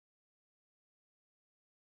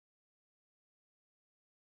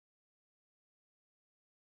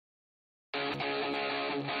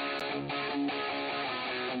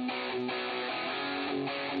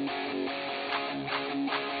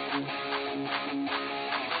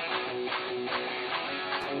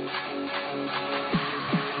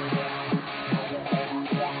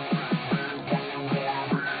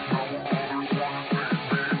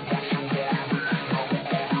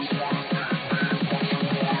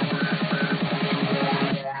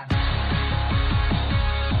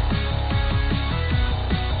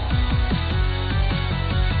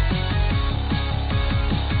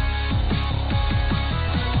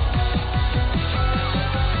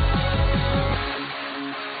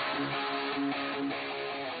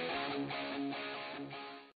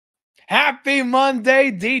Happy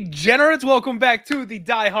Monday, degenerates. Welcome back to the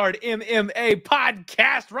Die Hard MMA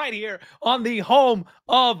podcast right here on the home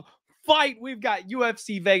of fight. We've got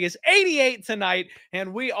UFC Vegas 88 tonight,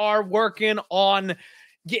 and we are working on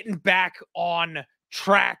getting back on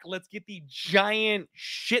track. Let's get the giant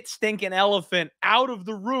shit-stinking elephant out of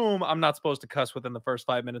the room. I'm not supposed to cuss within the first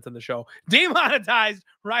 5 minutes of the show. Demonetized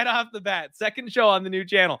right off the bat. Second show on the new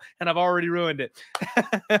channel, and I've already ruined it.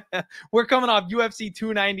 We're coming off UFC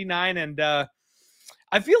 299, and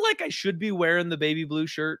I feel like I should be wearing the baby blue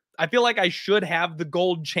shirt. I feel like I should have the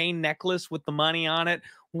gold chain necklace with the money on it.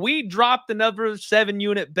 We dropped another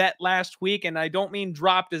 7-unit bet last week, and I don't mean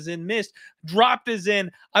dropped as in missed. Dropped as in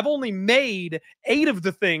I've only made 8 of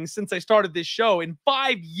the things since I started this show. In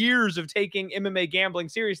 5 years of taking MMA gambling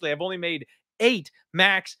seriously, I've only made 8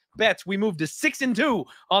 max bets. We moved to 6-2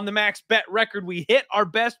 on the max bet record. We hit our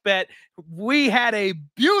best bet. We had a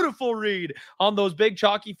beautiful read on those big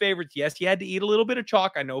chalky favorites. Yes, you had to eat a little bit of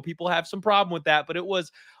chalk. I know people have some problem with that, but it was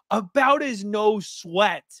about as no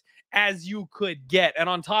sweat as you could get. And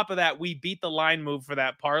on top of that, we beat the line move for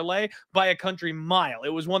that parlay by a country mile. It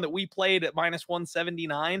was one that we played at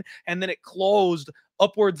 -179, and then it closed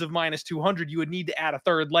upwards of -200. You would need to add a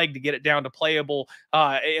third leg to get it down to playable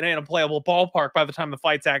in a playable ballpark by the time the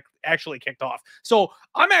fights actually kicked off. So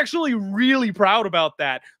I'm actually really proud about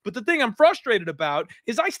that. But the thing I'm frustrated about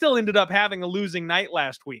is I still ended up having a losing night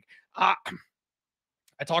last week.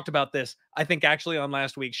 I talked about this, I think, actually on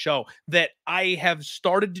last week's show, that I have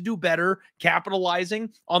started to do better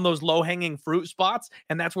capitalizing on those low-hanging fruit spots,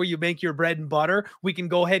 and that's where you make your bread and butter. We can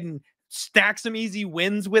go ahead and stack some easy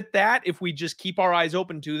wins with that if we just keep our eyes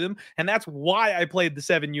open to them, and that's why I played the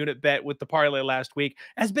 7-unit bet with the parlay last week,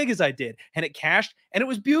 as big as I did, and it cashed, and it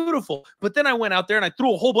was beautiful. But then I went out there and I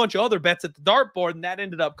threw a whole bunch of other bets at the dartboard, and that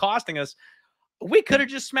ended up costing us. We could have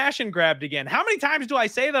just smash and grabbed again. How many times do I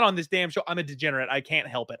say that on this damn show? I'm a degenerate. I can't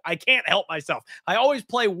help it. I can't help myself. I always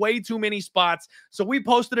play way too many spots. So we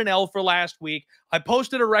posted an L for last week. I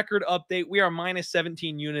posted a record update. We are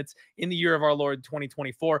 -17 units in the year of our Lord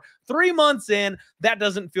 2024. 3 months in, that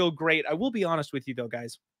doesn't feel great. I will be honest with you though,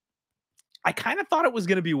 guys. I kind of thought it was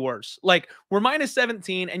going to be worse. Like, we're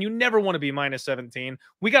 -17, and you never want to be -17.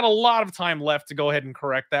 We got a lot of time left to go ahead and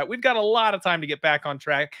correct that. We've got a lot of time to get back on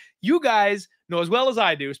track. You guys know as well as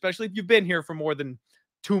I do, especially if you've been here for more than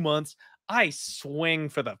 2 months, I swing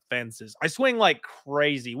for the fences. I swing like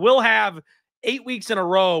crazy. We'll have 8 weeks in a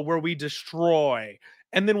row where we destroy,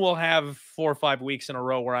 and then we'll have 4 or 5 weeks in a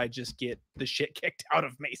row where I just get the shit kicked out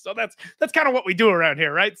of me. So that's kind of what we do around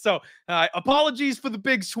here, right? So apologies for the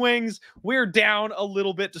big swings. We're down a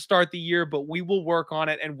little bit to start the year, but we will work on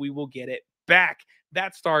it and we will get it back.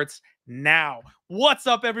 That starts now. What's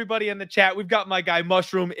up, everybody in the chat? We've got my guy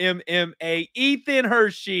Mushroom MMA, Ethan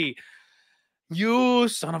Hershey. You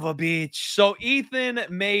son of a bitch. So Ethan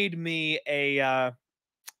made me a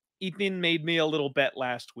little bet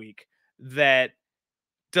last week that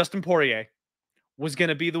Dustin Poirier was going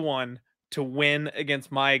to be the one to win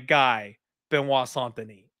against my guy, Benoit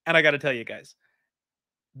Saint-Denis. And I got to tell you guys,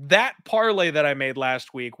 that parlay that I made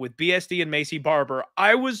last week with BSD and Macy Barber,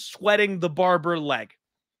 I was sweating the Barber leg.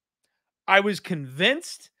 I was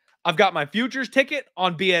convinced. I've got my futures ticket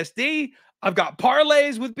on BSD. I've got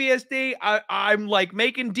parlays with BSD. I'm like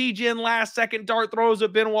making DGen last second dart throws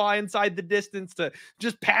at Benoit inside the distance to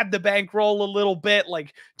just pad the bankroll a little bit.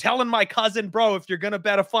 Like telling my cousin, bro, if you're going to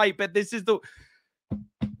bet a fight, but this is the...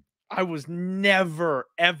 I was never,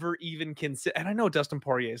 ever even consider. And I know Dustin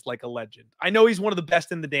Poirier is like a legend. I know he's one of the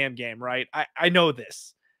best in the damn game, right? I know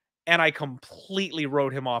this. And I completely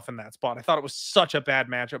wrote him off in that spot. I thought it was such a bad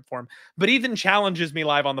matchup for him. But Ethan challenges me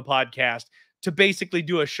live on the podcast to basically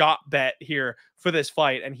do a shot bet here for this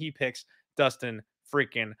fight, and he picks Dustin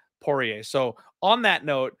freaking Poirier. So on that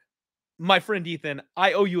note, my friend Ethan,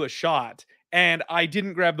 I owe you a shot and I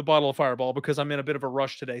didn't grab the bottle of Fireball because I'm in a bit of a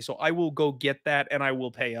rush today. So I will go get that and I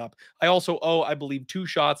will pay up. I also owe, I believe, 2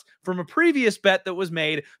 shots from a previous bet that was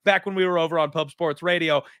made back when we were over on Pub Sports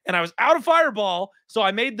Radio, and I was out of Fireball. So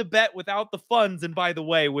I made the bet without the funds. And by the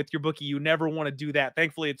way, with your bookie, you never want to do that.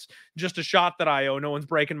 Thankfully, it's just a shot that I owe. No one's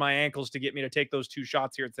breaking my ankles to get me to take those 2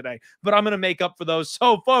 shots here today, but I'm going to make up for those.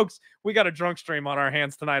 So folks, we got a drunk stream on our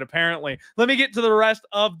hands tonight, apparently. Let me get to the rest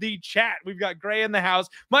of the chat. We've got Gray in the house.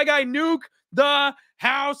 My guy, Nuke, the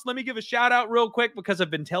house. Let me give a shout out real quick because I've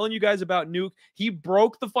been telling you guys about Nuke. He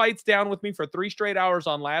broke the fights down with me for 3 straight hours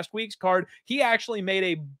on last week's card. He actually made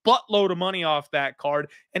a buttload of money off that card.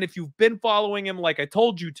 And if you've been following him like I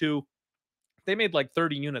told you to, they made like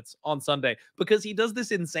 30 units on Sunday because he does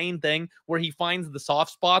this insane thing where he finds the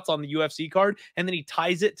soft spots on the UFC card and then he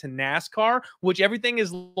ties it to NASCAR, which everything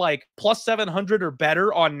is like plus 700 or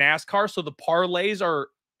better on NASCAR. So the parlays are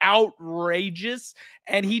outrageous,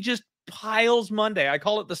 and he just piles Monday. I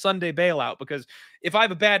call it the Sunday bailout because if I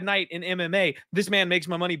have a bad night in MMA, this man makes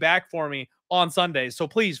my money back for me on Sundays. So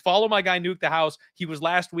please follow my guy Nuke the House. He was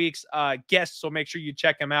last week's guest, so make sure you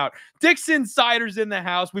check him out. Dixon Siders in the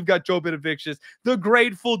house. We've got Joe Bitovicius, the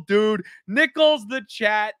Grateful Dude. Nichols, the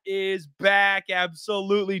chat is back.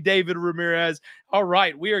 Absolutely. David Ramirez. All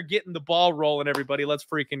right, we are getting the ball rolling, everybody. Let's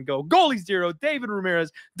freaking go. Goalie Zero, David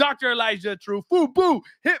Ramirez, Dr. Elijah True, Fubu,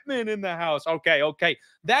 Hitman in the house. Okay.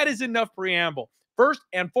 That is enough preamble. First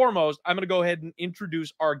and foremost, I'm going to go ahead and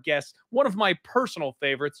introduce our guest, one of my personal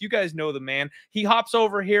favorites. You guys know the man. He hops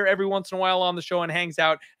over here every once in a while on the show and hangs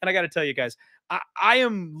out. And I got to tell you guys, I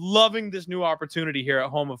am loving this new opportunity here at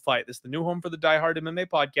Home of Fight. This is the new home for the Die Hard MMA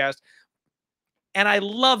podcast. And I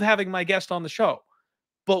love having my guest on the show.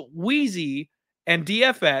 But Weezy and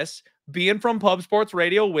DFS being from Pub Sports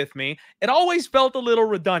Radio with me, it always felt a little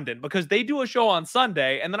redundant because they do a show on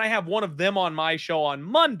Sunday and then I have one of them on my show on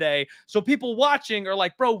Monday. So people watching are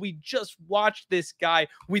like, bro, we just watched this guy.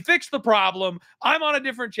 We fixed the problem. I'm on a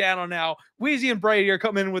different channel now. Weezy and Brady are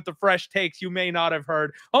coming in with the fresh takes you may not have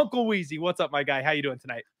heard. Uncle Weezy, what's up, my guy? How you doing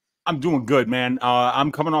tonight? I'm doing good, man.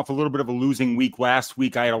 I'm coming off a little bit of a losing week last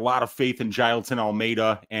week. I had a lot of faith in Jaqueline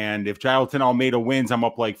Almeida, and if Jaqueline Almeida wins, I'm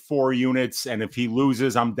up like 4 units, and if he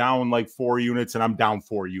loses, I'm down like 4 units, and I'm down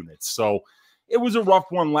 4 units. So it was a rough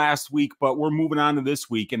one last week, but we're moving on to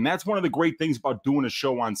this week, and that's one of the great things about doing a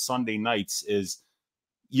show on Sunday nights is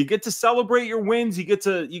you get to celebrate your wins, you get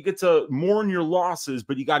to mourn your losses,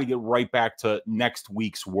 but you got to get right back to next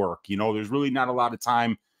week's work. You know, there's really not a lot of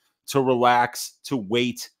time to relax, to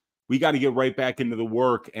wait. We got to get right back into the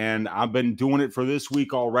work, and I've been doing it for this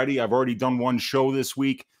week already. I've already done 1 show this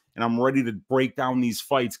week, and I'm ready to break down these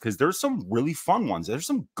fights because there's some really fun ones. There's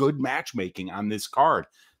some good matchmaking on this card.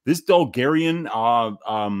 This Bulgarian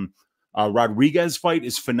Rodriguez fight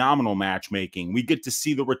is phenomenal matchmaking. We get to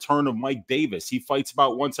see the return of Mike Davis. He fights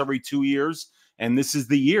about once every 2 years, and this is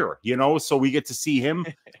the year, you know, so we get to see him.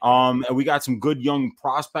 And we got some good young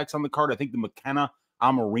prospects on the card. I think the McKenna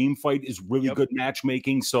Amorim fight is really good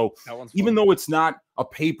matchmaking. So even though it's not a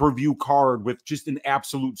pay-per-view card with just an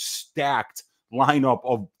absolute stacked lineup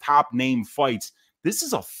of top name fights, this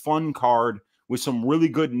is a fun card with some really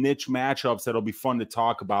good niche matchups that'll be fun to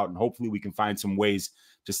talk about. And hopefully we can find some ways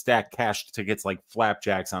to stack cash tickets like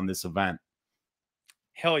flapjacks on this event.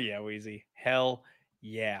 Hell yeah, Weezy. Hell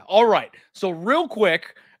yeah. All right. So real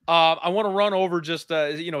quick, I want to run over just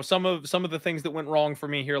some of the things that went wrong for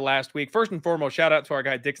me here last week. First and foremost, shout out to our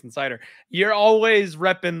guy Dixon Sider. You're always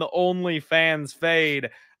repping the OnlyFans fade.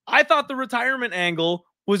 I thought the retirement angle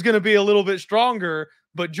was going to be a little bit stronger,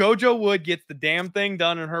 but JoJo Wood gets the damn thing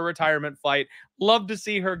done in her retirement fight. Love to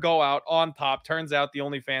see her go out on top. Turns out the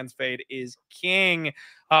OnlyFans fade is king.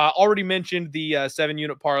 Already mentioned the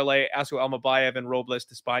 7-unit parlay. Asu Almabayev and Robles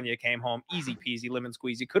to Spania came home. Easy peasy, lemon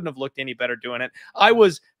squeezy. Couldn't have looked any better doing it. I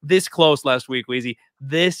was this close last week, Weezy.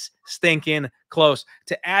 This stinking close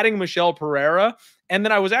to adding Michelle Pereira. And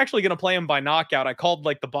then I was actually going to play him by knockout. I called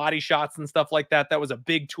like the body shots and stuff like that. That was a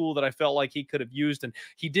big tool that I felt like he could have used. And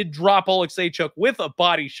he did drop Oleksiejczuk with a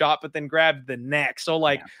body shot, but then grabbed the neck. So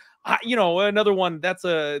like, another one that's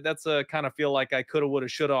a kind of feel like I coulda, woulda,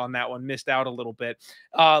 shoulda on that one. Missed out a little bit.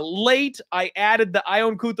 Late, I added the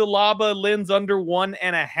Ion Cutelaba Lins under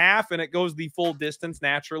 1.5, and it goes the full distance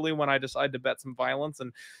naturally when I decide to bet some violence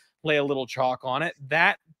and lay a little chalk on it.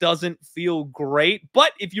 That doesn't feel great.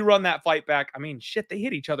 But if you run that fight back, I mean, shit, they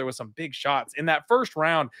hit each other with some big shots. In that first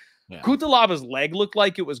round, Kutelaba's leg looked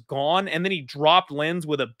like it was gone, and then he dropped Lins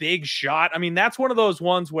with a big shot. I mean, that's one of those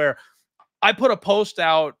ones where I put a post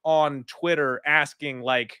out on Twitter asking,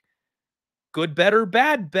 like, good bet or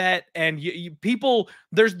bad bet. And people,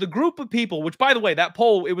 there's the group of people, which by the way, that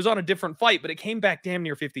poll, it was on a different fight, but it came back damn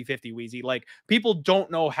near 50-50, Weezy. Like, people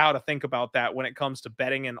don't know how to think about that when it comes to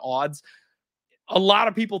betting and odds. A lot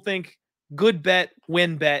of people think good bet,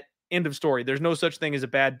 win bet, end of story. There's no such thing as a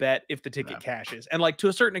bad bet if the ticket cashes. And like, to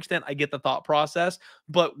a certain extent, I get the thought process,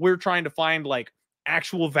 but we're trying to find like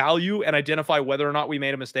actual value and identify whether or not we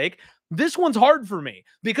made a mistake. This one's hard for me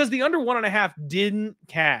because the under 1.5 didn't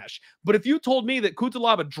cash. But if you told me that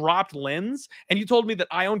Cutelaba dropped Lens and you told me that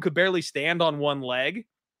Ion could barely stand on one leg,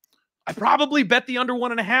 I probably bet the under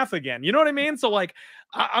 1.5 again. You know what I mean? So like,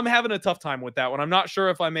 I'm having a tough time with that one. I'm not sure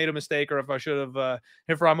if I made a mistake or if I should have,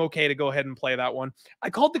 if I'm okay to go ahead and play that one. I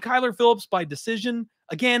called the Kyler Phillips by decision.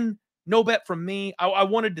 Again, no bet from me. I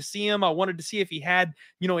wanted to see him. I wanted to see if he had,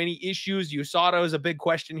 you know, any issues. USADA is a big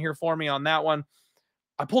question here for me on that one.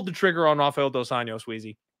 I pulled the trigger on Rafael Dos Anjos,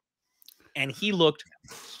 Weezy, and he looked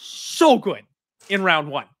so good in round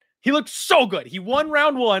one. He looked so good. He won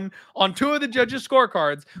round one on 2 of the judges'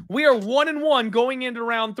 scorecards. We are 1-1 going into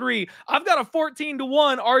round 3. I've got a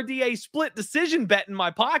 14-1 RDA split decision bet in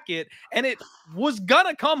my pocket, and it was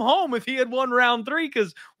gonna come home if he had won round 3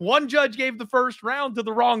 because one judge gave the first round to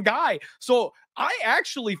the wrong guy. So I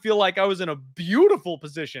actually feel like I was in a beautiful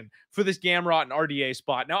position for this Gamrot and RDA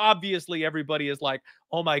spot. Now, obviously, everybody is like,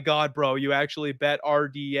 "Oh my God, bro, you actually bet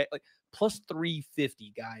RDA like plus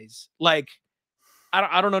 350, guys." Like,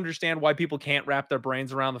 I don't understand why people can't wrap their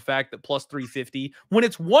brains around the fact that plus 350, when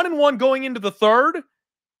it's 1-1 going into the third,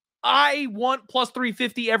 I want plus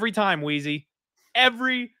 350 every time, Weezy.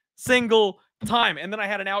 Every single time. And then I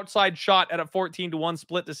had an outside shot at a 14-1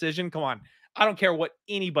 split decision. Come on. I don't care what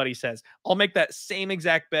anybody says. I'll make that same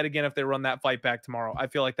exact bet again if they run that fight back tomorrow. I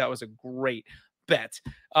feel like that was a great bet.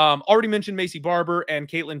 Already mentioned Macy Barber and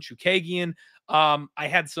Caitlin Chukagian. I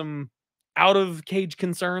had some out of cage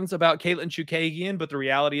concerns about Caitlin Chukagian, but the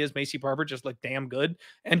reality is Macy Barber just looked damn good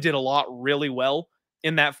and did a lot really well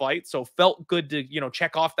in that fight. So felt good to, you know,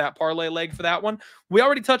 check off that parlay leg for that one. We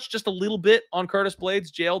already touched just a little bit on Curtis Blades,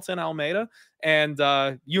 Jailton Almeida, and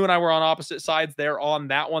you and I were on opposite sides there on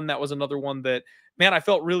that one. That was another one that, man, I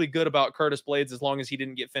felt really good about Curtis Blades as long as he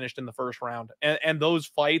didn't get finished in the first round. And those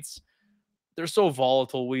fights, they're so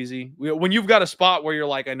volatile, Weezy. When you've got a spot where you're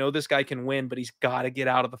like, I know this guy can win, but he's got to get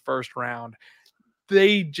out of the first round,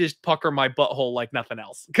 they just pucker my butthole like nothing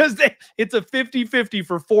else. Because it's a 50-50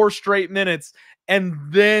 for 4 straight minutes, and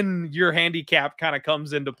then your handicap kind of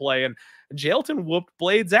comes into play. And Jailton whooped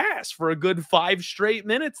Blades' ass for a good 5 straight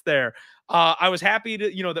minutes there. I was happy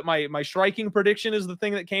to, you know, that my striking prediction is the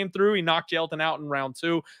thing that came through. He knocked Jailton out in round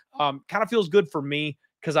 2. Kind of feels good for me,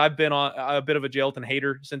 because I've been on a bit of a Jailton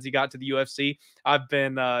hater since he got to the UFC. I've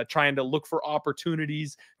been trying to look for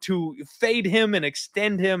opportunities to fade him and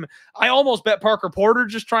extend him. I almost bet Parker Porter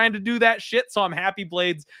just trying to do that shit, so I'm happy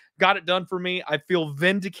Blades got it done for me. I feel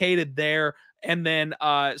vindicated there. And then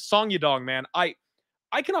Song Yadong, man, I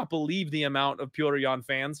cannot believe the amount of Pyotr Yan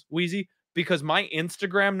fans, Weezy, because my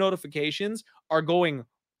Instagram notifications are going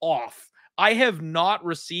off. I have not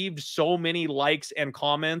received so many likes and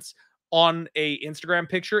comments on a Instagram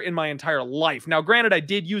picture in my entire life. Now, granted, I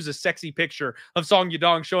did use a sexy picture of Song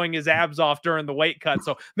Yadong showing his abs off during the weight cut,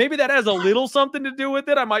 so maybe that has a little something to do with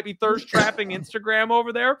it. I might be thirst trapping Instagram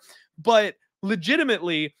over there, but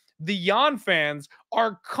legitimately, the Yan fans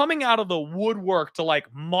are coming out of the woodwork to like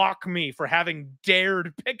mock me for having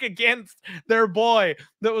dared pick against their boy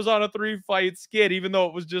that was on a 3-fight skid, even though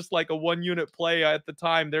it was just like a 1-unit play at the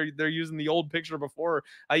time. They're using the old picture before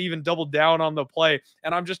I even doubled down on the play,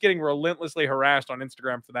 and I'm just getting relentlessly harassed on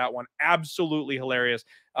Instagram for that one. Absolutely hilarious.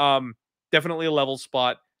 Definitely a level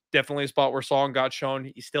spot. Definitely a spot where Song got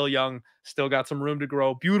shown. He's still young, still got some room to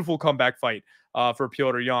grow. Beautiful comeback fight for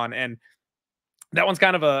Pyotr Yan. And that one's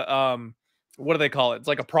kind of a, what do they call it? It's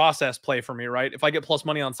like a process play for me, right? If I get plus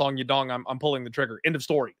money on Song Yadong, I'm pulling the trigger. End of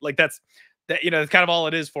story. Like that's kind of all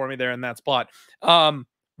it is for me there in that spot.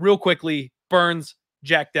 Real quickly, Burns,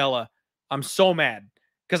 Jack Della. I'm so mad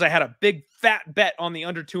because I had a big fat bet on the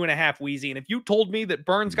under 2.5 Weezy. And if you told me that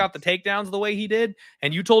Burns got the takedowns the way he did,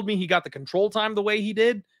 and you told me he got the control time the way he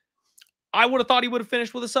did, I would have thought he would have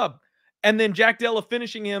finished with a sub. And then Jack Della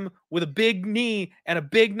finishing him with a big knee and a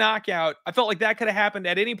big knockout. I felt like that could have happened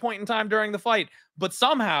at any point in time during the fight, but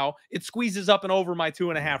somehow it squeezes up and over my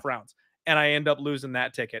 2.5 rounds, and I end up losing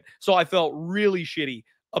that ticket. So I felt really shitty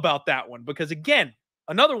about that one because, again,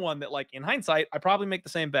 another one that, like, in hindsight, I probably make the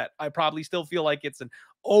same bet. I probably still feel like it's an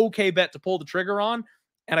okay bet to pull the trigger on,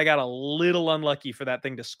 and I got a little unlucky for that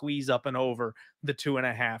thing to squeeze up and over the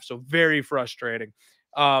 2.5. So very frustrating.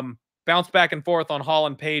 Bounced back and forth on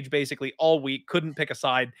Holland Page basically all week. Couldn't pick a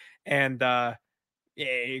side. And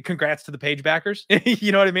congrats to the page backers.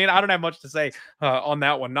 You know what I mean? I don't have much to say on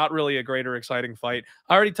that one. Not really a great or exciting fight.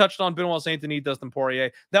 I already touched on Benoit Saint-Denis, Dustin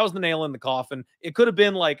Poirier. That was the nail in the coffin. It could have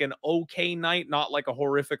been like an okay night, not like a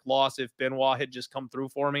horrific loss if Benoit had just come through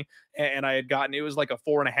for me and I had gotten, it was like a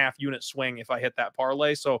 4.5 unit swing if I hit that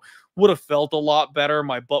parlay. So would have felt a lot better.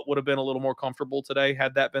 My butt would have been a little more comfortable today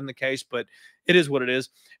had that been the case, but it is what it is.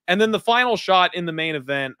 And then the final shot in the main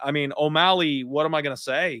event, I mean, O'Malley, what am I going to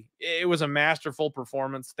say? It was a masterful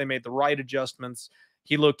performance. They made the right adjustments.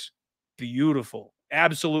 He looked beautiful,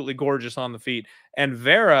 absolutely gorgeous on the feet. And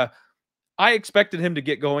Vera, I expected him to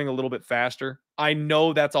get going a little bit faster. I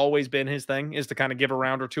know that's always been his thing, is to kind of give a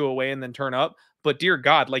round or two away and then turn up. But dear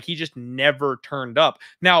God, like he just never turned up.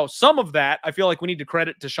 Now, some of that, I feel like we need to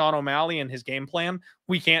credit to Sean O'Malley and his game plan.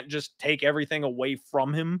 We can't just take everything away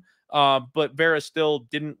from him. But Vera still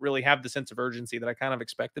didn't really have the sense of urgency that I kind of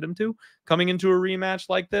expected him to coming into a rematch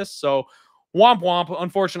like this. So womp womp,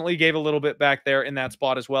 unfortunately gave a little bit back there in that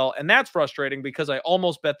spot as well. And that's frustrating because I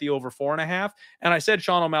almost bet the over 4.5. And I said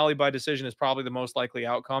Sean O'Malley by decision is probably the most likely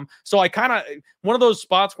outcome. So I kind of, one of those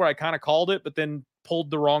spots where I kind of called it, but then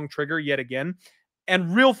pulled the wrong trigger yet again.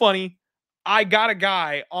 And real funny, I got a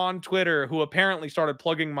guy on Twitter who apparently started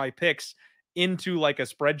plugging my picks into like a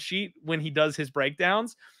spreadsheet when he does his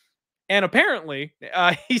breakdowns. And apparently,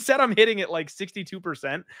 he said I'm hitting it like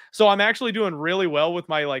 62%. So I'm actually doing really well with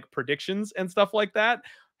my like predictions and stuff like that.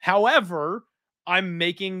 However, I'm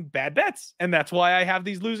making bad bets. And that's why I have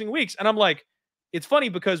these losing weeks. And I'm like, it's funny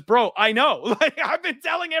because, bro, I know, like I've been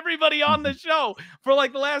telling everybody on the show for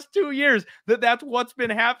like the last 2 years that that's what's been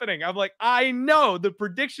happening. I'm like, I know the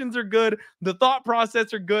predictions are good. The thought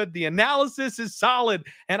process are good. The analysis is solid.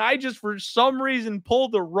 And I just, for some reason,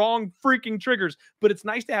 pulled the wrong freaking triggers. But it's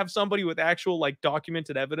nice to have somebody with actual like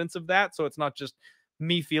documented evidence of that. So it's not just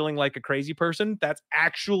me feeling like a crazy person. That's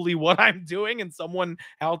actually what I'm doing. And someone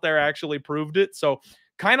out there actually proved it. So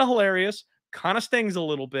kind of hilarious. Kind of stings a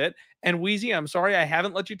little bit. And Weezy, I'm sorry I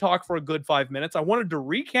haven't let you talk for a good 5 minutes. I wanted to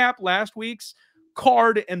recap last week's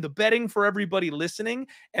card and the betting for everybody listening.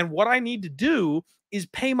 And what I need to do is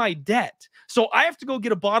pay my debt. So I have to go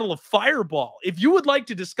get a bottle of Fireball. If you would like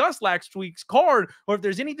to discuss last week's card, or if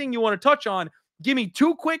there's anything you want to touch on, give me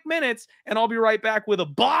 2 quick minutes and I'll be right back with a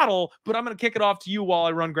bottle. But I'm going to kick it off to you while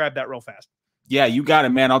I run grab that real fast. Yeah, you got it,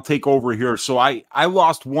 man. I'll take over here. So I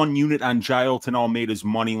lost 1 unit on Jailton Almeida's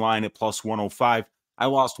money line at plus 105. I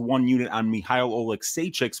lost 1 unit on Mihail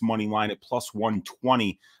Oleksiejczyk's money line at plus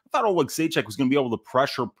 120. I thought Oleksiejczyk was going to be able to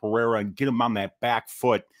pressure Pereira and get him on that back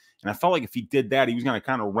foot. And I felt like if he did that, he was going to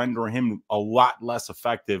kind of render him a lot less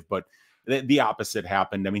effective. But the opposite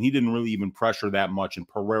happened. I mean, he didn't really even pressure that much, and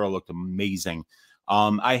Pereira looked amazing.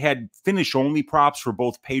 I had finish-only props for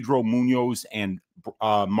both Pedro Munoz and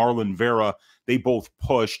Marlon Vera. They both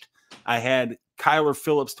pushed. I had Kyler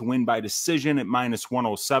Phillips to win by decision at minus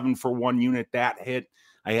 107 for 1 unit. That hit.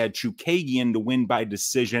 I had Chookagian to win by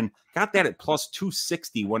decision. Got that at plus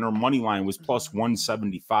 260 when her money line was plus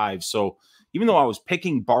 175. So even though I was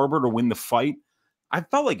picking Barber to win the fight, I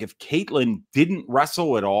felt like if Caitlin didn't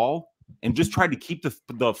wrestle at all and just tried to keep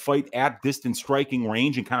the fight at distance striking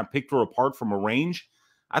range and kind of picked her apart from a range,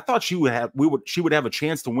 I thought she would have a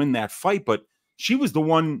chance to win that fight. But she was the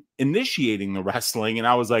one initiating the wrestling, and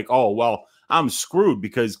I was like, oh well, I'm screwed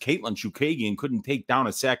because Caitlin Chookagian couldn't take down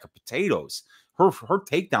a sack of potatoes. Her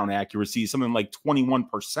takedown accuracy is something like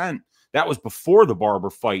 21%. That was before the Barber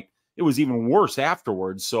fight. It was even worse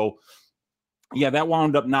afterwards. So yeah, that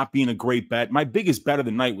wound up not being a great bet. My biggest bet of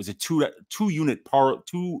the night was a two unit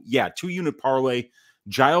parlay,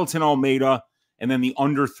 Jailton Almeida, and then the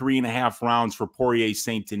under 3.5 rounds for Poirier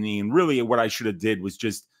Saint-Denis. And really what I should have did was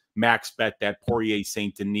just max bet that Poirier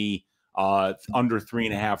Saint-Denis under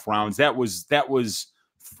 3.5 rounds. That was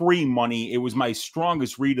free money. It was my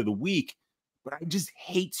strongest read of the week, but I just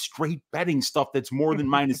hate straight betting stuff that's more than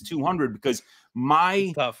minus 200 because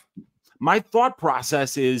my thought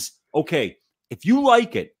process is, okay, if you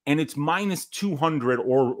like it and it's minus 200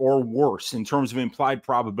 or worse in terms of implied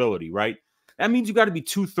probability, right? That means you got to be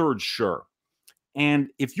 2/3 sure. And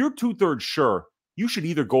if you're 2/3 sure, you should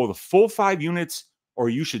either go the full 5 units or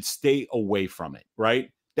you should stay away from it,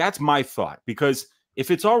 right? That's my thought, because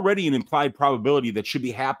if it's already an implied probability that should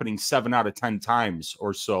be happening 7 out of 10 times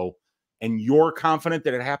or so, and you're confident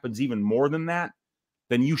that it happens even more than that,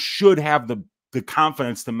 then you should have the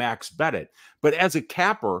confidence to max bet it. But as a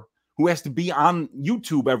capper who has to be on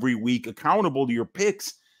YouTube every week, accountable to your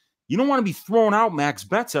picks, you don't want to be throwing out max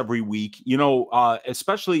bets every week,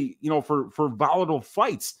 especially, for volatile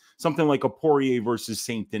fights, something like a Poirier versus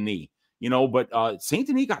Saint-Denis, but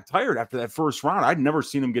Saint-Denis got tired after that first round. I'd never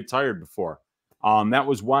seen him get tired before. That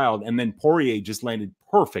was wild. And then Poirier just landed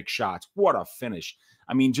perfect shots. What a finish.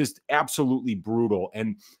 I mean, just absolutely brutal.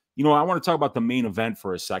 And, you know, I want to talk about the main event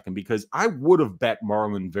for a second, because I would have bet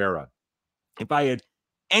Marlon Vera if I had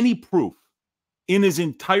any proof in his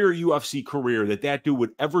entire UFC career that that dude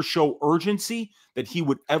would ever show urgency, that he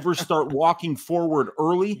would ever start walking forward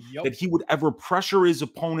early, that he would ever pressure his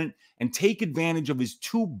opponent and take advantage of his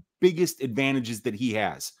two biggest advantages that he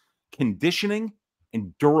has: conditioning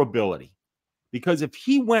and durability. Because if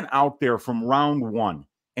he went out there from round one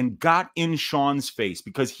and got in Sean's face,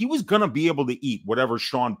 because he was going to be able to eat whatever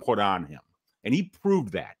Sean put on him, and he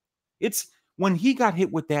proved that. It's when he got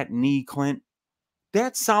hit with that knee, Clint,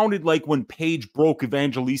 that sounded like when Paige broke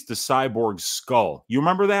Evangelista Cyborg's skull. You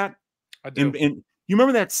remember that? I do. And you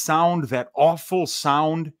remember that sound, that awful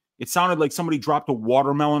sound? It sounded like somebody dropped a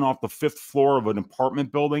watermelon off the 5th floor of an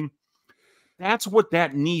apartment building. That's what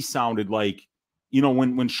that knee sounded like, you know,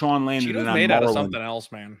 when Sean landed it on made Marlon. Out of something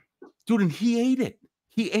else, man. Dude, and he ate it.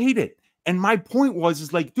 He ate it. And my point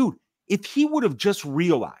is like, dude, if he would have just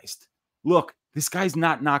realized, look, this guy's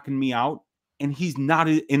not knocking me out, and he's not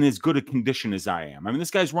in as good a condition as I am. I mean,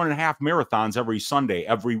 this guy's running half marathons every Sunday,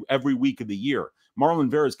 every week of the year.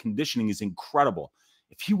 Marlon Vera's conditioning is incredible.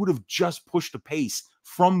 If he would have just pushed the pace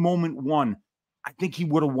from moment one, I think he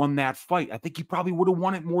would have won that fight. I think he probably would have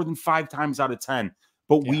won it more than 5 times out of 10.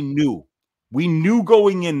 But we knew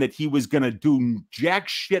going in that he was going to do jack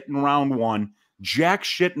shit in round 1, jack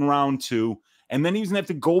shit in round 2, and then he was going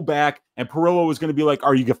to have to go back, and Perillo was going to be like,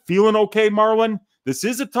 are you feeling okay, Marlon? This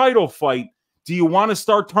is a title fight. Do you want to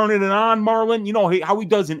start turning it on, Marlon? You know how he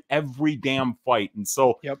does in every damn fight. And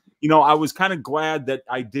so, you know, I was kind of glad that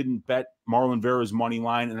I didn't bet Marlon Vera's money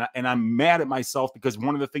line. And I'm mad at myself, because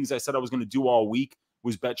one of the things I said I was going to do all week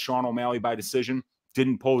was bet Sean O'Malley by decision.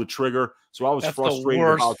 Didn't pull the trigger. So I was frustrated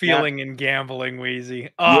about that. That's the worst feeling in gambling,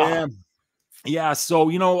 Weezy. Oh. Yeah. So,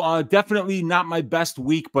 you know, definitely not my best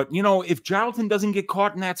week. But, you know, if Gerald doesn't get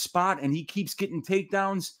caught in that spot and he keeps getting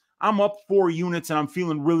takedowns, I'm up 4 units and I'm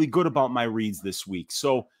feeling really good about my reads this week.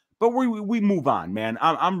 So, but we move on, man.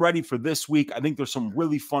 I'm ready for this week. I think there's some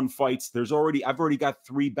really fun fights. I've already got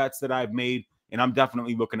 3 bets that I've made, and I'm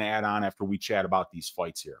definitely looking to add on after we chat about these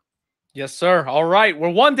fights here. Yes, sir. All right. We're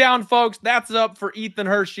 1 down, folks. That's up for Ethan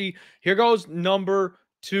Hershey. Here goes number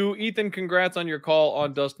 2. Ethan, congrats on your call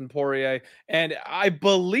on Dustin Poirier. And I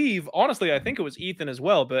believe, honestly, I think it was Ethan as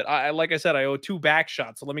well. But like I said, I owe 2 back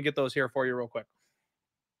shots. So let me get those here for you real quick.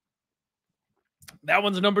 That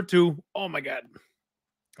one's number 2. Oh, my God.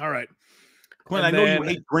 All right. Clint, I know you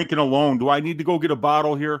hate drinking alone. Do I need to go get a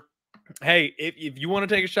bottle here? Hey, if you want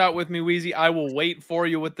to take a shot with me, Weezy, I will wait for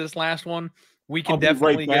you with this last one. We can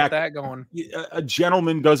definitely get that going. A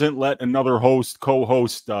gentleman doesn't let another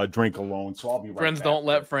co-host drink alone, so I'll be right back. Friends don't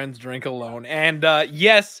let friends drink alone. And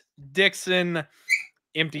yes, Dixon,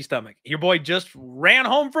 empty stomach. Your boy just ran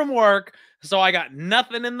home from work, so I got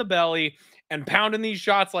nothing in the belly. And pounding these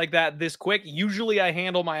shots like that this quick, usually I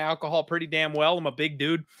handle my alcohol pretty damn well. I'm a big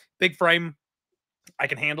dude, big frame. I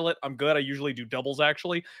can handle it. I'm good. I usually do doubles,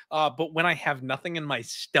 actually. But when I have nothing in my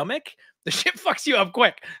stomach, the shit fucks you up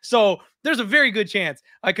quick. So there's a very good chance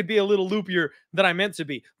I could be a little loopier than I meant to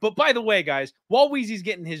be. But by the way, guys, while Weezy's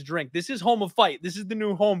getting his drink, this is Home of Fight. This is the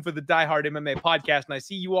new home for the Die Hard MMA podcast. And I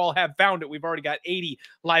see you all have found it. We've already got 80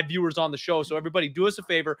 live viewers on the show. So everybody do us a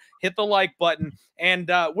favor, hit the like button. And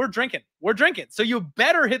we're drinking. We're drinking. So you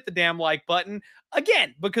better hit the damn like button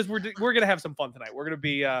again, because we're going to have some fun tonight. We're going to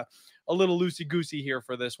be a little loosey-goosey here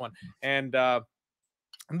for this one. And,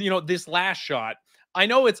 you know, this last shot, I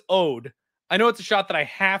know it's owed. I know it's a shot that I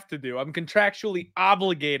have to do. I'm contractually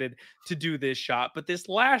obligated to do this shot. But this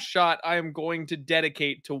last shot, I am going to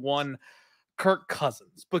dedicate to one Kirk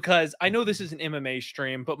Cousins, because I know this is an MMA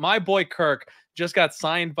stream, but my boy Kirk just got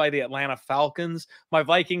signed by the Atlanta Falcons. My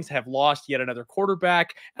Vikings have lost yet another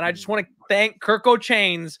quarterback, and I just want to thank Kirk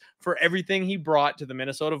O'Chains for everything he brought to the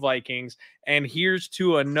Minnesota Vikings. And here's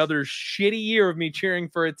to another shitty year of me cheering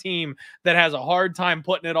for a team that has a hard time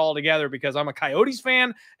putting it all together, because I'm a Coyotes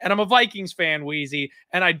fan and I'm a Vikings fan, Weezy,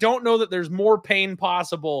 and I don't know that there's more pain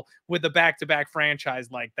possible with a back-to-back franchise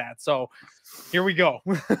like that. So here we go.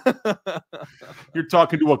 You're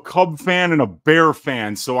talking to a Cub fan and a Bear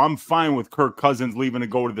fan, so I'm fine with Kirk Cousins leaving to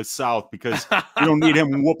go to the South, because we don't need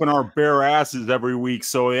him whooping our Bear asses every week.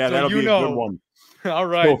 So yeah, that'll be a good one. All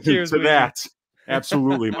right, so, cheers to that.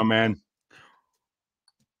 Absolutely, my man.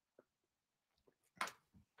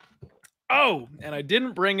 Oh, and I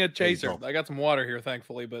didn't bring a chaser. I got some water here,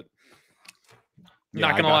 thankfully, but yeah,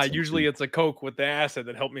 not gonna lie. Usually it's a Coke with the acid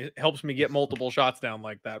that helps me get multiple shots down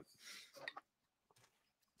like that.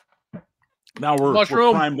 Now we're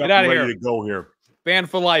primed up and ready to go here. Banned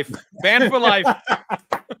for life. Banned for life.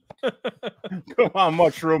 Come on,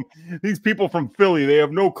 Mushroom. These people from Philly, they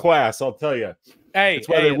have no class, I'll tell you. Hey, that's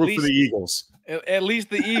why they root for the Eagles. At least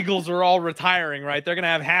the Eagles are all retiring, right? They're going to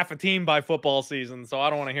have half a team by football season, so I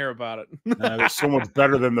don't want to hear about it. They're so much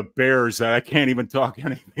better than the Bears that I can't even talk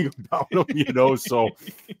anything about them, you know, so.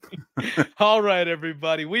 All right,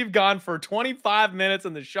 everybody. We've gone for 25 minutes,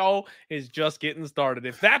 and the show is just getting started.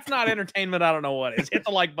 If that's not entertainment, I don't know what is. Hit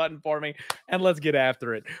the like button for me, and let's get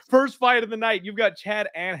after it. First fight of the night, you've got Chad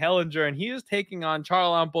Anheliger, and he is taking on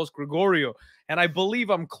Charalampos Grigoriou. And I believe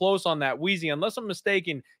I'm close on that. Weezy, unless I'm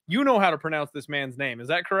mistaken, you know how to pronounce this man's name. Is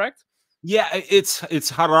that correct? Yeah, it's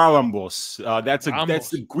Charalampos. That's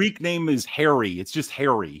the Greek name is Harry. It's just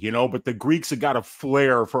Harry, you know, but the Greeks have got a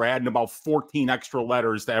flair for adding about 14 extra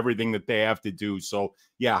letters to everything that they have to do. So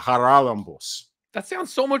yeah, Charalampos. That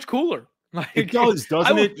sounds so much cooler. Like, it does,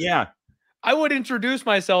 doesn't it? Yeah. I would introduce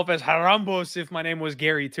myself as Charalampos if my name was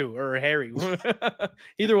Gary too, or Harry.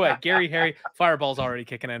 Either way, Gary, Harry. Fireball's already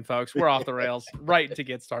kicking in, folks. We're off the rails right to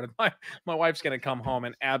get started. My wife's gonna come home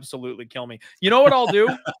and absolutely kill me. You know what I'll do?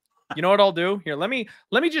 You know what I'll do? Here, let me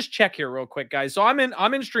just check here real quick, guys. So I'm in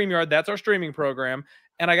StreamYard. That's our streaming program,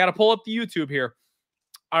 and I got to pull up the YouTube here.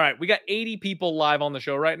 All right, we got 80 people live on the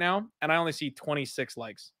show right now, and I only see 26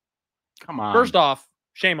 likes. Come on. First off,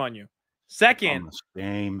 shame on you. Second,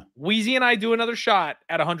 shame. Weezy and I do another shot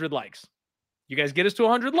at 100 likes. You guys get us to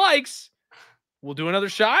 100 likes, we'll do another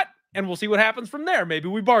shot, and we'll see what happens from there. Maybe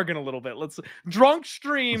we bargain a little bit. Let's drunk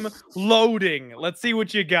stream loading. Let's see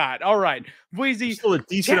what you got. All right, Weezy. There's still a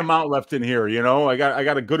decent amount left in here. You know, I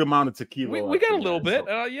got a good amount of tequila. We got a little bit.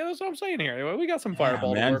 So. Yeah, that's what I'm saying here. We got some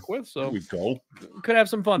Fireball to work with, so here we go. Could have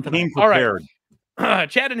some fun tonight. All right.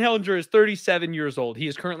 Chad Anheliger is 37 years old. He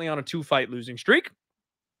is currently on a 2-fight losing streak.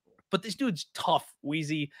 But this dude's tough,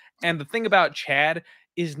 Weezy. And the thing about Chad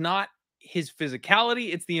is not his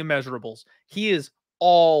physicality, it's the immeasurables. He is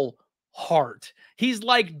all heart. He's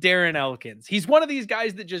like Darren Elkins. He's one of these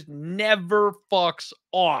guys that just never fucks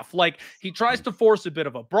off. Like, he tries to force a bit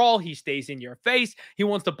of a brawl. He stays in your face. He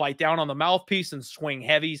wants to bite down on the mouthpiece and swing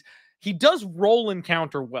heavies. He does roll and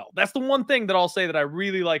counter well. That's the one thing that I'll say that I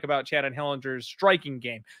really like about Chad Anheliger's striking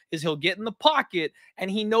game is he'll get in the pocket and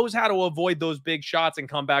he knows how to avoid those big shots and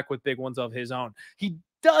come back with big ones of his own. He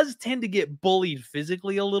does tend to get bullied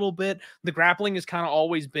physically a little bit. The grappling has kind of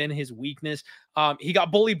always been his weakness. He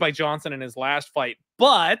got bullied by Johnson in his last fight,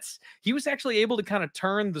 but he was actually able to kind of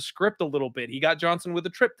turn the script a little bit. He got Johnson with a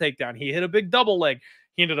trip takedown. He hit a big double leg.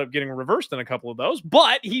 He ended up getting reversed in a couple of those,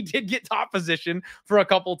 but he did get top position for a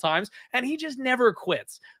couple of times, and he just never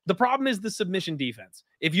quits. The problem is the submission defense.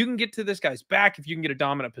 If you can get to this guy's back, if you can get a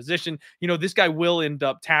dominant position, you know, this guy will end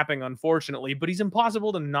up tapping, unfortunately, but he's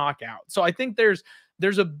impossible to knock out. So I think there's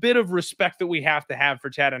a bit of respect that we have to have for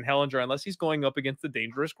Chad Anheliger unless he's going up against the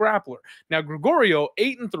dangerous grappler. Now, Grigoriou,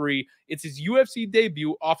 8-3. It's his UFC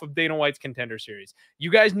debut off of Dana White's Contender Series.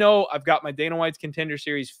 You guys know I've got my Dana White's Contender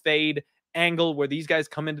Series fade angle where these guys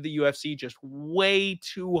come into the UFC just way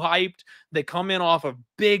too hyped. They come in off of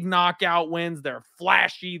big knockout wins. They're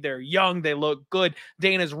flashy. They're young. They look good.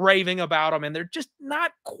 Dana's raving about them, and they're just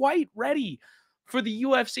not quite ready for the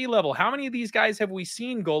UFC level. How many of these guys have we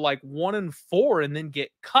seen go like 1-4 and then get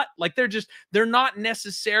cut? Like they're not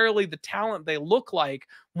necessarily the talent they look like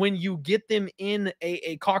when you get them in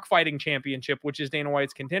a cockfighting championship, which is Dana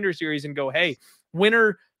White's Contender Series, and go, hey,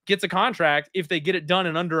 winner gets a contract if they get it done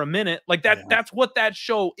in under a minute. Like that, that's what that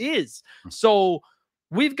show is. So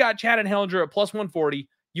we've got Chad Anheliger at +140.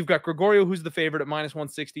 You've got Grigoriou, who's the favorite at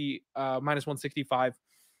 -160, -165.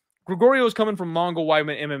 Grigoriou is coming from Mongol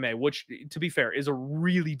Weidman MMA, which, to be fair, is a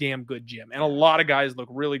really damn good gym. And a lot of guys look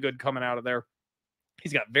really good coming out of there.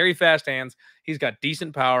 He's got very fast hands. He's got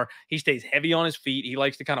decent power. He stays heavy on his feet. He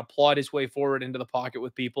likes to kind of plod his way forward into the pocket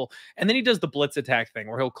with people. And then he does the blitz attack thing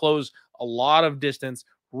where he'll close a lot of distance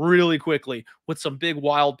really quickly with some big,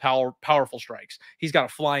 wild, powerful strikes. He's got a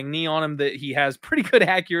flying knee on him that he has pretty good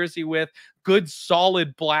accuracy with, good,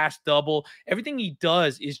 solid blast double. Everything he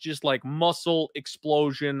does is just like muscle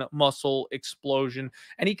explosion.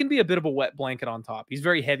 And he can be a bit of a wet blanket on top. He's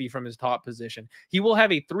very heavy from his top position. He will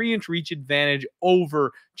have a 3-inch reach advantage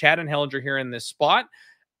over Chad Anheliger here in this spot.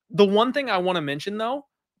 The one thing I want to mention, though,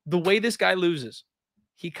 the way this guy loses,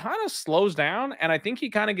 he kind of slows down, and I think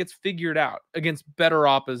he kind of gets figured out against better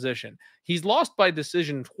opposition. He's lost by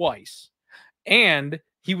decision twice, and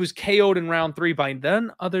he was KO'd in round 3 by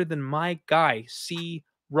none other than my guy,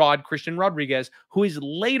 Christian Rodriguez, who is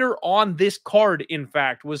later on this card, in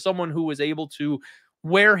fact, was someone who was able to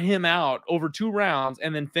wear him out over 2 rounds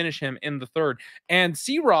and then finish him in the 3rd. And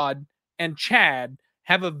C-Rod and Chad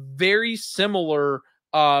have a very similar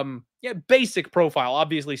Yeah, basic profile.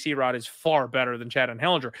 Obviously, C-Rod is far better than Chad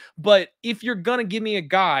Anheliger. But if you're going to give me a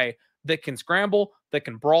guy that can scramble, that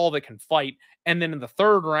can brawl, that can fight, and then in the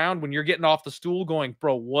third round, when you're getting off the stool going,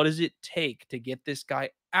 bro, what does it take to get this guy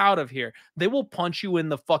out of here? They will punch you in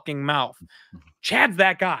the fucking mouth. Chad's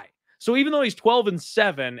that guy. So even though he's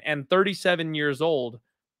 12-7 and 37 years old,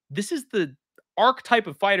 this is the archetype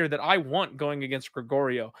of fighter that I want going against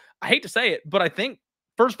Grigoriou. I hate to say it, but I think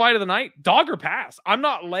first fight of the night, dog or pass. I'm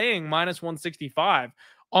not laying minus 165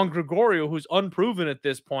 on Grigoriou, who's unproven at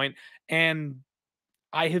this point, and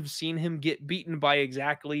I have seen him get beaten by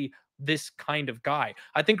exactly this kind of guy.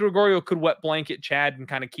 I think Grigoriou could wet blanket Chad and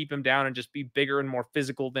kind of keep him down and just be bigger and more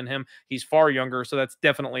physical than him. He's far younger, so that's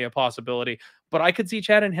definitely a possibility. But I could see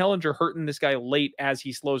Chad Anheliger hurting this guy late as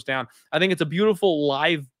he slows down. I think it's a beautiful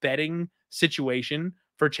live betting situation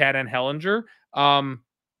for Chad Anheliger.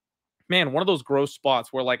 Man, one of those gross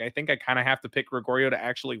spots where, like, I think I kind of have to pick Grigoriou to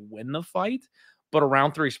actually win the fight, but a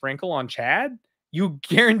round 3 sprinkle on Chad, you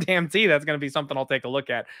guarantee that's going to be something I'll take a look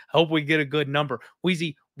at. Hope we get a good number.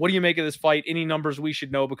 Weezy, what do you make of this fight? Any numbers we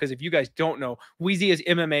should know? Because if you guys don't know, Weezy is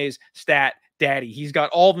MMA's stat daddy. He's got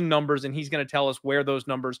all the numbers, and he's going to tell us where those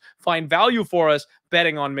numbers find value for us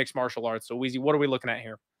betting on mixed martial arts. So, Weezy, what are we looking at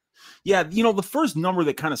here? Yeah, you know, the first number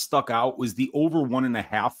that kind of stuck out was the over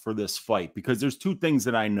 1.5 for this fight, because there's two things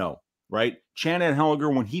that I know, right? Chad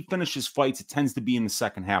Anheliger, when he finishes fights, it tends to be in the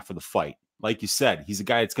second half of the fight. Like you said, he's a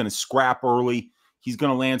guy that's going to scrap early. He's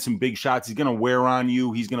going to land some big shots. He's going to wear on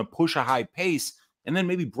you. He's going to push a high pace and then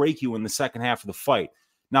maybe break you in the second half of the fight.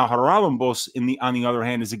 Now, Charalampos, on the other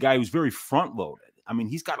hand, is a guy who's very front-loaded. I mean,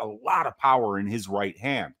 he's got a lot of power in his right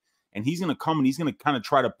hand. And he's going to come and he's going to kind of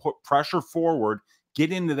try to put pressure forward,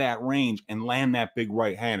 get into that range, and land that big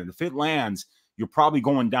right hand. And if it lands, you're probably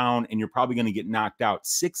going down and you're probably going to get knocked out.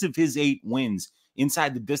 6 of his 8 wins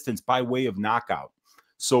inside the distance by way of knockout.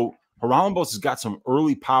 So Charalampos has got some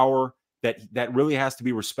early power that really has to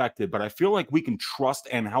be respected. But I feel like we can trust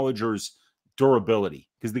Anheliger's durability,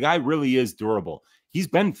 because the guy really is durable. He's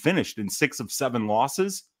been finished in 6 of 7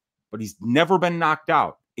 losses, but he's never been knocked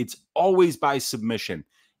out. It's always by submission.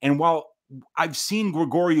 And while I've seen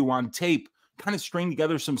Grigoriou on tape kind of string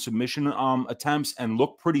together some submission attempts and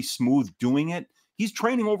look pretty smooth doing it, he's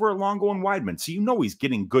training over at Longo and Weidman. So you know he's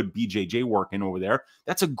getting good BJJ work in over there.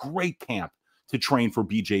 That's a great camp to train for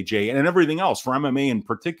BJJ and everything else. For MMA in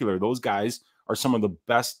particular, those guys are some of the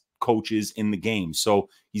best coaches in the game. So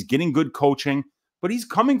he's getting good coaching, but he's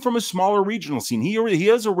coming from a smaller regional scene. He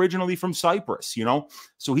is originally from Cyprus, you know,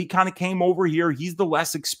 so he kind of came over here. He's the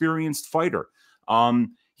less experienced fighter.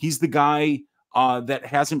 He's the guy that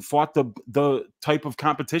hasn't fought the type of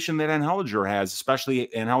competition that Anheliger has, especially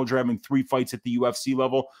Anheliger having 3 fights at the UFC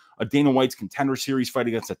level, a Dana White's Contender Series fight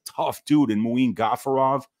against a tough dude in Muin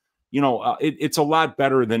Gafarov. You know, it's a lot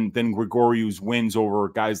better than Grigoriou's wins over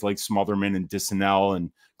guys like Smotherman and Dissanel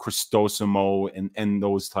and Cristosimo and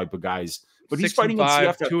those type of guys. But he's fighting in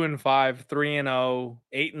CFF. 2-5, 3-0,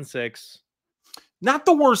 8-6. Not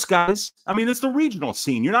the worst guys. I mean, it's the regional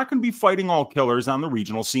scene. You're not going to be fighting all killers on the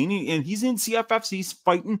regional scene. And he's in CFFC. He's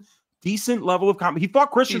fighting decent level of competition. He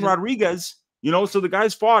fought Christian Rodriguez, you know, so the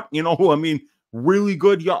guys fought, you know, I mean, really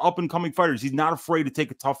good up-and-coming fighters. He's not afraid to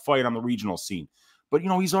take a tough fight on the regional scene. But, you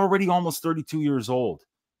know, he's already almost 32 years old.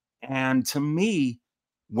 And to me,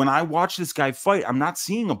 when I watch this guy fight, I'm not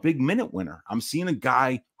seeing a big minute winner. I'm seeing a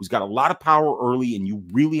guy who's got a lot of power early, and you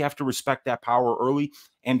really have to respect that power early.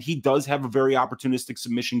 And he does have a very opportunistic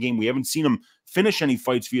submission game. We haven't seen him finish any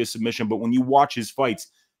fights via submission, but when you watch his fights,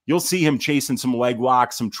 you'll see him chasing some leg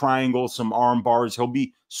locks, some triangles, some arm bars. He'll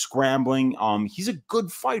be scrambling. He's a good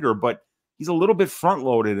fighter, but he's a little bit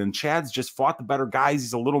front-loaded, and Chad's just fought the better guys.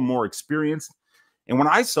 He's a little more experienced. And when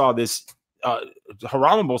I saw this,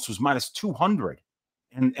 Charalampos was minus 200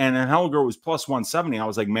 and Anheliger was plus 170. I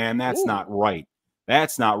was like, man, that's not right.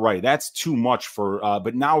 That's not right. That's too much for,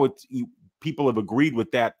 but now people have agreed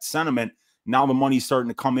with that sentiment. Now the money's starting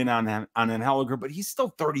to come in on Anheliger, but he's still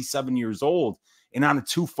 37 years old and on a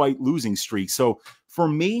 2-fight losing streak. So for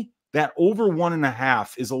me, that over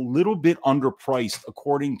 1.5 is a little bit underpriced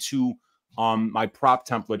according to my prop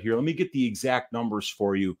template here. Let me get the exact numbers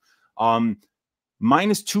for you.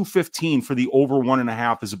 Minus 215 for the over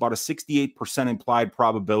 1.5 is about a 68% implied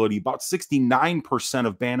probability. About 69%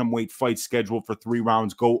 of bantamweight fights scheduled for 3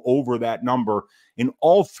 rounds go over that number. And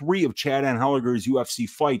all 3 of Chad Anheliger's UFC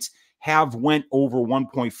fights have went over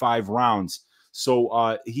 1.5 rounds.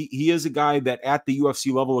 So he is a guy that at the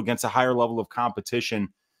UFC level against a higher level of competition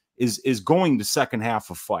is going to second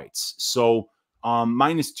half of fights. So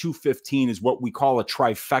minus 215 is what we call a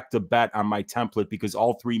trifecta bet on my template, because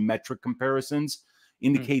all 3 metric comparisons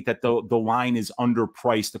indicate that the line is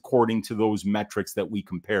underpriced according to those metrics that we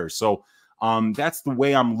compare. So that's the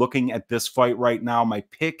way I'm looking at this fight right now. My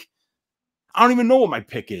pick, I don't even know what my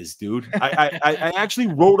pick is, dude. I actually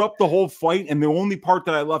wrote up the whole fight, and the only part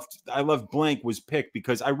that I left blank was pick,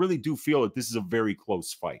 because I really do feel that this is a very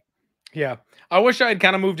close fight. Yeah, I wish I had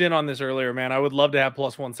kind of moved in on this earlier, man. I would love to have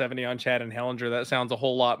plus 170 on Chad and Anheliger. That sounds a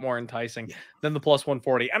whole lot more enticing than the plus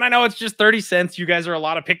 140. And I know it's just 30 cents. You guys are a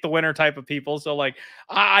lot of pick the winner type of people. So, like,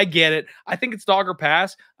 I get it. I think it's dog or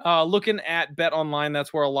pass. Looking at Bet Online,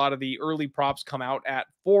 that's where a lot of the early props come out at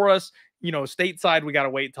for us. You know, stateside, we got to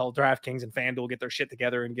wait till DraftKings and FanDuel get their shit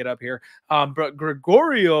together and get up here. But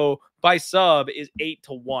Grigoriou by sub is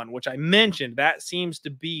 8-1, which I mentioned. That seems to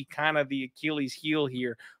be kind of the Achilles heel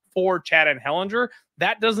here for Chad and Anheliger.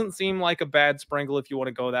 That doesn't seem like a bad sprinkle if you want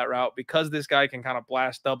to go that route, because this guy can kind of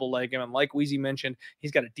blast double leg him. And like Weezy mentioned,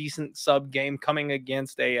 he's got a decent sub game coming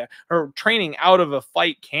against or training out of a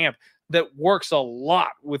fight camp that works a lot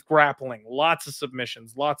with grappling, lots of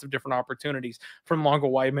submissions, lots of different opportunities from Longo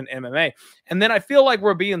Weidman MMA. And then I feel like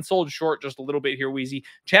we're being sold short just a little bit here, Weezy.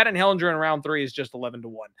 Chad and Anheliger in round 3 is just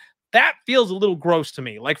 11-1. That feels a little gross to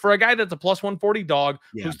me. Like, for a guy that's a plus 140 dog,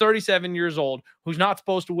 who's 37 years old, who's not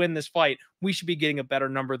supposed to win this fight, we should be getting a better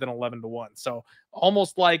number than 11-1. So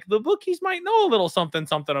almost like the bookies might know a little something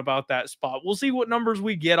about that spot. We'll see what numbers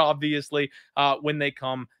we get, obviously, when they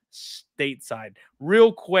come stateside.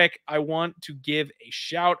 Real quick, I want to give a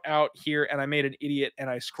shout out here, and I made an idiot and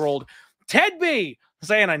I scrolled. Ted B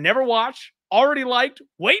saying, I never watch, already liked,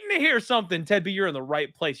 waiting to hear something. Ted B, you're in the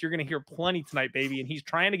right place. You're going to hear plenty tonight, baby. And he's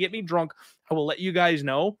trying to get me drunk. I will let you guys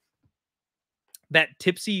know that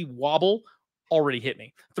tipsy wobble already hit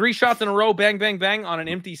me. 3 shots in a row, bang, bang, bang, on an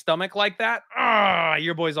empty stomach like that.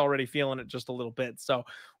 Your boy's already feeling it just a little bit. So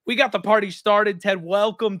we got the party started. Ted,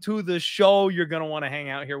 welcome to the show. You're going to want to hang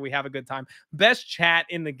out here. We have a good time. Best chat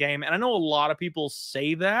in the game. And I know a lot of people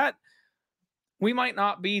say that. We might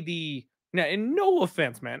not be the, and no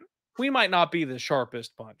offense, man, we might not be the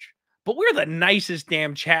sharpest bunch, but we're the nicest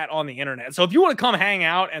damn chat on the internet. So if you want to come hang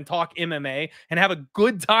out and talk MMA and have a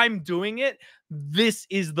good time doing it, this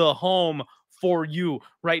is the home for you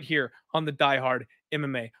right here on the Die Hard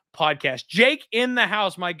MMA podcast. Jake in the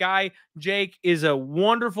house. My guy, Jake, is a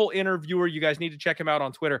wonderful interviewer. You guys need to check him out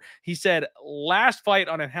on Twitter. He said last fight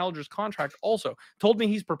on Anheliger's contract also told me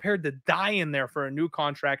he's prepared to die in there for a new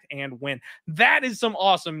contract and win. That is some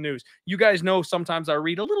awesome news. You guys know sometimes I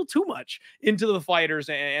read a little too much into the fighters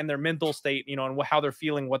and their mental state, and how they're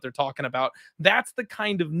feeling, what they're talking about. That's the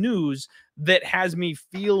kind of news that has me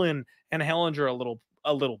feeling Anheliger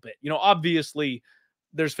a little bit. Obviously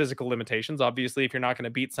there's physical limitations. Obviously, if you're not going to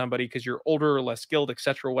beat somebody because you're older or less skilled,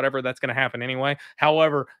 etc., whatever, that's going to happen anyway.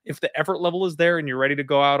 However, if the effort level is there and you're ready to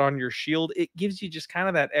go out on your shield, it gives you just kind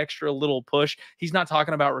of that extra little push. He's not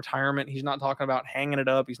talking about retirement. He's not talking about hanging it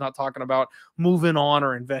up. He's not talking about moving on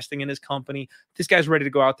or investing in his company. This guy's ready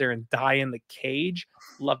to go out there and die in the cage.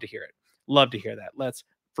 Love to hear it. Love to hear that. Let's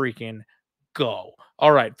freaking go.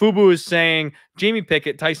 All right. Fubu is saying Jamie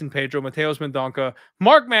Pickett, Tyson Pedro, Mateos Mendonca,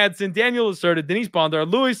 Mark Madsen, Daniel Lacerda, Denise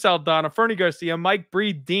Bondar, Luis Saldana, Fernie Garcia, Mike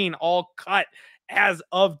Breedeen, all cut as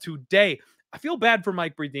of today. I feel bad for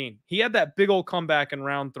Mike Breedeen. He had that big old comeback in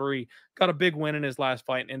round 3, got a big win in his last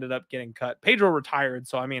fight and ended up getting cut. Pedro retired.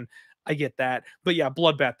 So, I get that. But yeah,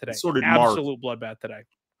 bloodbath today. So did absolute bloodbath today.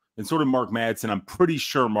 And so did Mark Madsen. I'm pretty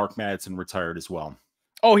sure Mark Madsen retired as well.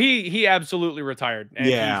 Oh, he absolutely retired. And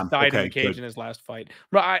he died in the cage good. in his last fight.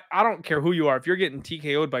 But I don't care who you are. If you're getting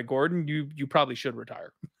TKO'd by Gordon, you probably should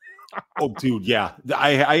retire. Oh, dude, yeah.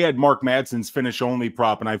 I had Mark Madsen's finish only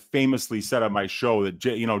prop, and I famously said on my show that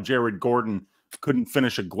Jared Gordon couldn't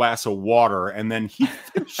finish a glass of water, and then he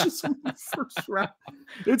finishes in the first round.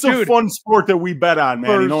 It's a fun sport that we bet on,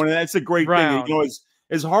 man. And that's a great thing.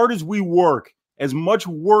 As hard as we work, as much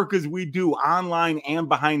work as we do online and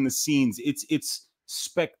behind the scenes, it's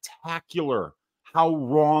spectacular how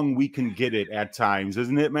wrong we can get it at times,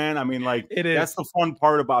 isn't it, man? It is. That's the fun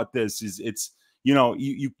part about this is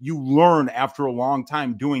you learn after a long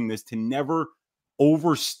time doing this to never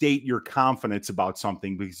overstate your confidence about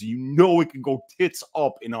something, because it can go tits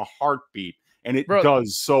up in a heartbeat, and it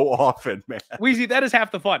does so often, man. Weezy, that is half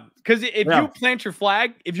the fun, because if you plant your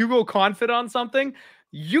flag, if you go confident on something,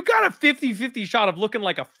 you got a 50-50 shot of looking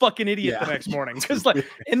like a fucking idiot the next morning. Because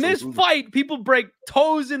in this fight, people break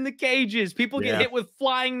toes in the cages. People get hit with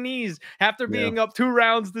flying knees after being up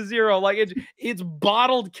 2-0. Like it's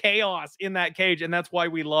bottled chaos in that cage. And that's why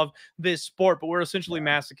we love this sport. But we're essentially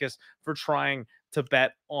masochists for trying to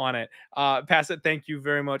bet on it. Pass it. Thank you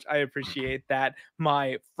very much. I appreciate that.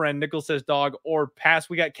 My friend Nickel says dog or pass.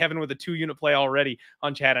 We got Kevin with a 2-unit play already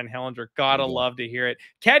on Chad and Anheliger. Gotta love to hear it.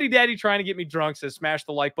 Caddy Daddy trying to get me drunk says smash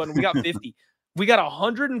the like button. We got 50. We got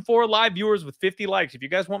 104 live viewers with 50 likes. If you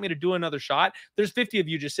guys want me to do another shot, there's 50 of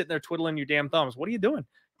you just sitting there twiddling your damn thumbs. What are you doing?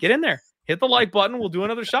 Get in there. Hit the like button. We'll do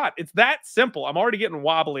another shot. It's that simple. I'm already getting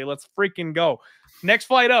wobbly. Let's freaking go. Next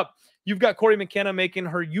fight up. You've got Cory McKenna making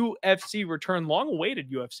her UFC return. Long-awaited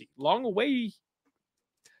UFC. Long-awaited.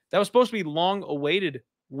 That was supposed to be long-awaited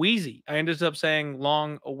Weezy. I ended up saying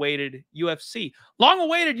long-awaited UFC.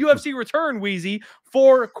 Long-awaited UFC return, Weezy,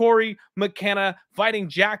 for Cory McKenna fighting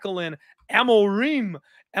Jaqueline Amorim.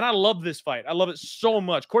 And I love this fight. I love it so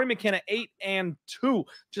much. Cory McKenna, 8-2,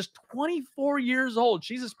 just 24 years old.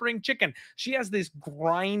 She's a spring chicken. She has this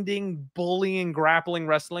grinding, bullying, grappling,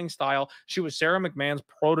 wrestling style. She was Sarah McMahon's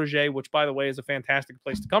protege, which, by the way, is a fantastic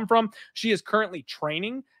place to come from. She is currently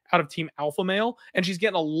training out of Team Alpha Male, and she's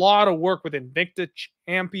getting a lot of work with Invicta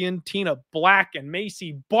champion Tina Black and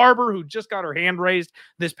Macy Barber, who just got her hand raised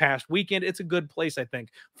this past weekend. It's a good place, I think,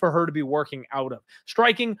 for her to be working out of.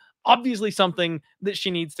 Striking, obviously something that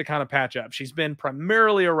she needs to kind of patch up. She's been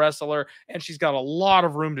primarily a wrestler, and she's got a lot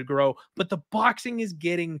of room to grow, but the boxing is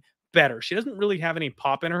getting better. She doesn't really have any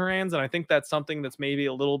pop in her hands, and I think that's something that's maybe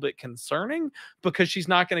a little bit concerning because she's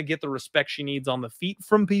not going to get the respect she needs on the feet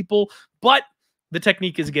from people, but the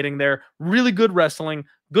technique is getting there. Really good wrestling,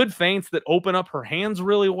 good feints that open up her hands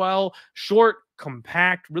really well. Short,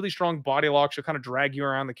 compact, really strong body lock. She'll kind of drag you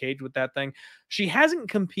around the cage with that thing. She hasn't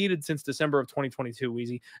competed since December of 2022,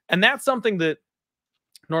 Weezy. And that's something that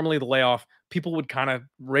normally the layoff, people would kind of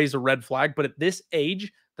raise a red flag. But at this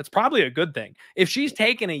age, that's probably a good thing. If she's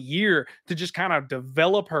taken a year to just kind of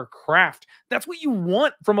develop her craft, that's what you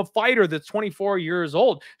want from a fighter that's 24 years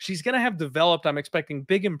old. She's going to have developed. I'm expecting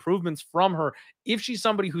big improvements from her. If she's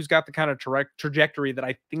somebody who's got the kind of trajectory that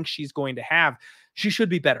I think she's going to have, she should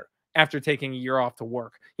be better after taking a year off to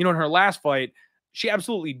work. You know, in her last fight, she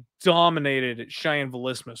absolutely dominated Cheyenne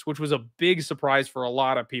Velismus, which was a big surprise for a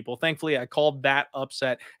lot of people. Thankfully, I called that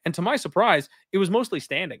upset. And to my surprise, it was mostly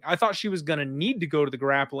standing. I thought she was going to need to go to the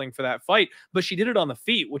grappling for that fight, but she did it on the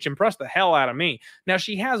feet, which impressed the hell out of me. Now,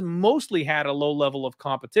 she has mostly had a low level of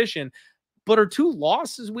competition, but her 2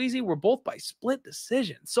 losses, Weezy, were both by split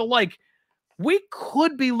decision. So, like, we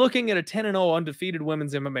could be looking at a 10-0 undefeated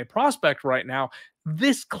women's MMA prospect right now,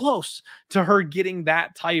 this close to her getting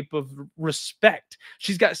that type of respect.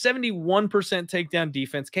 She's got 71% takedown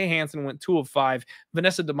defense. Kay Hansen went 2 of 5.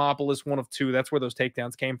 Vanessa Demopoulos 1 of 2. That's where those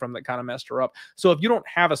takedowns came from that kind of messed her up. So if you don't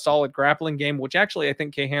have a solid grappling game, which actually I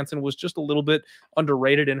think Kay Hansen was just a little bit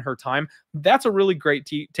underrated in her time, that's a really great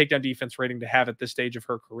takedown defense rating to have at this stage of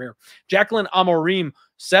her career. Jaqueline Amorim,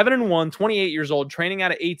 7-1, 28 years old, training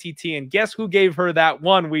out of ATT. And guess who gave her that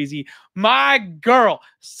one, Weezy? My girl,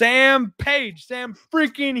 Sam Page, Sam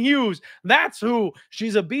freaking Hughes. That's who.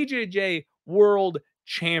 She's a BJJ world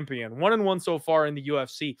champion, 1-1 so far in the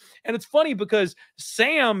UFC. And it's funny because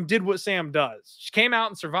Sam did what Sam does. She came out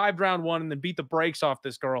and survived round 1 and then beat the brakes off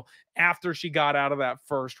this girl after she got out of that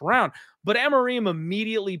first round. But Amorim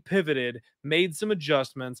immediately pivoted, made some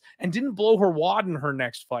adjustments, and didn't blow her wad in her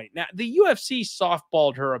next fight. Now, the UFC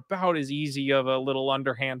softballed her about as easy of a little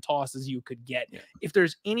underhand toss as you could get. Yeah. If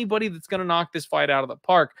there's anybody that's going to knock this fight out of the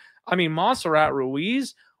park, I mean, Montserrat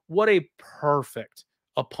Ruiz, what a perfect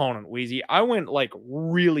opponent, Weezy. I went like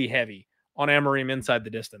really heavy on Amorim inside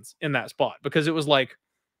the distance in that spot because it was like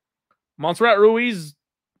Montserrat Ruiz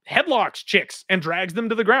headlocks chicks and drags them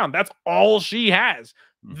to the ground. That's all she has.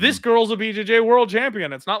 This girl's a BJJ world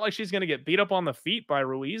champion. It's not like she's going to get beat up on the feet by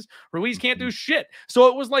Ruiz. Ruiz can't do shit. So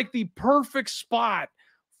it was like the perfect spot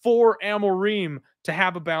for Amorim to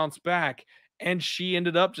have a bounce back. And she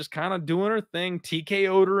ended up just kind of doing her thing,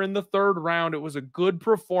 TKO'd her in the 3rd round. It was a good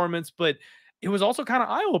performance, but it was also kind of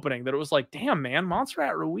eye-opening that it was like, damn, man,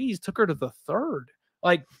 Montserrat Ruiz took her to the 3rd.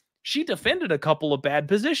 Like, she defended a couple of bad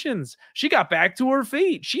positions. She got back to her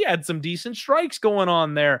feet. She had some decent strikes going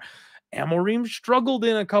on there. Amorim struggled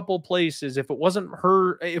in a couple places. If it wasn't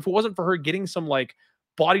for her getting some like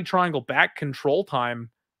body triangle back control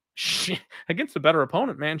time, against a better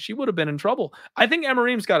opponent, man, she would have been in trouble. I think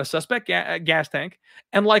Amorim's got a suspect gas tank,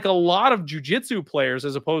 and like a lot of jiu-jitsu players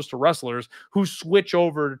as opposed to wrestlers who switch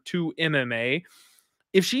over to MMA,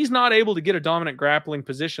 if she's not able to get a dominant grappling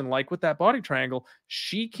position, like with that body triangle,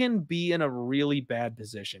 she can be in a really bad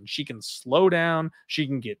position. She can slow down. She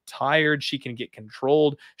can get tired. She can get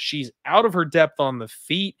controlled. She's out of her depth on the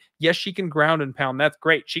feet. Yes, she can ground and pound. That's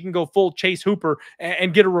great. She can go full Chase Hooper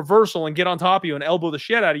and get a reversal and get on top of you and elbow the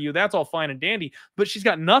shit out of you. That's all fine and dandy. But she's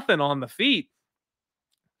got nothing on the feet.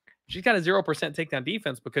 she's got a 0% takedown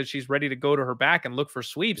defense because she's ready to go to her back and look for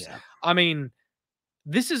sweeps. Yeah. I mean,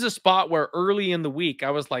 this is a spot where early in the week, I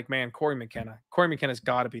was like, man, Cory McKenna's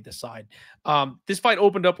got to be the side. This fight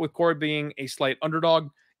opened up with Cory being a slight underdog.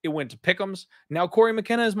 It went to pick'ems. Now Cory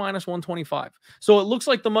McKenna is minus 125. So it looks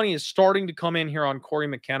like the money is starting to come in here on Cory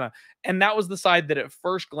McKenna. And that was the side that at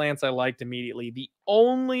first glance I liked immediately. The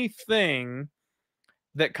only thing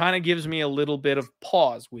that kind of gives me a little bit of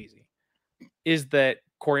pause, Weezy, is that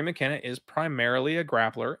Cory McKenna is primarily a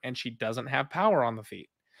grappler and she doesn't have power on the feet.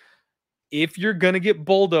 If you're going to get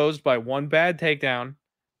bulldozed by one bad takedown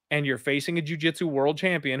and you're facing a jiu-jitsu world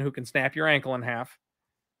champion who can snap your ankle in half,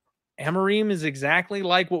 Amorim is exactly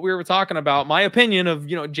like what we were talking about. My opinion of,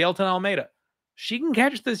 Jailton Almeida. She can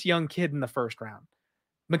catch this young kid in the first round.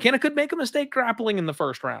 McKenna could make a mistake grappling in the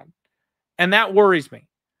first round. And that worries me.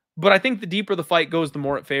 But I think the deeper the fight goes, the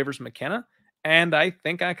more it favors McKenna. And I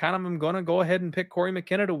think I kind of am going to go ahead and pick Cory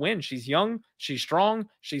McKenna to win. She's young. She's strong.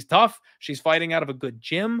 She's tough. She's fighting out of a good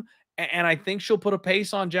gym. And I think she'll put a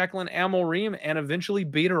pace on Jaqueline Amorim and eventually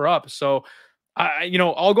beat her up. So,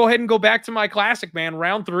 I'll go ahead and go back to my classic, man.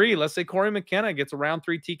 Round 3. Let's say Cory McKenna gets a round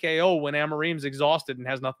 3 TKO when Amorim's exhausted and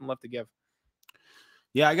has nothing left to give.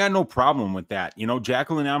 Yeah, I got no problem with that.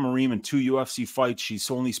 Jaqueline Amorim in 2 UFC fights, she's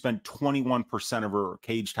only spent 21% of her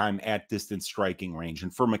cage time at distance striking range.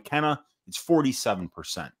 And for McKenna, it's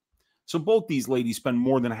 47%. So both these ladies spend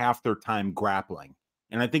more than half their time grappling.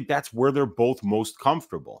 And I think that's where they're both most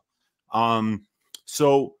comfortable.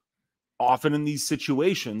 So often in these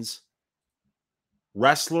situations,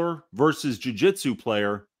 wrestler versus jiu-jitsu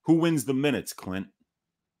player, who wins the minutes, Clint?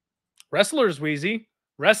 Wrestlers, Weezy.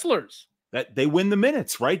 Wrestlers. That they win the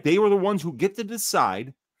minutes, right? They are the ones who get to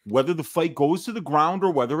decide whether the fight goes to the ground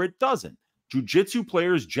or whether it doesn't. Jiu-jitsu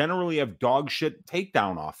players generally have dog shit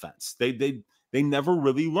takedown offense. They never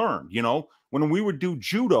really learn. When we would do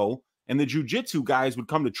judo and the jiu-jitsu guys would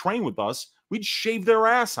come to train with us, we'd shave their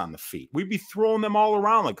ass on the feet. We'd be throwing them all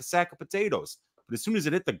around like a sack of potatoes. But as soon as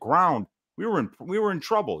it hit the ground, we were in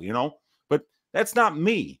trouble, But that's not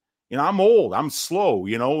me. I'm old. I'm slow,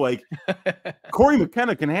 Cory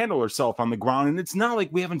McKenna can handle herself on the ground. And it's not like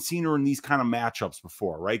we haven't seen her in these kind of matchups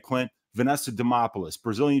before, right, Clint? Vanessa Demopoulos,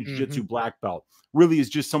 Brazilian Jiu-Jitsu black belt, really is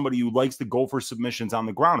just somebody who likes to go for submissions on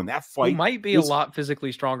the ground. And that fight might be a lot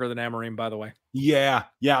physically stronger than Amorim, by the way. Yeah.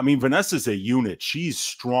 I mean, Vanessa's a unit. She's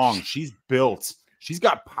strong. She's built. She's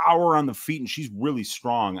got power on the feet, and she's really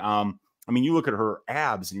strong. I mean, you look at her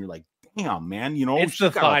abs, and you're like, damn, man. It's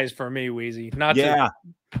the thighs for me, Weezy. Not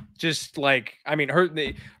just like, I mean,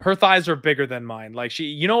 her thighs are bigger than mine. Like did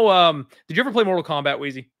you ever play Mortal Kombat,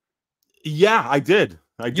 Weezy? Yeah, I did.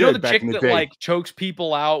 The chick that like chokes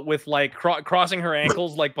people out with like crossing her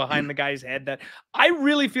ankles like behind the guy's head? That I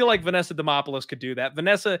really feel like Vanessa Demopoulos could do that.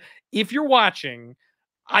 Vanessa, if you're watching,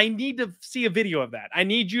 I need to see a video of that. I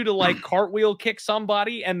need you to like cartwheel kick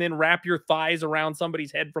somebody and then wrap your thighs around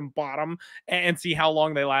somebody's head from bottom and see how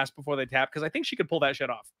long they last before they tap. Because I think she could pull that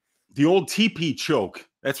shit off. The old TP choke.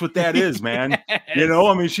 That's what that is, man. Yes.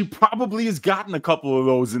 I mean, she probably has gotten a couple of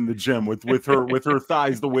those in the gym with her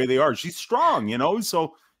thighs the way they are. She's strong,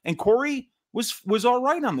 So, and Cory was all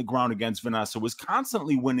right on the ground against Vanessa, was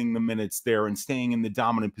constantly winning the minutes there and staying in the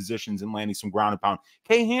dominant positions and landing some ground and pound.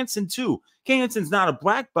 Kay Hansen too. Kay Hansen's not a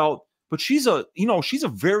black belt, but she's a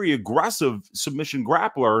very aggressive submission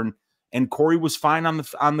grappler, and Cory was fine on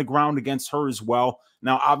the ground against her as well.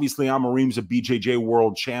 Now, obviously, Amorim's a BJJ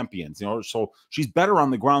world champion, so she's better on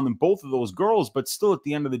the ground than both of those girls, but still at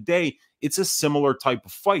the end of the day, it's a similar type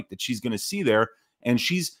of fight that she's going to see there. And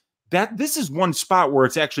this is one spot where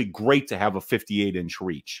it's actually great to have a 58-inch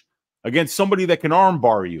reach against somebody that can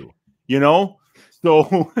armbar you,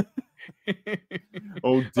 So,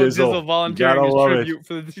 Dizzle volunteering his tribute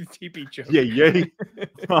for the TP choke.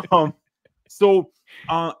 Yeah. So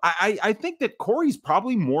I think that Cory's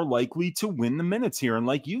probably more likely to win the minutes here. And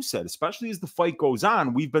like you said, especially as the fight goes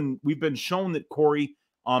on, we've been shown that Cory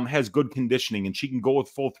has good conditioning and she can go with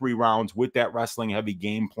full 3 rounds with that wrestling heavy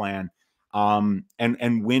game plan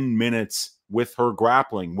and win minutes with her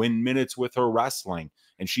grappling, win minutes with her wrestling.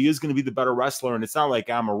 And she is going to be the better wrestler. And it's not like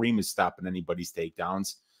Amorim is stopping anybody's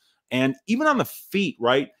takedowns. And even on the feet,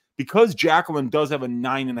 right? Because Jaqueline does have a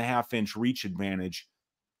 9.5-inch reach advantage,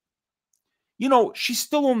 she's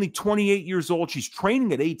still only 28 years old. She's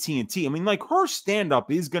training at AT&T. I mean, like, her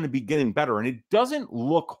stand-up is going to be getting better, and it doesn't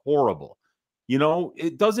look horrible.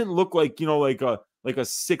 It doesn't look like, like a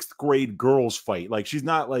 6th grade girls fight. Like, she's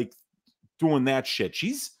not like doing that shit.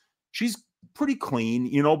 She's pretty clean,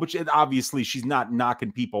 you know, but obviously she's not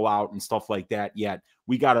knocking people out and stuff like that yet.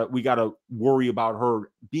 We gotta worry about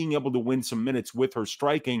her being able to win some minutes with her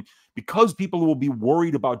striking, because people will be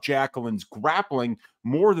worried about Jaqueline's grappling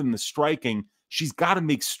more than the striking. She's got to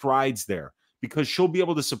make strides there, because she'll be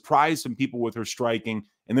able to surprise some people with her striking.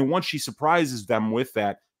 And then once she surprises them with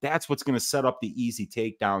that, that's what's going to set up the easy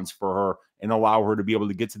takedowns for her and allow her to be able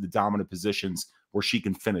to get to the dominant positions where she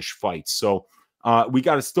can finish fights. So we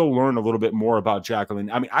got to still learn a little bit more about Jaqueline.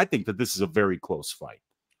 I mean, I think that this is a very close fight.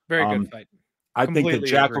 Very good fight. I think that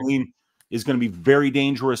Jaqueline is going to be very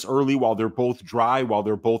dangerous early while they're both dry, while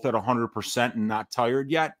they're both at 100% and not tired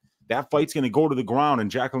yet. That fight's going to go to the ground, and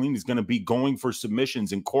Jaqueline is going to be going for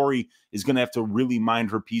submissions, and Cory is going to have to really mind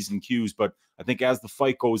her P's and Q's. But I think as the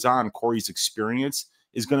fight goes on, Cory's experience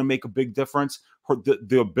is going to make a big difference.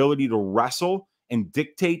 The ability to wrestle and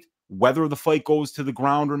dictate whether the fight goes to the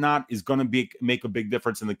ground or not is going to make a big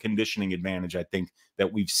difference in the conditioning advantage, I think,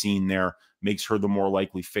 that we've seen there. Makes her the more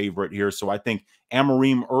likely favorite here. So I think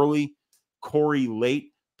Amorim early, Cory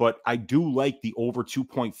late, but I do like the over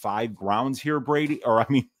 2.5 rounds here,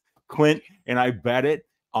 Clint, and I bet it.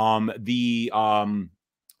 The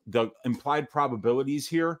implied probabilities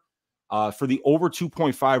here for the over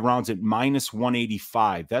 2.5 rounds at minus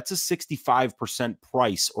 185. That's a 65%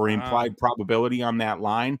 price or implied probability on that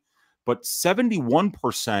line. But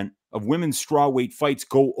 71% of women's strawweight fights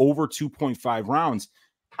go over 2.5 rounds.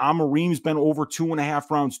 Amorim's been over 2.5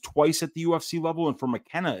 rounds twice at the UFC level, and for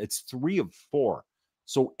McKenna, it's 3 of 4.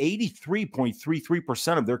 So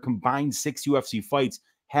 83.33% of their combined 6 UFC fights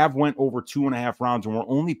have went over 2.5 rounds, and we're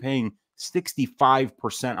only paying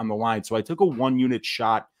 65% on the line. So I took a 1-unit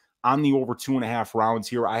shot on the over 2.5 rounds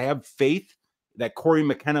here. I have faith that Cory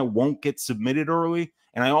McKenna won't get submitted early,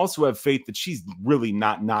 and I also have faith that she's really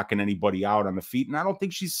not knocking anybody out on the feet, and I don't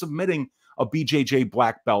think she's submitting a BJJ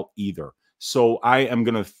black belt either. So I am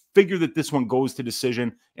going to figure that this one goes to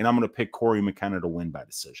decision, and I'm going to pick Cory McKenna to win by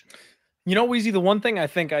decision. You know, Weezy, the one thing I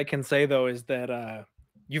think I can say, though, is that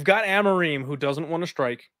you've got Amorim, who doesn't want to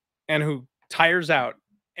strike and who tires out.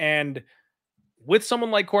 And with someone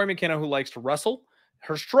like Cory McKenna, who likes to wrestle,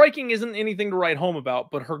 her striking isn't anything to write home about,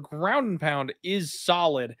 but her ground and pound is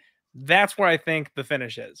solid. That's where I think the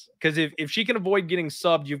finish is. Because if she can avoid getting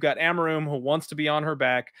subbed, you've got Amorim, who wants to be on her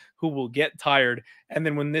back, who will get tired. And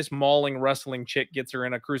then when this mauling wrestling chick gets her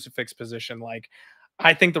in a crucifix position, like,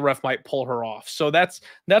 I think the ref might pull her off. So that's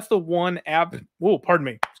the one app. Oh, pardon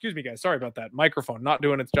me. Excuse me, guys. Sorry about that. Microphone not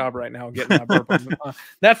doing its job right now. Getting that burp.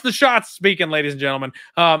 That's the shots speaking, ladies and gentlemen.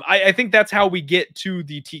 I think that's how we get to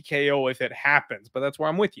the TKO if it happens. But that's where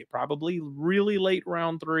I'm with you. Probably really late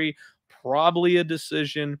round 3. Probably a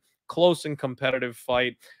decision. Close and competitive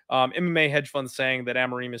fight. MMA hedge fund saying that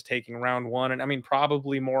Amorim is taking round 1, and I mean,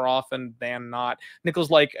 probably more often than not. Nichols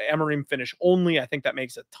like Amorim finish only. I think that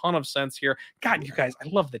makes a ton of sense here. God, you guys, I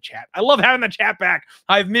love the chat. I love having the chat back.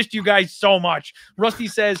 I've missed you guys so much. Rusty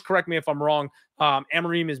says, correct me if I'm wrong,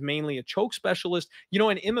 Amorim is mainly a choke specialist. You know,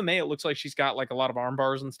 in MMA, it looks like she's got like a lot of arm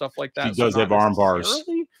bars and stuff like that. She does have arm bars.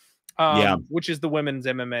 Which is the women's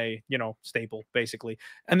MMA, you know, staple, basically.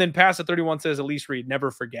 And then Pass at 31 says, Elise Reed, never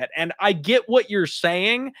forget. And I get what you're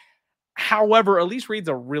saying. However, Elise Reed's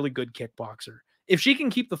a really good kickboxer. If she can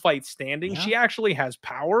keep the fight standing, she actually has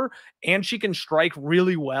power and she can strike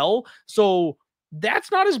really well. So that's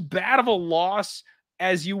not as bad of a loss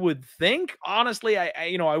as you would think. Honestly,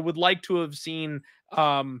 I would like to have seen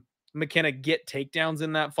McKenna get takedowns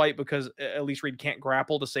in that fight because Elise Reed can't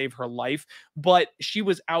grapple to save her life, but she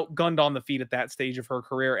was outgunned on the feet at that stage of her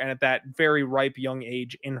career and at that very ripe young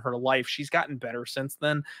age in her life. She's gotten better since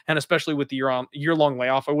then, and especially with the year-long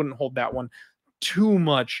layoff, I wouldn't hold that one too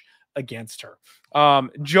much against her.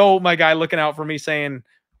 Joe, my guy, looking out for me, saying,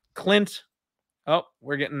 Clint, oh,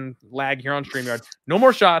 we're getting lag here on StreamYard. No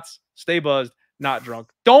more shots. Stay buzzed, not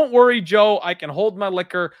drunk. Don't worry, Joe. I can hold my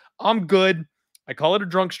liquor. I'm good. I call it a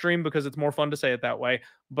drunk stream because it's more fun to say it that way,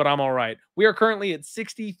 but I'm all right. We are currently at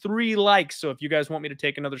 63 likes, so if you guys want me to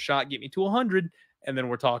take another shot, get me to 100, and then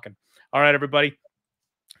we're talking. All right, everybody,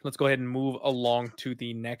 let's go ahead and move along to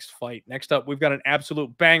the next fight. Next up, we've got an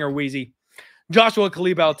absolute banger, Weezy. Joshua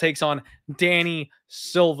Culibao takes on Danny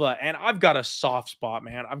Silva, and I've got a soft spot,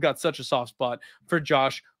 man. I've got such a soft spot for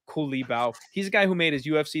Josh Culibao. He's a guy who made his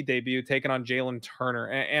UFC debut taking on Jalen Turner,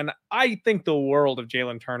 and I think the world of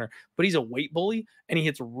Jalen Turner, but he's a weight bully and he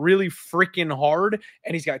hits really freaking hard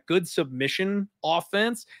and he's got good submission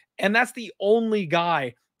offense, and that's the only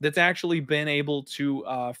guy that's actually been able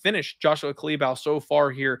to finish Joshua Culibao so far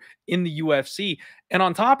here in the UFC. And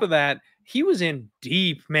on top of that, he was in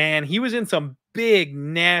deep, man. He was in some big,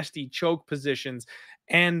 nasty choke positions.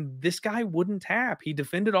 And this guy wouldn't tap. He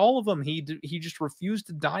defended all of them. He just refused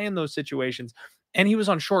to die in those situations. And he was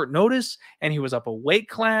on short notice, and he was up a weight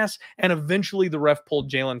class, and eventually the ref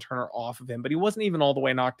pulled Jalen Turner off of him, but he wasn't even all the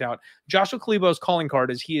way knocked out. Joshua Culibao's calling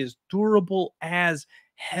card is he is durable as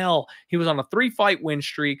hell. He was on a 3-fight win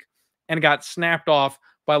streak and got snapped off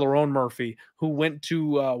by Lerone Murphy, who went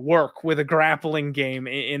to work with a grappling game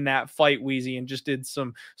in that fight, Weezy, and just did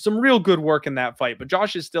some real good work in that fight. But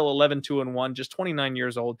Josh is still 11-2-1, just 29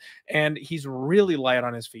 years old, and he's really light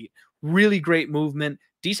on his feet. Really great movement,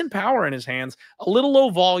 decent power in his hands, a little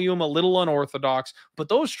low volume, a little unorthodox, but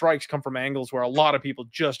those strikes come from angles where a lot of people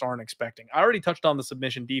just aren't expecting. I already touched on the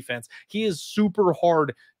submission defense. He is super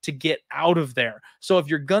hard to get out of there. So if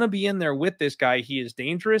you're going to be in there with this guy, he is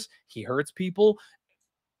dangerous. He hurts people.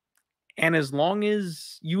 And as long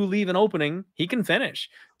as you leave an opening, he can finish.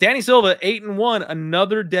 Danny Silva, 8-1,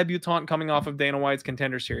 another debutant coming off of Dana White's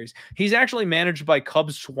Contender Series. He's actually managed by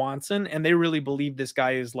Cub Swanson, and they really believe this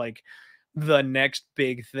guy is like the next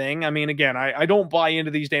big thing. I mean, again, I don't buy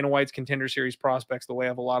into these Dana White's Contender Series prospects the way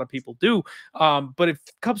of a lot of people do. But if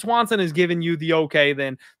Cub Swanson is giving you the okay,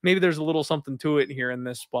 then maybe there's a little something to it here in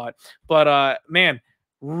this spot. But man,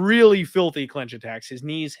 really filthy clinch attacks, his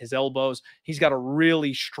knees, his elbows. He's got a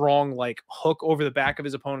really strong like hook over the back of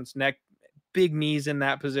his opponent's neck, big knees in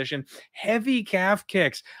that position, heavy calf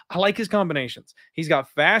kicks. I like his combinations. He's got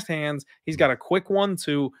fast hands. He's got a quick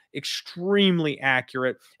 1-2, extremely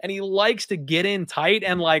accurate. And he likes to get in tight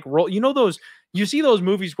and like roll. You know, you see those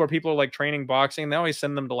movies where people are like training boxing. They always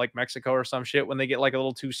send them to like Mexico or some shit when they get like a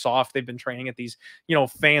little too soft. They've been training at these, you know,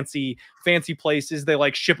 fancy places. They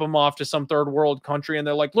like ship them off to some third world country and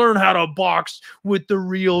they're like, learn how to box with the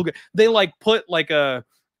real. They like put like a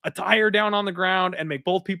tire down on the ground and make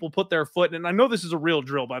both people put their foot. And I know this is a real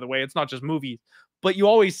drill, by the way. It's not just movies, but you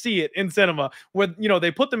always see it in cinema where, you know,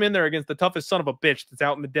 they put them in there against the toughest son of a bitch that's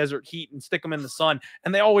out in the desert heat and stick them in the sun,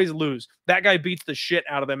 and they always lose. That guy beats the shit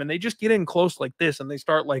out of them, and they just get in close like this, and they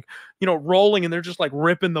start like, you know, rolling, and they're just like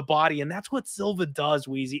ripping the body. And that's what Silva does,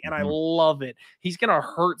 Weezy, and I love it. He's going to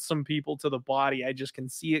hurt some people to the body. I just can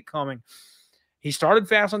see it coming. He started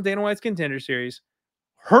fast on Dana White's Contender Series,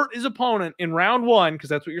 hurt his opponent in round 1,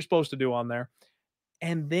 because that's what you're supposed to do on there.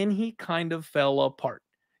 And then he kind of fell apart.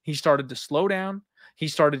 He started to slow down. He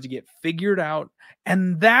started to get figured out.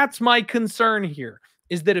 And that's my concern here,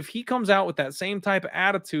 is that if he comes out with that same type of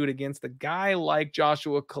attitude against a guy like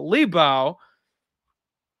Joshua Culibao,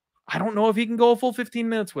 I don't know if he can go a full 15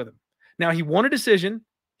 minutes with him. Now, he won a decision.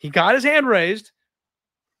 He got his hand raised.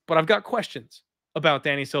 But I've got questions about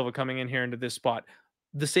Danny Silva coming in here into this spot.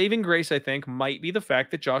 The saving grace, I think, might be the fact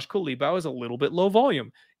that Josh Culibao is a little bit low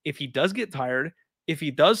volume. If he does get tired, if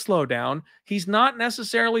he does slow down, he's not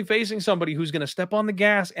necessarily facing somebody who's going to step on the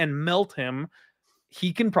gas and melt him.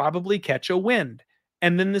 He can probably catch a wind.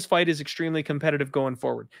 And then this fight is extremely competitive going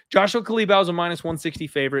forward. Joshua Culibao is a -160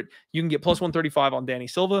 favorite. You can get +135 on Danny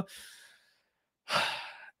Silva.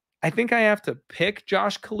 I think I have to pick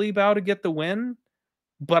Josh Culibao to get the win,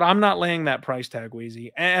 but I'm not laying that price tag,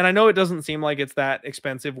 Weezy. And I know it doesn't seem like it's that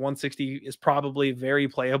expensive. 160 is probably very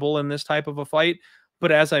playable in this type of a fight.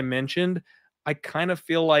 But as I mentioned, I kind of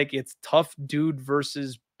feel like it's tough dude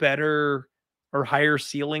versus better or higher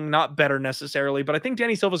ceiling. Not better necessarily, but I think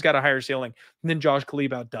Danny Silva's got a higher ceiling than Josh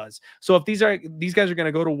Culibao does. So if these guys are going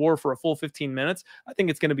to go to war for a full 15 minutes, I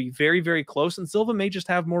think it's going to be very, very close. And Silva may just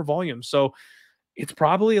have more volume. So it's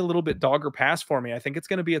probably a little bit dog or pass for me. I think it's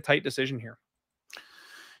going to be a tight decision here.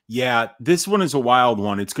 Yeah, this one is a wild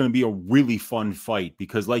one. It's going to be a really fun fight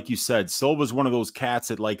because, like you said, Silva's one of those cats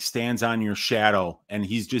that like stands on your shadow, and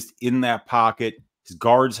he's just in that pocket. His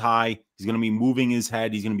guard's high. He's going to be moving his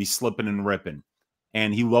head. He's going to be slipping and ripping,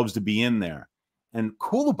 and he loves to be in there. And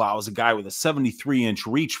Culibao is a guy with a 73-inch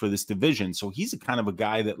reach for this division, so he's a kind of a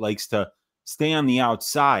guy that likes to stay on the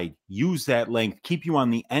outside, use that length, keep you on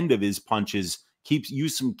the end of his punches,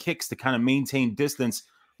 use some kicks to kind of maintain distance,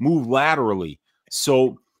 move laterally.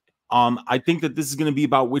 So I think that this is going to be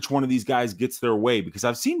about which one of these guys gets their way, because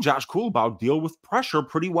I've seen Josh Culibao deal with pressure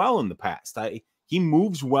pretty well in the past. He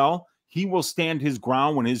moves well. He will stand his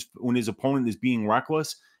ground when his opponent is being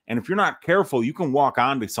reckless. And if you're not careful, you can walk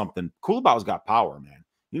onto something. Culibao's got power, man.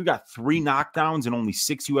 He's got 3 knockdowns in only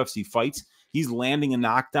 6 UFC fights. He's landing a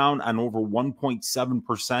knockdown on over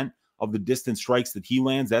 1.7% of the distance strikes that he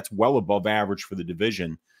lands. That's well above average for the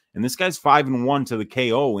division. And this guy's 5-1 to the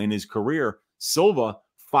KO in his career. Silva,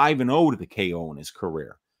 5-0 to the KO in his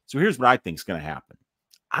career. So here's what I think is going to happen.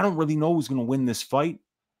 I don't really know who's going to win this fight,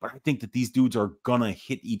 but I think that these dudes are going to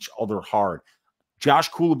hit each other hard. Josh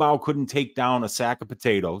Culibao couldn't take down a sack of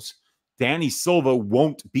potatoes. Danny Silva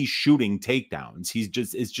won't be shooting takedowns.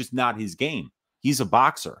 It's just not his game. He's a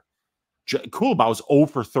boxer. Culibao's 0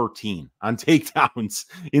 for 13 on takedowns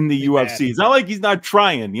in the UFC. It's not like he's not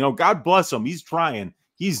trying. You know, God bless him. He's trying.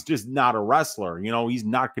 He's just not a wrestler. You know, he's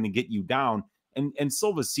not going to get you down. And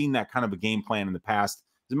Silva's seen that kind of a game plan in the past.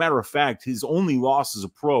 As a matter of fact, his only loss as a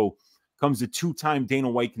pro comes to two-time Dana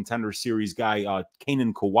White Contender Series guy,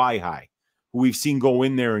 Kanan Kawhi, who we've seen go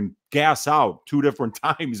in there and gas out 2 different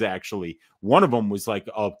times, actually. One of them was like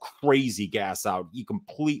a crazy gas out. He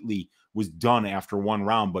completely was done after 1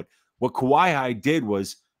 round. But what Kawhi did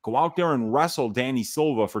was go out there and wrestle Danny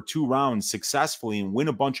Silva for 2 rounds successfully and win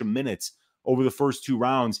a bunch of minutes over the first 2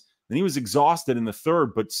 rounds. Then he was exhausted in the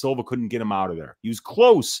 3rd, but Silva couldn't get him out of there. He was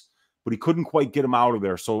close, but he couldn't quite get him out of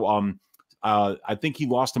there. So I think he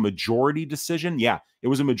lost a majority decision. Yeah, it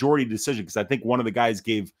was a majority decision because I think one of the guys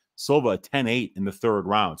gave Silva a 10-8 in the 3rd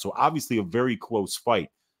round. So obviously a very close fight.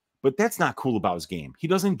 But that's not Culibao's game. He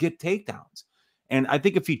doesn't get takedowns. And I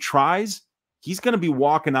think if he tries, he's going to be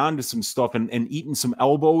walking onto some stuff and eating some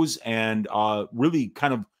elbows and really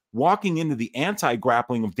kind of walking into the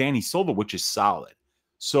anti-grappling of Danny Silva, which is solid.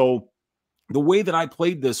 So the way that I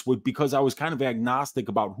played this was because I was kind of agnostic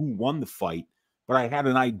about who won the fight, but I had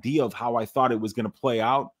an idea of how I thought it was going to play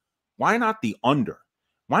out. Why not the under?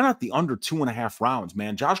 Why not the under 2.5 rounds,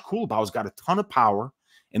 man? Josh Culibao's got a ton of power,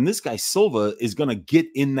 and this guy Silva is going to get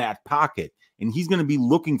in that pocket, and he's going to be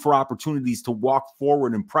looking for opportunities to walk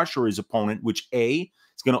forward and pressure his opponent, which A,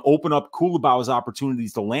 is going to open up Culibao's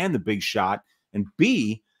opportunities to land the big shot, and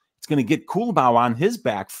B, it's going to get Culibao on his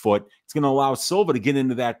back foot. It's going to allow Silva to get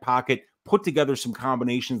into that pocket, put together some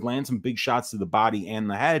combinations, land some big shots to the body and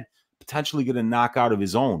the head, potentially get a knockout of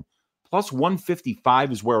his own. Plus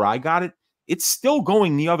 155 is where I got it. It's still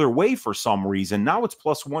going the other way for some reason. Now it's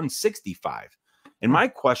plus 165. And my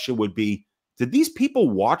question would be, did these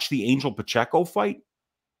people watch the Angel Pacheco fight?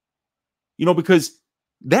 You know, because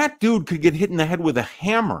that dude could get hit in the head with a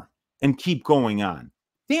hammer and keep going on.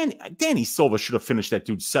 Danny Silva should have finished that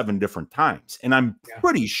dude 7 different times. And I'm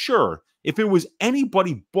pretty sure if it was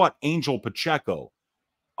anybody but Angel Pacheco,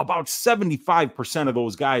 about 75% of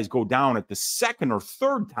those guys go down at the 2nd or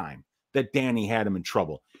 3rd time that Danny had him in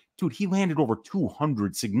trouble. Dude, he landed over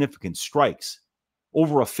 200 significant strikes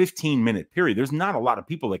over a 15-minute period. There's not a lot of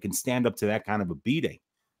people that can stand up to that kind of a beating.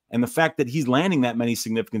 And the fact that he's landing that many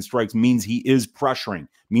significant strikes means he is pressuring,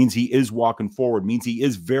 means he is walking forward, means he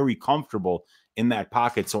is very comfortable in that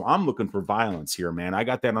pocket. So I'm looking for violence here, man. I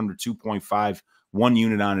got that under 2.5, 1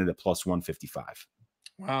 unit on it at plus 155.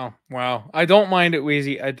 Wow. Wow. I don't mind it,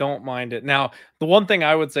 Weezy. I don't mind it. Now, the one thing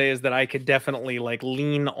I would say is that I could definitely like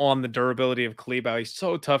lean on the durability of Culibao. He's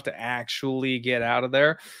so tough to actually get out of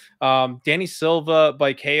there. Danny Silva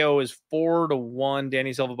by KO is 4-1.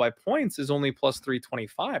 Danny Silva by points is only plus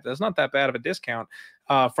 325. That's not that bad of a discount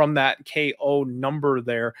from that KO number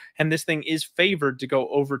there. And this thing is favored to go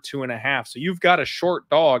over 2.5. So you've got a short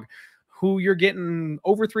dog who you're getting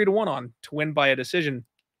over 3-1 on to win by a decision.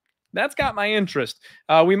 That's got my interest.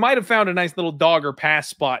 We might have found a nice little dog or pass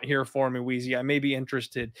spot here for me, Weezy. I may be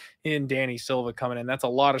interested in Danny Silva coming in. That's a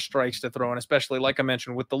lot of strikes to throw in, especially, like I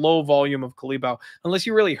mentioned, with the low volume of Culibao. Unless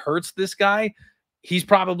he really hurts this guy, he's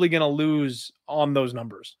probably going to lose on those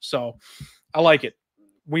numbers. So I like it.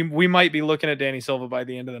 We might be looking at Danny Silva by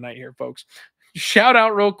the end of the night here, folks. Shout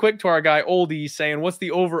out real quick to our guy Oldie saying, what's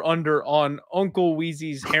the over-under on Uncle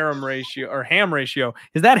Weezy's harem ratio or ham ratio?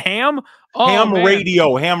 Is that ham? Oh, ham man.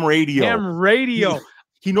 radio.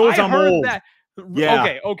 He knows I'm old. That.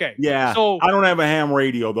 Yeah. Okay. Yeah. So I don't have a ham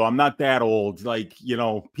radio though. I'm not that old. Like, you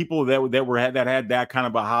know, people that had that kind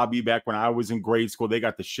of a hobby back when I was in grade school, they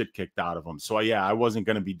got the shit kicked out of them. So yeah, I wasn't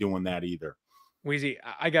going to be doing that either. Weezy,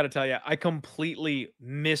 I got to tell you, I completely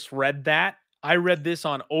misread that. I read this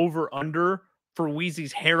on over-under for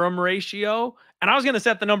Weezy's harem ratio, and I was going to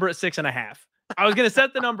set the number at 6.5. I was going to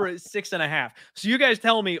set the number at 6.5. So you guys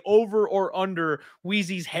tell me over or under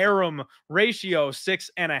Weezy's harem ratio,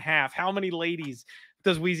 6.5. How many ladies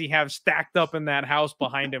does Weezy have stacked up in that house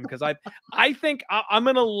behind him? Because I think I'm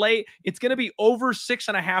going to lay, it's going to be over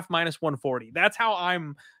 6.5 minus 140. That's how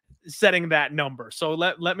I'm setting that number. So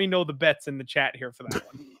let me know the bets in the chat here for that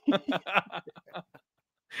one.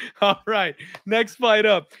 All right, next fight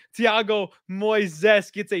up, Thiago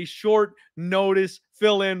Moisés gets a short notice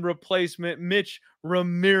fill-in replacement. Mitch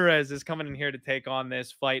Ramirez is coming in here to take on this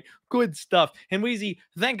fight. Good stuff. And Weezy,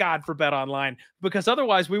 thank God for Bet Online, because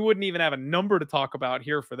otherwise we wouldn't even have a number to talk about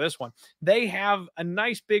here for this one. They have a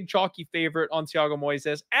nice big chalky favorite on Thiago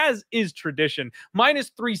Moisés, as is tradition. Minus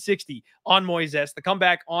 360 on Moisés. The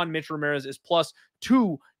comeback on Mitch Ramirez is plus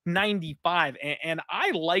 295. And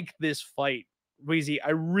I like this fight, Weezy. I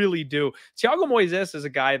really do. Thiago Moisés is a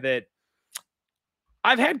guy that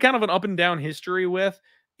I've had kind of an up and down history with.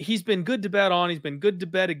 He's been good to bet on. He's been good to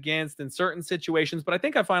bet against in certain situations, but I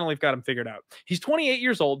think I finally got him figured out. He's 28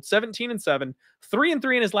 years old, 17-7,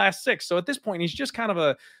 3-3 in his last 6. So at this point, he's just kind of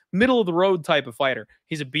a middle of the road type of fighter.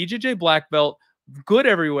 He's a BJJ black belt, good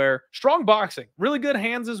everywhere, strong boxing, really good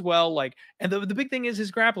hands as well. Like, and the big thing is his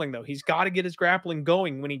grappling, though. He's got to get his grappling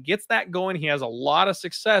going. When he gets that going, he has a lot of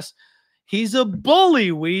success. He's a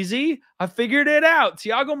bully, Weezy. I figured it out.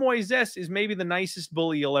 Thiago Moisés is maybe the nicest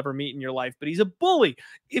bully you'll ever meet in your life, but he's a bully.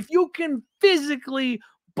 If you can physically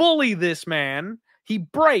bully this man, he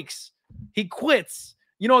breaks, he quits.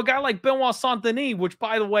 You know, a guy like Benoit Saint-Denis, which,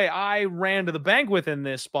 by the way, I ran to the bank with in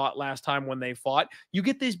this spot last time when they fought. You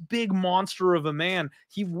get this big monster of a man.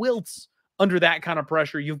 He wilts under that kind of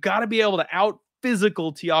pressure. You've got to be able to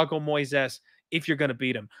out-physical Thiago Moisés if you're going to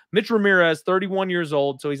beat him. Mitch Ramirez, 31 years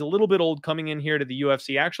old, so he's a little bit old coming in here to the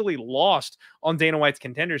UFC. Actually lost on Dana White's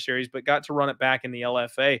Contender Series, but got to run it back in the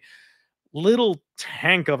LFA. Little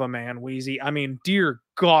tank of a man, Weezy. I mean, dear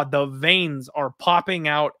God, the veins are popping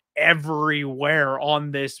out everywhere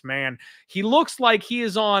on this man. He looks like he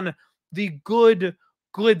is on the good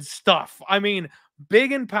stuff. I mean,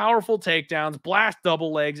 big and powerful takedowns, blast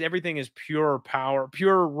double legs. Everything is pure power,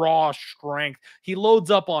 pure raw strength. He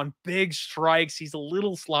loads up on big strikes. He's a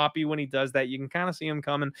little sloppy when he does that. You can kind of see him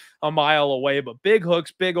coming a mile away, but big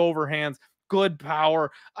hooks, big overhands, good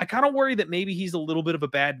power. I kind of worry that maybe he's a little bit of a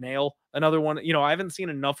bad nail. Another one, you know, I haven't seen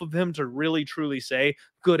enough of him to really truly say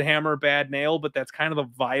good hammer, bad nail, but that's kind of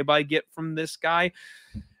the vibe I get from this guy.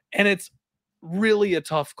 And it's really a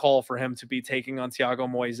tough call for him to be taking on Thiago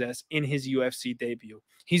Moisés in his UFC debut.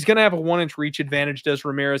 He's going to have a 1-inch reach advantage, does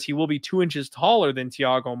Ramirez. He will be 2 inches taller than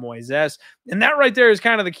Thiago Moisés. And that right there is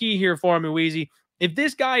kind of the key here for me, Weezy. If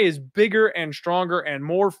this guy is bigger and stronger and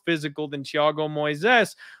more physical than Thiago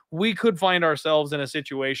Moisés, we could find ourselves in a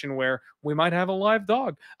situation where we might have a live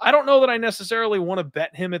dog. I don't know that I necessarily want to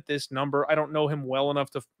bet him at this number. I don't know him well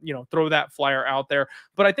enough to, you know, throw that flyer out there,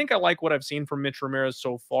 but I think I like what I've seen from Mitch Ramirez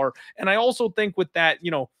so far. And I also think with that,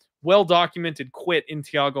 you know, well-documented quit in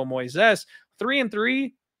Thiago Moisés,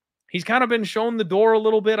 3-3, he's kind of been shown the door a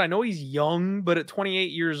little bit. I know he's young, but at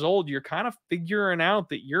 28 years old, you're kind of figuring out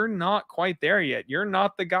that you're not quite there yet. You're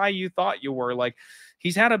not the guy you thought you were. Like,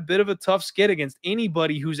 he's had a bit of a tough skid against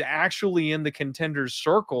anybody who's actually in the contenders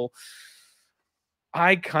circle.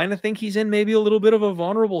 I kind of think he's in maybe a little bit of a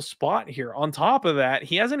vulnerable spot here. On top of that,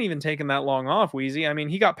 he hasn't even taken that long off, Weezy. I mean,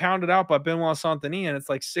 he got pounded out by Benoit Saint-Denis, and it's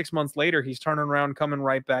like 6 months later, he's turning around, coming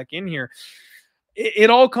right back in here. It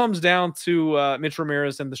all comes down to Mitch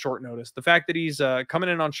Ramirez and the short notice. The fact that he's coming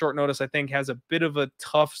in on short notice, I think, has a bit of a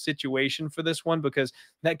tough situation for this one because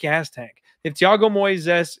that gas tank. If Thiago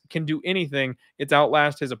Moisés can do anything, it's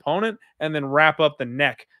outlast his opponent and then wrap up the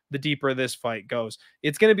neck the deeper this fight goes.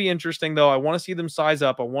 It's going to be interesting, though. I want to see them size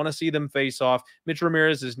up. I want to see them face off. Mitch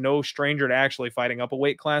Ramirez is no stranger to actually fighting up a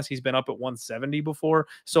weight class. He's been up at 170 before.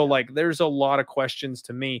 So, like, there's a lot of questions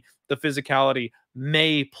to me. The physicality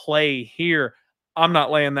may play here. I'm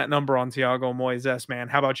not laying that number on Thiago Moisés, man.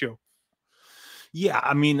 How about you? Yeah,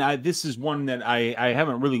 I mean, this is one that I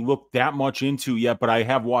haven't really looked that much into yet, but I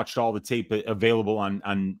have watched all the tape available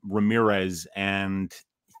on Ramirez. And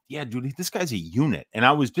yeah, dude, this guy's a unit. And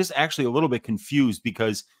I was just actually a little bit confused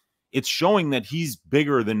because it's showing that he's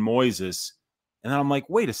bigger than Moisés. And then I'm like,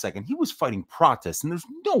 wait a second, he was fighting Prates, and there's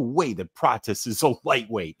no way that Prates is a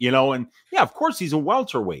lightweight, you know? And yeah, of course he's a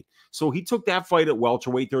welterweight. So he took that fight at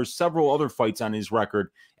welterweight. There are several other fights on his record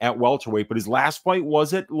at welterweight, but his last fight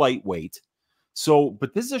was at lightweight. So,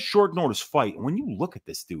 but this is a short notice fight. And when you look at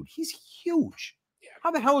this dude, he's huge. How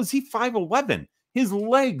the hell is he 5'11"? His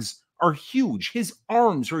legs are huge. His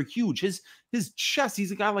arms are huge. His chest,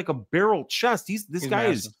 he's a guy like a barrel chest. This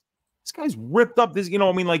guy's ripped up. This, you know,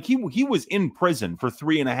 I mean, like he was in prison for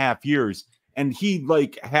 3.5 years, and he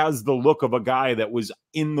like has the look of a guy that was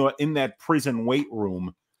in that prison weight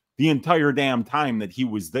room the entire damn time that he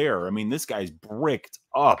was there. I mean, this guy's bricked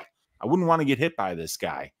up. I wouldn't want to get hit by this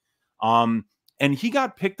guy. And he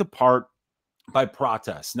got picked apart by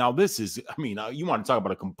Prates. Now, this is, I mean, you want to talk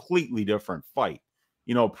about a completely different fight.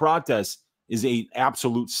 You know, Prates is an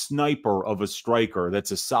absolute sniper of a striker that's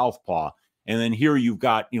a southpaw. And then here you've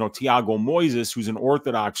got, you know, Thiago Moisés, who's an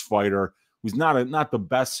orthodox fighter, who's not the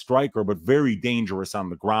best striker, but very dangerous on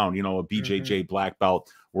the ground, you know, a BJJ black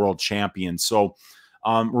belt world champion. So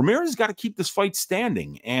Ramirez has got to keep this fight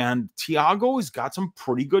standing. And Thiago has got some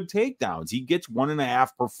pretty good takedowns. He gets 1.5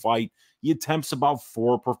 per fight. He attempts about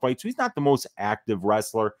 4 per fight. So he's not the most active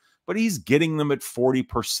wrestler, but he's getting them at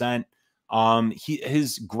 40%.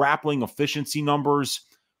 His grappling efficiency numbers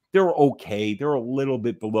they're okay. They're a little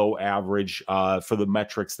bit below average for the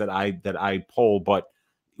metrics that I pull, but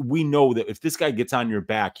we know that if this guy gets on your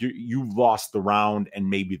back, you've lost the round and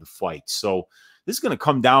maybe the fight. So this is going to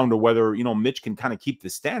come down to whether, you know, Mitch can kind of keep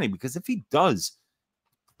this standing, because if he does,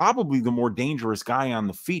 probably the more dangerous guy on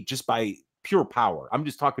the feet just by pure power. I'm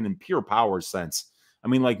just talking in pure power sense. I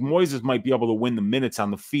mean, like Moisés might be able to win the minutes on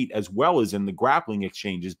the feet as well as in the grappling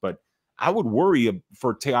exchanges, but I would worry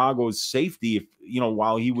for Thiago's safety if, you know,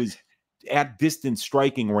 while he was at distance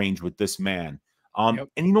striking range with this man. And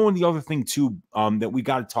you know, and the other thing too, that we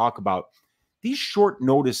got to talk about, these short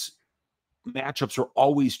notice matchups are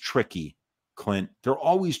always tricky, Clint. They're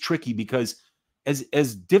always tricky because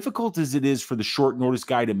as difficult as it is for the short notice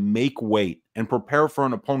guy to make weight and prepare for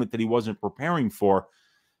an opponent that he wasn't preparing for,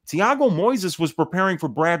 Thiago Moisés was preparing for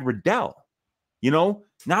Brad Riddell. You know,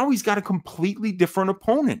 now he's got a completely different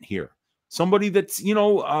opponent here. Somebody that's, you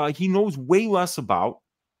know, he knows way less about,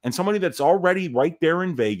 and somebody that's already right there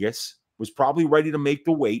in Vegas, was probably ready to make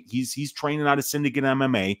the weight. He's training out of Syndicate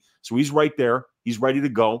MMA, so he's right there. He's ready to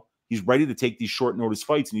go. He's ready to take these short notice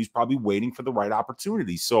fights, and he's probably waiting for the right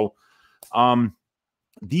opportunity. So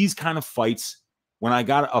these kind of fights, when I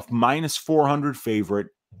got a minus 400 favorite,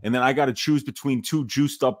 and then I got to choose between two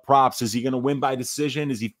juiced up props, is he going to win by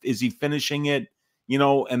decision? Is he finishing it? You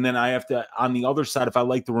know, and then I have to, on the other side, if I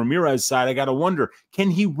like the Ramirez side, I got to wonder,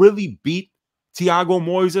 can he really beat Thiago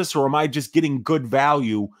Moisés, or am I just getting good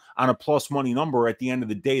value on a plus money number at the end of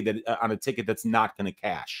the day that on a ticket that's not going to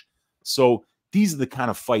cash? So these are the kind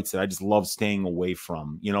of fights that I just love staying away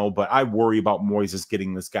from, you know, but I worry about Moisés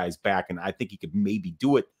getting this guy's back, and I think he could maybe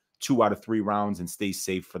do it 2 out of 3 rounds and stay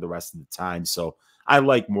safe for the rest of the time. So I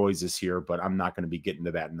like Moisés here, but I'm not going to be getting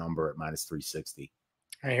to that number at minus 360.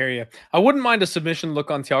 I hear you. I wouldn't mind a submission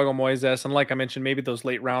look on Thiago Moisés, and like I mentioned, maybe those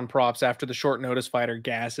late round props after the short notice fighter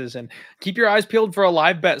gasses, and keep your eyes peeled for a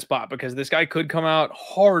live bet spot, because this guy could come out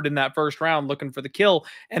hard in that first round looking for the kill,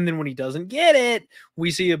 and then when he doesn't get it,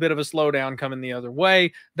 we see a bit of a slowdown coming the other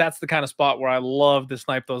way. That's the kind of spot where I love to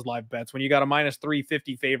snipe those live bets, when you got a minus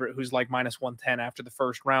 350 favorite who's like minus 110 after the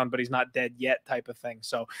first round, but he's not dead yet type of thing.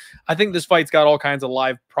 So I think this fight's got all kinds of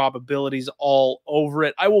live probabilities all over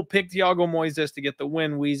it. I will pick Thiago Moisés to get the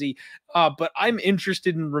win, Weezy. But I'm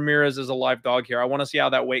interested in Ramirez as a live dog here. I want to see how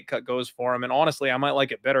that weight cut goes for him. And honestly, I might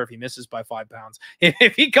like it better if he misses by 5 pounds.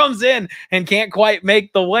 If he comes in and can't quite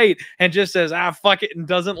make the weight and just says, fuck it, and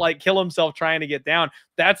doesn't like kill himself trying to get down,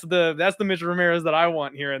 that's the Mitch Ramirez that I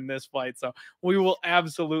want here in this fight. So we will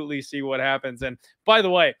absolutely see what happens. And by the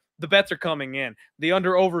way, the bets are coming in. The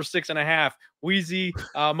over 6.5. Weezy,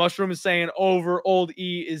 Mushroom is saying over. Old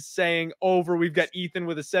E is saying over. We've got Ethan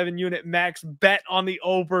with a 7-unit max bet on the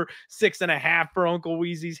over 6.5 for Uncle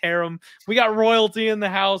Weezy's harem. We got royalty in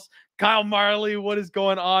the house. Kyle Marley, what is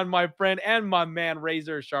going on, my friend, and my man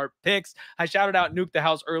Razor Sharp Picks. I shouted out Nuke the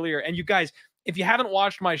House earlier, and you guys, if you haven't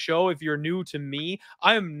watched my show, if you're new to me,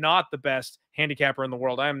 I am not the best handicapper in the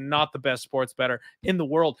world. I am not the best sports bettor in the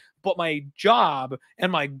world, but my job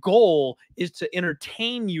and my goal is to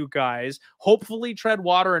entertain you guys, hopefully tread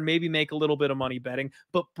water and maybe make a little bit of money betting,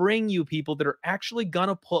 but bring you people that are actually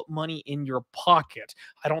gonna put money in your pocket.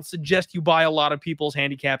 I don't suggest you buy a lot of people's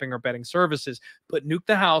handicapping or betting services, but Nuke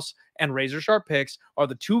the House and Razor Sharp Picks are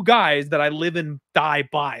the two guys that I live and die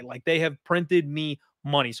by. Like, they have printed me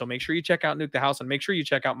money. So make sure you check out Nuke the House, and make sure you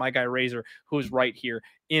check out my guy Razor, who's right here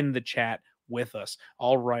in the chat with us.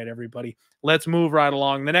 All right, everybody, let's move right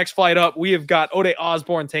along. The next fight up, we have got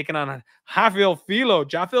Osbourne taking on Jafel.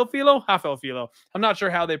 I'm not sure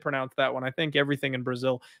how they pronounce that one. I think everything in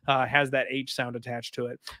Brazil has that H sound attached to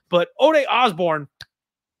it. But Osbourne,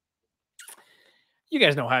 you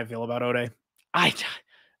guys know how I feel about Ode. I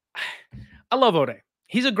love Ode.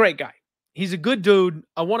 He's a great guy. He's a good dude.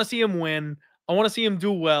 I want to see him win. I want to see him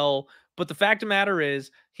do well. But the fact of the matter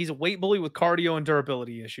is, he's a weight bully with cardio and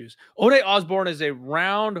durability issues. Osbourne is a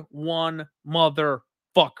round one motherfucker.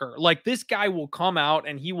 Like, this guy will come out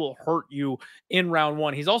and he will hurt you in round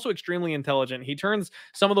one. He's also extremely intelligent. He turns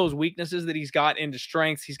some of those weaknesses that he's got into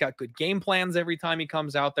strengths. He's got good game plans every time he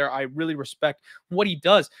comes out there. I really respect what he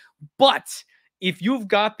does. But if you've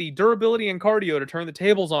got the durability and cardio to turn the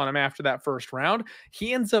tables on him after that first round,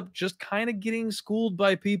 he ends up just kind of getting schooled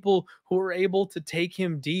by people who are able to take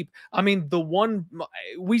him deep. I mean, the one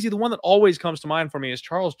that always comes to mind for me is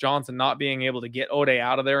Charles Johnson not being able to get Ode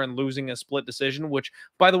out of there and losing a split decision, which,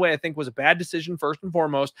 by the way, I think was a bad decision first and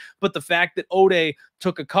foremost. But the fact that Ode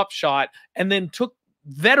took a cup shot and then took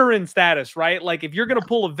veteran status, right? Like, if you're going to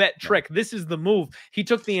pull a vet trick, this is the move. He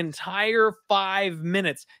took the entire 5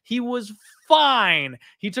 minutes. He was fine.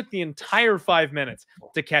 He took the entire 5 minutes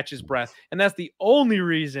to catch his breath, and that's the only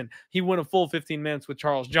reason he went a full 15 minutes with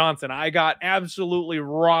Charles Johnson. I got absolutely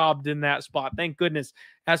robbed in that spot. Thank goodness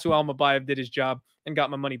Asu Almabayev did his job and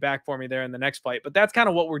got my money back for me there in the next fight. But that's kind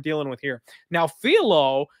of what we're dealing with here. Now,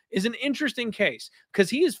 Filho is an interesting case because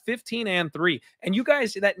he is 15-3. And you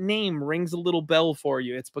guys, that name rings a little bell for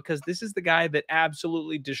you. It's because this is the guy that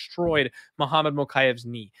absolutely destroyed Muhammad Mokayev's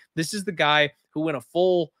knee. This is the guy who went a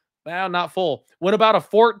full, well, not full, went about a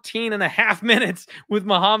 14.5 minutes with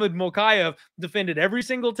Muhammad Mokayev, defended every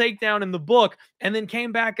single takedown in the book, and then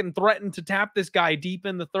came back and threatened to tap this guy deep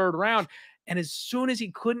in the third round. And as soon as he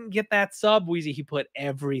couldn't get that sub, Weezy, he put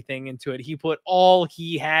everything into it. He put all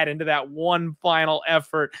he had into that one final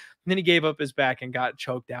effort. And then he gave up his back and got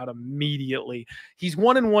choked out immediately. He's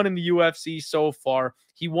 1-1 in the UFC so far.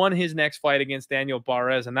 He won his next fight against Daniel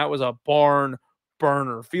Barres, and that was a barn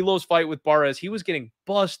burner. Filho's fight with Barres, he was getting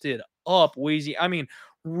busted up, Weezy. I mean,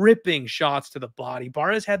 ripping shots to the body.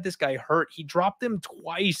 Barres had this guy hurt. He dropped him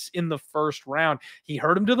twice in the first round. He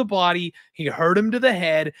hurt him to the body. He hurt him to the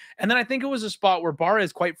head. And then I think it was a spot where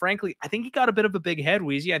Barres, quite frankly, I think he got a bit of a big head,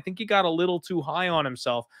 Weezy. I think he got a little too high on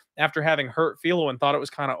himself after having hurt Filho and thought it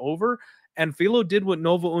was kind of over. And Filho did what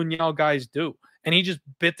Nova União guys do. And he just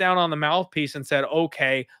bit down on the mouthpiece and said,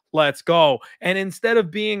 okay, let's go. And instead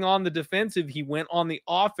of being on the defensive, he went on the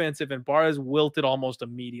offensive, and Barres wilted almost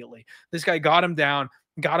immediately. This guy got him down,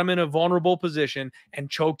 got him in a vulnerable position, and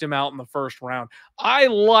choked him out in the first round. I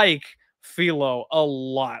like Filho a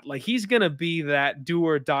lot. Like, he's going to be that do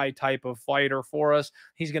or die type of fighter for us.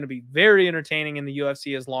 He's going to be very entertaining in the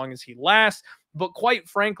UFC as long as he lasts. But quite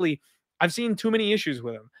frankly, I've seen too many issues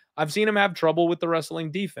with him. I've seen him have trouble with the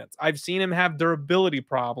wrestling defense. I've seen him have durability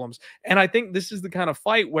problems. And I think this is the kind of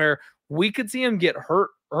fight where we could see him get hurt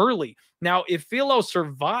early. Now, if Filho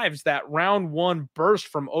survives that round one burst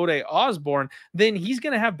from Ode Osbourne, then he's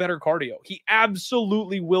going to have better cardio. He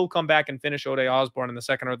absolutely will come back and finish Ode Osbourne in the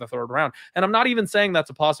second or the third round. And I'm not even saying that's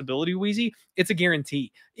a possibility, Weezy. It's a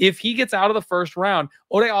guarantee. If he gets out of the first round,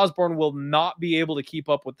 Ode Osbourne will not be able to keep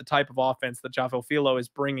up with the type of offense that Jafel Filho is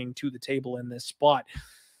bringing to the table in this spot.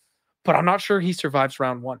 But I'm not sure he survives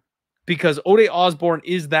round one, because Ode Osbourne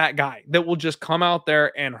is that guy that will just come out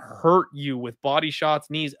there and hurt you with body shots,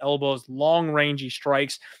 knees, elbows, long-rangey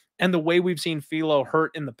strikes. And the way we've seen Filho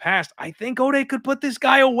hurt in the past, I think Ode could put this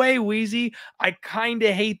guy away, Weezy. I kind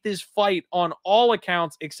of hate this fight on all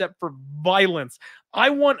accounts except for violence. I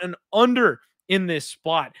want an under in this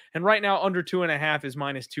spot. And right now, under 2.5 is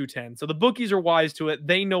 -210. So the bookies are wise to it.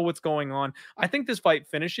 They know what's going on. I think this fight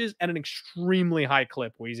finishes at an extremely high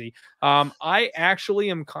clip, Weezy. I actually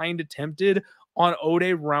am kind of tempted on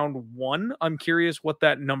Ode round one. I'm curious what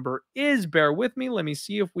that number is. Bear with me. Let me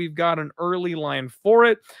see if we've got an early line for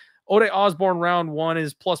it. Ode Osbourne round one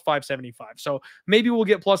is +575. So maybe we'll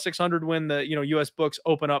get +600 when the US books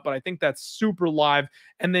open up, but I think that's super live.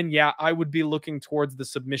 And then, yeah, I would be looking towards the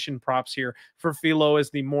submission props here for Filho as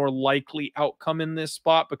the more likely outcome in this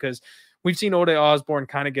spot, because we've seen Ode Osbourne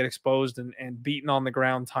kind of get exposed and beaten on the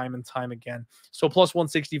ground time and time again. So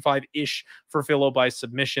 +165-ish for Filho by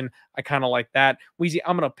submission. I kind of like that. Weezy,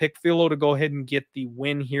 I'm going to pick Filho to go ahead and get the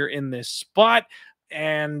win here in this spot.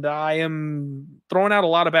 And I am throwing out a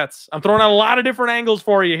lot of bets. I'm throwing out a lot of different angles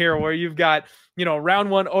for you here, where you've got, round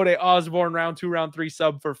one, Ode Osbourne, round two, round three,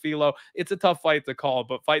 sub for Filho. It's a tough fight to call,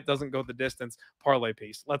 but fight doesn't go the distance. Parlay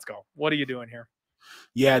piece. Let's go. What are you doing here?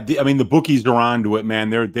 Yeah, the bookies are onto it, man.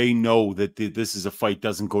 They know that this is a fight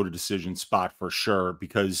doesn't go to decision spot for sure,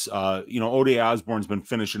 because Ode Osbourne's been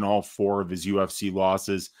finishing all 4 of his UFC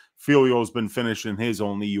losses. Filho's been finishing his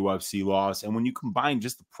only UFC loss, and when you combine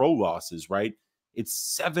just the pro losses, right, it's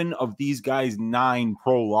 7 of these guys' 9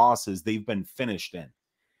 pro losses they've been finished in,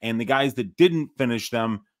 and the guys that didn't finish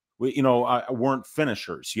them, weren't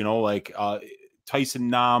finishers. Like Tyson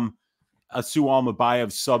Nam. Asu Almabayev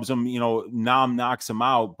subs him, Nam knocks him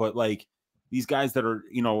out, but like these guys that are,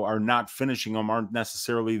 are not finishing them aren't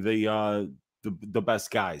necessarily the best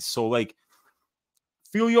guys. So like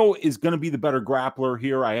Filho is going to be the better grappler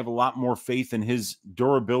here. I have a lot more faith in his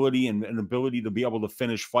durability and ability to be able to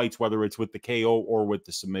finish fights, whether it's with the KO or with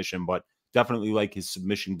the submission, but definitely like his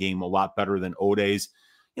submission game a lot better than Ode's.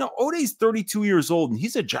 Ode's 32 years old and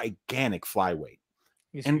he's a gigantic flyweight.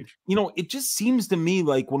 And, it just seems to me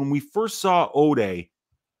like when we first saw Ode,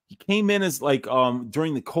 he came in as like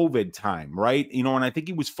during the COVID time, right? And I think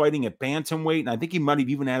he was fighting at bantamweight, and I think he might have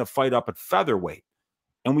even had a fight up at featherweight.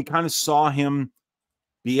 And we kind of saw him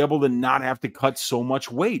be able to not have to cut so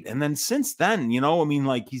much weight. And then since then,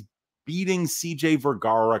 he's beating CJ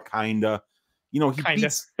Vergara kind of. You know, he Kinda.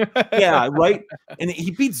 beats, yeah, right. And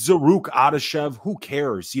he beats Zaruk Adashev. Who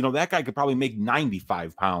cares? You know, that guy could probably make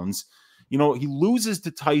 95 pounds. You know, he loses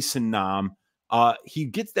to Tyson Nam. He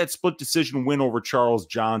gets that split decision win over Charles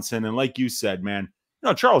Johnson. And like you said, man, you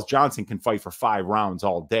know, Charles Johnson can fight for 5 rounds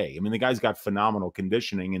all day. I mean, the guy's got phenomenal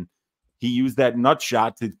conditioning, and he used that nut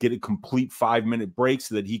shot to get a complete 5-minute break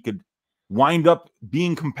so that he could wind up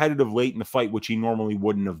being competitive late in the fight, which he normally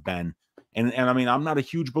wouldn't have been. And I mean, I'm not a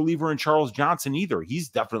huge believer in Charles Johnson either. He's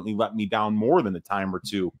definitely let me down more than a time or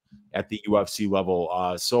two at the UFC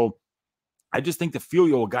level. So I just think the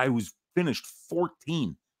Filho, a guy who's finished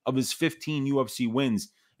 14 of his 15 UFC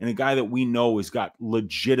wins, and a guy that we know has got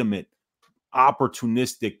legitimate,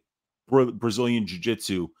 opportunistic Brazilian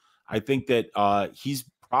jiu-jitsu. I think that he's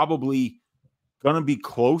probably going to be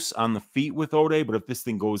close on the feet with Ode, but if this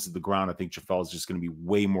thing goes to the ground, I think Jafel is just going to be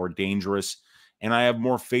way more dangerous. And I have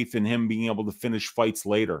more faith in him being able to finish fights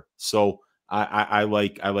later. So I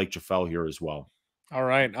like Jafel here as well. All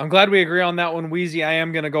right. I'm glad we agree on that one, Weezy. I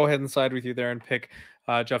am going to go ahead and side with you there and pick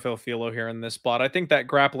Jafel Filho here in this spot. I think that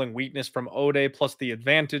grappling weakness from Ode plus the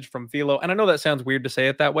advantage from Filho, and I know that sounds weird to say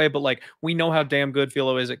it that way, but like we know how damn good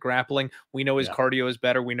Filho is at grappling. We know his cardio is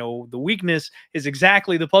better. We know the weakness is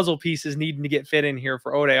exactly the puzzle pieces needing to get fit in here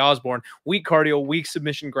for Ode Osbourne. Weak cardio, weak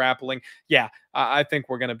submission grappling. Yeah, I think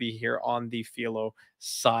we're going to be here on the Filho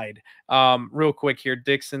side. Real quick here,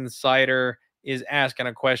 Dixon Sider is asking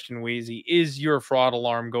a question, Weezy. Is your fraud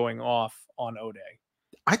alarm going off on Ode?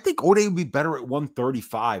 I think Ode would be better at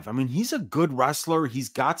 135. I mean, he's a good wrestler. He's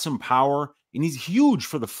got some power, and he's huge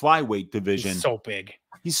for the flyweight division. He's so big.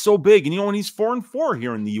 He's so big. And, you know, and he's 4-4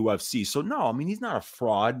 here in the UFC. So, no, I mean, he's not a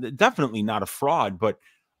fraud. Definitely not a fraud. But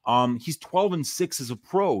he's 12-6 as a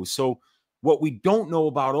pro. So what we don't know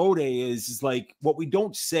about Ode is like, what we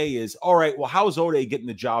don't say is, all right, well, how's Ode getting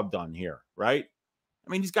the job done here, right?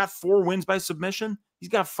 I mean, he's got 4 wins by submission. He's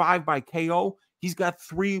got 5 by KO. He's got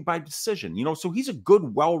 3 by decision, you know, so he's a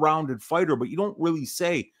good, well-rounded fighter, but you don't really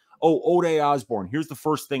say, oh, Ode Osbourne, here's the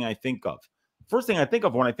first thing I think of. First thing I think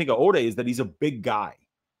of when I think of Ode is that he's a big guy.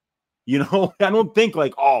 You know, I don't think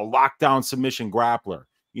like, oh, lockdown submission grappler,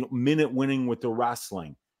 you know, minute winning with the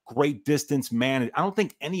wrestling, great distance man. I don't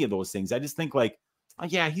think any of those things. I just think like, oh,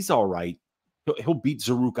 yeah, he's all right. He'll beat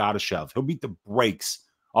Zaruk Adashev. He'll beat the brakes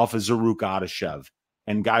off of Zaruk Adashev.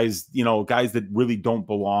 And guys, you know, guys that really don't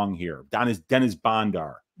belong here. Dennis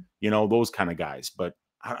Bondar, you know, those kind of guys. But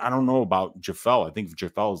I don't know about Jafel. I think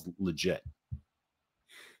Jafel is legit.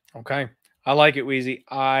 Okay. I like it, Weezy.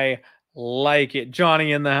 I like it.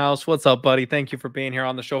 Johnny in the house. What's up, buddy? Thank you for being here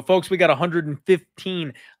on the show. Folks, we got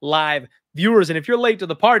 115 live viewers. And if you're late to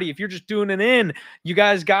the party, if you're just tuning in, you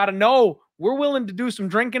guys got to know we're willing to do some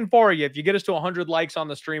drinking for you. If you get us to 100 likes on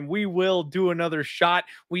the stream, we will do another shot.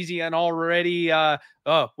 Weezy and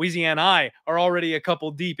I are already a couple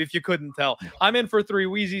deep, if you couldn't tell. I'm in for 3,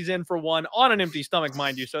 Weezy's in for 1 on an empty stomach,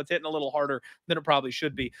 mind you, so it's hitting a little harder than it probably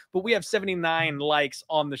should be. But we have 79 likes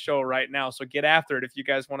on the show right now, so get after it if you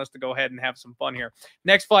guys want us to go ahead and have some fun here.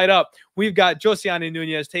 Next fight up, we've got Josiane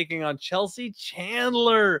Nunes taking on Chelsea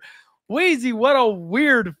Chandler. Weezy, what a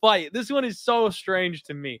weird fight. This one is so strange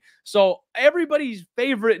to me. So everybody's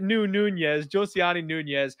favorite new Nunes, Josiane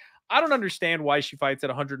Nunes, I don't understand why she fights at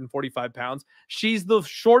 145 pounds. She's the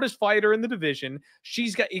shortest fighter in the division.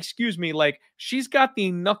 She's got, she's got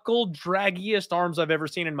the knuckle draggiest arms I've ever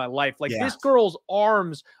seen in my life. Like, this girl's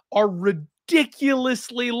arms are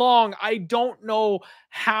ridiculously long. I don't know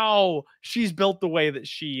how she's built the way that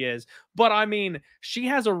she is, but I mean, she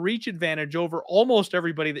has a reach advantage over almost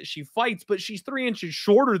everybody that she fights, but she's 3 inches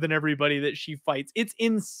shorter than everybody that she fights. It's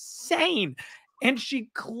insane. And she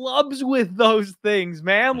clubs with those things,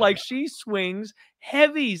 man. Like, she swings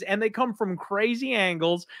heavies and they come from crazy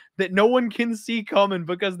angles that no one can see coming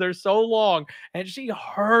because they're so long. And she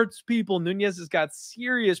hurts people. Nunes has got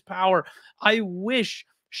serious power. I wish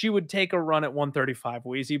she would take a run at 135,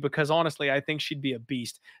 Weezy, because honestly, I think she'd be a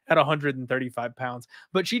beast at 135 pounds.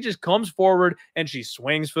 But she just comes forward and she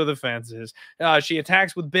swings for the fences. She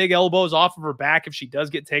attacks with big elbows off of her back. If she does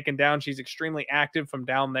get taken down, she's extremely active from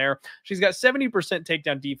down there. She's got 70%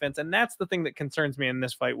 takedown defense, and that's the thing that concerns me in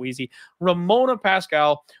this fight, Weezy. Ramona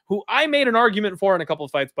Pascal, who I made an argument for in a couple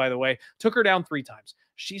of fights, by the way, took her down 3 times.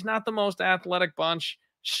 She's not the most athletic bunch.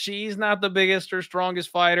 She's not the biggest or strongest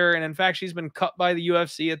fighter. And in fact, she's been cut by the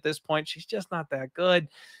UFC at this point. She's just not that good.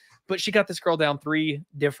 But she got this girl down 3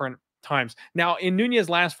 different times. Now, in Nunes'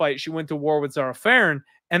 last fight, she went to war with Zara Farron,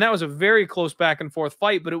 And that was a very close back and forth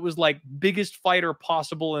fight, but it was like biggest fighter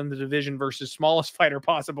possible in the division versus smallest fighter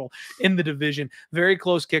possible in the division. Very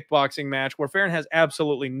close kickboxing match where Farron has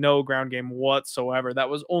absolutely no ground game whatsoever. That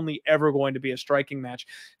was only ever going to be a striking match.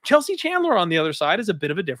 Chelsea Chandler on the other side is a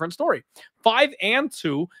bit of a different story.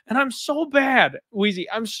 5-2, and I'm so bad, Weezy.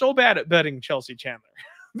 I'm so bad at betting Chelsea Chandler.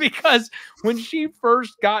 Because when she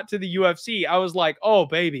first got to the UFC, I was like, oh,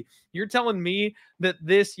 baby, you're telling me that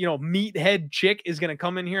this, meathead chick is going to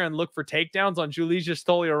come in here and look for takedowns on Julija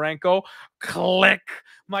Stoliarenko? Click.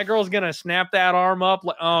 My girl's going to snap that arm up.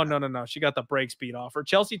 Like, oh, no. She got the break speed off her.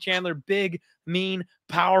 Chelsea Chandler, big, mean,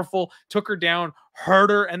 powerful, took her down,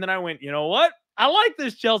 hurt her. And then I went, you know what? I like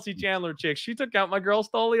this Chelsea Chandler chick. She took out my girl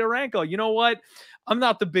Stoliarenko. You know what? I'm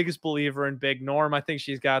not the biggest believer in Big Norm. I think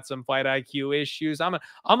she's got some fight IQ issues. I'm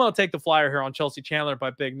going to take the flyer here on Chelsea Chandler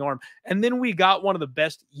by Big Norm. And then we got one of the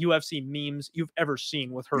best UFC memes you've ever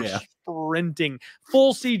seen with her sprinting.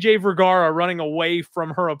 Full CJ Vergara running away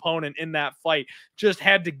from her opponent in that fight. Just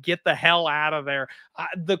had to get the hell out of there.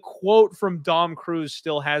 The quote from Dom Cruz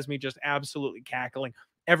still has me just absolutely cackling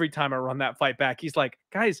every time I run that fight back. He's like,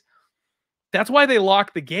 guys, that's why they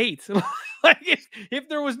locked the gates. Like if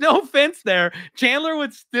there was no fence there, Chandler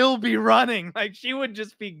would still be running. Like she would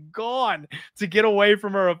just be gone to get away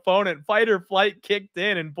from her opponent. Fight or flight kicked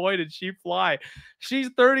in, and boy, did she fly. She's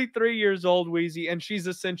 33 years old, Weezy, and she's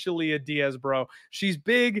essentially a Diaz bro. She's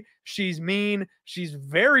big, she's mean, she's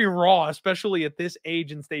very raw, especially at this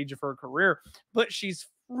age and stage of her career, but she's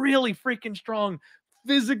really freaking strong.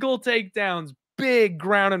 Physical takedowns, big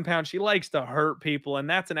ground and pound. She likes to hurt people, and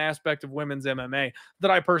that's an aspect of women's MMA that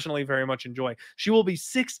I personally very much enjoy. She will be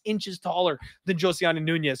 6 inches taller than Josiane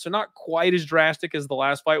Nunes, so not quite as drastic as the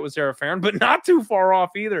last fight with Sarah Farron, but not too far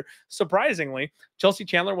off either. Surprisingly, Chelsea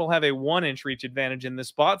Chandler will have a 1-inch reach advantage in this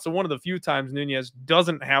spot, so one of the few times Nunes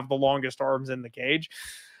doesn't have the longest arms in the cage.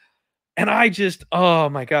 And I just, oh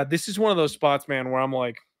my God, this is one of those spots, man, where I'm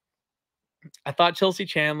like, I thought Chelsea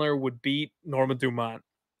Chandler would beat Norma Dumont.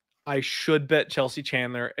 I should bet Chelsea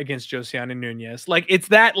Chandler against Josiane Nunes. It's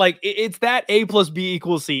that A plus B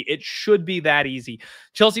equals C. It should be that easy.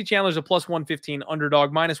 Chelsea Chandler's a plus 115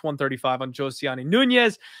 underdog, minus 135 on Josiane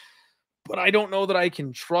Nunes. But I don't know that I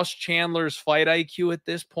can trust Chandler's fight IQ at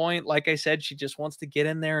this point. Like I said, she just wants to get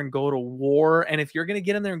in there and go to war. And if you're going to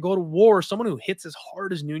get in there and go to war, someone who hits as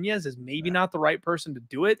hard as Nunes is maybe not the right person to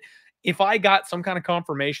do it. If I got some kind of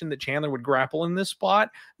confirmation that Chandler would grapple in this spot,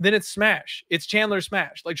 then it's smash. It's Chandler's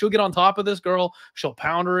smash. Like she'll get on top of this girl. She'll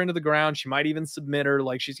pound her into the ground. She might even submit her.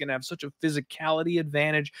 Like she's going to have such a physicality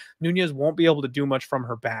advantage. Nunes won't be able to do much from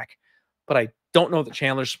her back. But I don't know that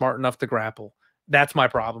Chandler's smart enough to grapple. That's my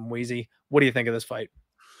problem, Weezy. What do you think of this fight?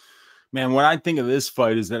 Man, what I think of this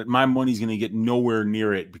fight is that my money's going to get nowhere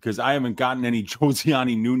near it because I haven't gotten any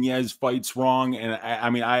Josiane Nunes fights wrong. And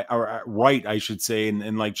right, I should say.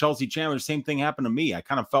 And like Chelsea Chandler, same thing happened to me. I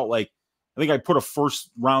kind of felt like, I think I put a first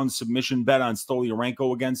round submission bet on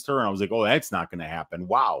Stoliarenko against her. And I was like, oh, that's not going to happen.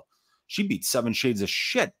 Wow. She beat 7 shades of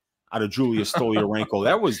shit out of Julia Stoliarenko.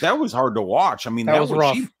 that was hard to watch. I mean, that was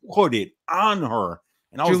rough. She put it on her.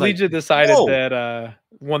 And I was Julija decided that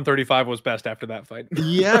 135 was best after that fight.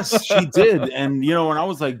 Yes, she did. And and I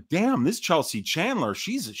was like, damn, this Chelsea Chandler,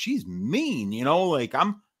 she's mean, like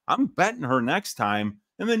I'm betting her next time.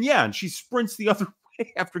 And then and she sprints the other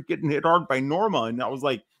way after getting hit hard by Norma. And I was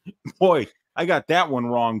like, boy, I got that one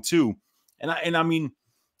wrong too. I'm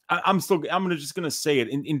just gonna say it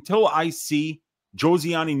until I see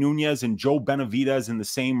Josiane Nunes and Joe Benavidez in the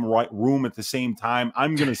same room at the same time.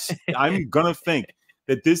 I'm gonna think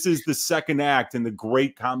that this is the second act in the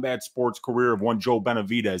great combat sports career of one Joe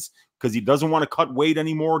Benavidez, because he doesn't want to cut weight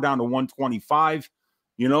anymore down to 125.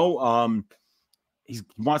 He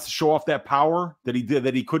wants to show off that power that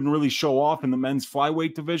he couldn't really show off in the men's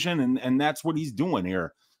flyweight division, and that's what he's doing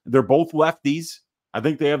here. They're both lefties. I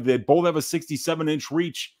think they both have a 67-inch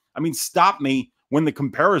reach. I mean, stop me when the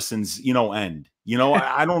comparisons, end.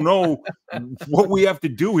 I don't know what we have to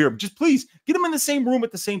do here. Just please get them in the same room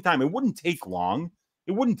at the same time. It wouldn't take long.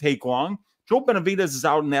 Joe Benavidez is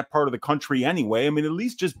out in that part of the country anyway. I mean, at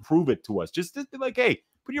least just prove it to us. Just be like, hey,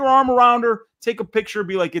 put your arm around her, take a picture,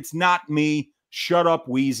 be like, it's not me. Shut up,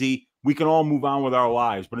 Weezy. We can all move on with our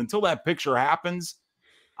lives. But until that picture happens,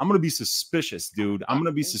 I'm going to be suspicious, dude. I'm going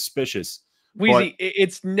to be suspicious. Weezy,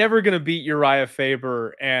 it's never going to beat Uriah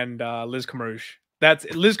Faber and Liz Carmouche. That's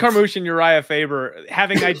Liz Carmouche and Uriah Faber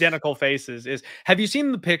having identical faces. Have you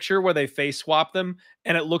seen the picture where they face swap them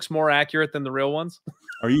and it looks more accurate than the real ones?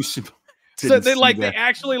 Are you? So they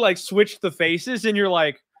actually switched the faces, and you're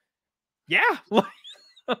like, yeah,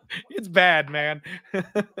 it's bad, man.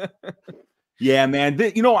 Yeah, man.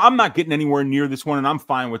 You know, I'm not getting anywhere near this one, and I'm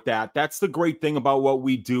fine with that. That's the great thing about what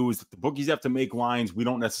we do is that the bookies have to make lines. We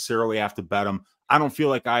don't necessarily have to bet them. I don't feel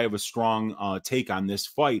like I have a strong take on this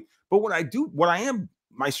fight. But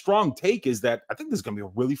my strong take is that I think this is going to be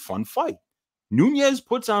a really fun fight. Nunes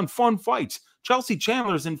puts on fun fights. Chelsea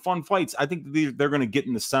Chandler's in fun fights. I think they're going to get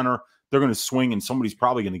in the center. They're going to swing, and somebody's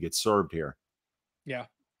probably going to get served here. Yeah.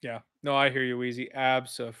 Yeah. No, I hear you, Weezy.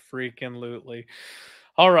 Abso-freaking-lutely.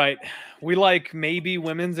 All right. We like maybe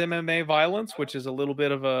women's MMA violence, which is a little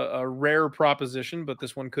bit of a rare proposition, but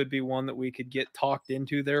this one could be one that we could get talked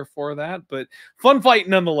into there for that. But fun fight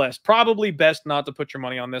nonetheless. Probably best not to put your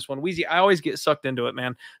money on this one. Weezy, I always get sucked into it,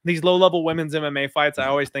 man. These low-level women's MMA fights, I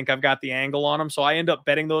always think I've got the angle on them. So I end up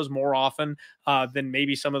betting those more often than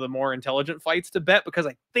maybe some of the more intelligent fights to bet because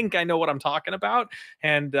I think I know what I'm talking about.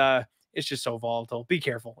 And it's just so volatile. Be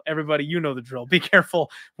careful. Everybody, you know the drill. Be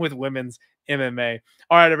careful with women's MMA.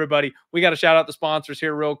 All right, everybody. We got to shout out the sponsors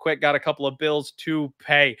here real quick. Got a couple of bills to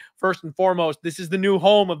pay. First and foremost, this is the new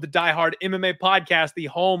home of the Die Hard MMA podcast, the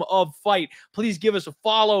home of fight. Please give us a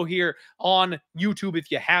follow here on YouTube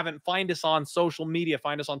if you haven't. Find us on social media.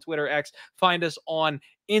 Find us on Twitter, X. Find us on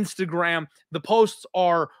Instagram. The posts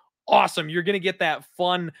are awesome. You're going to get that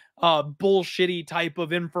fun, bullshitty type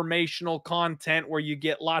of informational content where you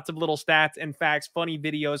get lots of little stats and facts, funny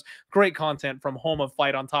videos, great content from Home of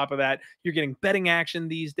Fight. On top of that, you're getting betting action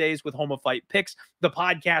these days with Home of Fight picks, the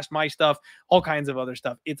podcast, my stuff, all kinds of other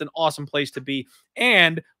stuff. It's an awesome place to be.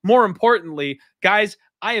 And more importantly, guys,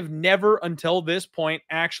 I have never until this point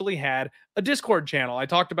actually had a Discord channel. I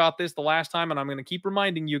talked about this the last time, and I'm going to keep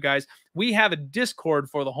reminding you guys, we have a Discord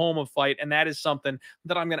for the Home of Fight, and that is something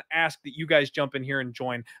that I'm going to ask that you guys jump in here and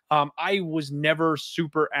join. I was never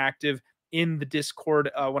super active in the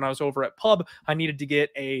Discord when I was over at Pub. I needed to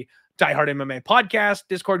get a Die Hard MMA podcast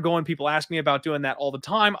Discord going. People ask me about doing that all the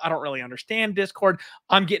time. I don't really understand Discord.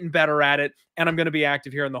 I'm getting better at it, and I'm going to be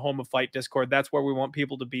active here in the Home of Fight Discord. That's where we want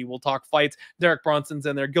people to be. We'll talk fights. Derek Brunson's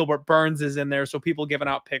in there. Gilbert Burns is in there. So people giving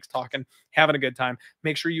out picks, talking, having a good time.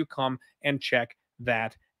 Make sure you come and check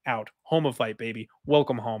that out. Home of Fight, baby.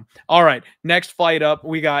 Welcome home. All right. Next fight up.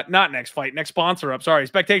 We got next sponsor up. Sorry.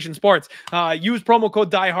 Spectation Sports. Use promo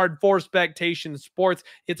code DieHard for Spectation Sports.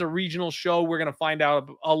 It's a regional show. We're going to find out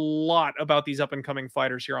a lot about these up and coming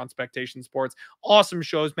fighters here on Spectation Sports. Awesome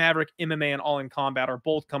shows. Maverick, MMA, and All in Combat are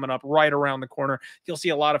both coming up right around the corner. You'll see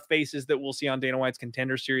a lot of faces that we'll see on Dana White's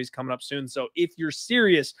Contender Series coming up soon. So if you're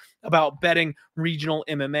serious about betting regional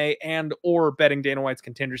MMA and or betting Dana White's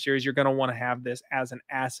Contender Series, you're going to want to have this as an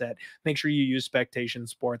asset. Make sure you use Spectation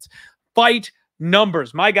Sports. Fight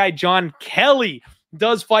Numbers. My guy John Kelly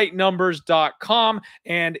does fightnumbers.com,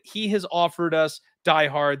 and he has offered us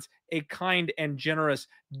diehards a kind and generous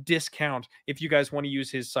discount if you guys want to use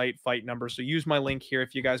his site, Fight Numbers. So use my link here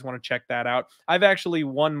if you guys want to check that out. I've actually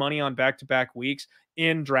won money on back-to-back weeks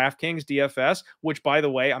in DraftKings DFS, which, by the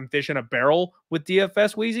way, I'm fishing a barrel with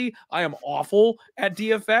DFS, Weezy. I am awful at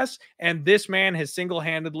DFS, and this man has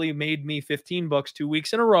single-handedly made me 15 bucks 2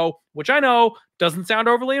 weeks in a row, which I know doesn't sound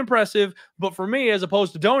overly impressive, but for me, as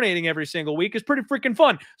opposed to donating every single week, is pretty freaking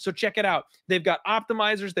fun. So check it out. They've got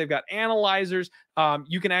optimizers, they've got analyzers.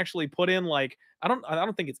 You can actually put in like, I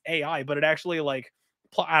don't think it's AI, but it actually like,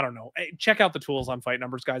 I don't know. Check out the tools on Fight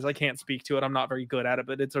Numbers, guys. I can't speak to it. I'm not very good at it,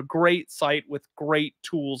 but it's a great site with great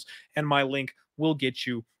tools, and my link will get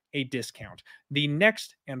you a discount. The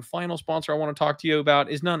next and final sponsor I want to talk to you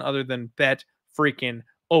about is none other than Bet Freaking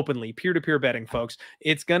Openly. Peer-to-peer betting, folks.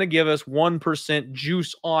 It's going to give us 1%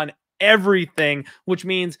 juice on everything, which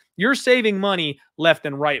means you're saving money left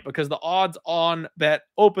and right because the odds on Bet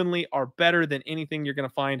Openly are better than anything you're going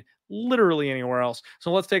to find literally anywhere else.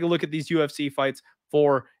 So let's take a look at these UFC fights.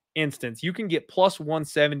 For instance, you can get plus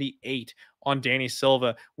 178 on Danny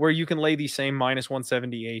Silva, where you can lay the same minus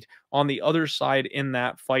 178 on the other side in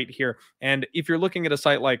that fight here. And if you're looking at a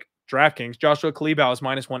site like DraftKings, Joshua Culibao is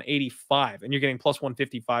minus 185, and you're getting plus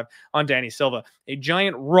 155 on Danny Silva. A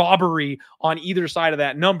giant robbery on either side of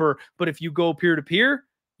that number. But if you go peer-to-peer,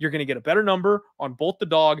 you're going to get a better number on both the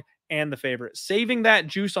dog and the favorite. Saving that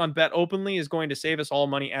juice on Bet Openly is going to save us all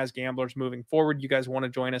money as gamblers moving forward. You guys want to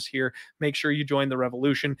join us here, make sure you join the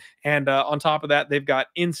revolution. And on top of that, they've got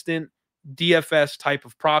instant DFS type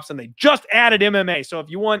of props, and they just added MMA. So if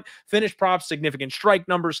you want finished props, significant strike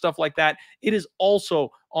numbers, stuff like that, it is also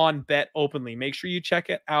on Bet Openly. Make sure you check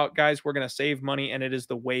it out, guys. We're going to save money, and it is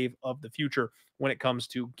the wave of the future when it comes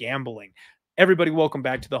to gambling. Everybody, welcome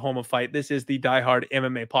back to the Home of Fight. This is the Die Hard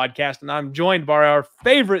MMA podcast, and I'm joined by our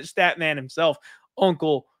favorite stat man himself,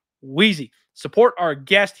 Uncle Weezy. Support our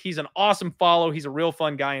guest. He's an awesome follow. He's a real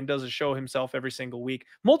fun guy and does a show himself every single week.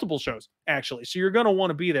 Multiple shows, actually. So you're going to want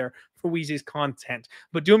to be there for Weezy's content.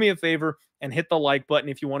 But do me a favor and hit the like button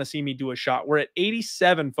if you want to see me do a shot. We're at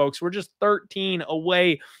 87, folks. We're just 13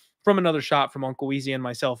 away from another shot from Uncle Weezy and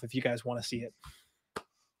myself if you guys want to see it.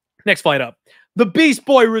 Next fight up. The Beast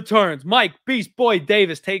Boy returns. Mike Beast Boy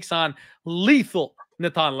Davis takes on lethal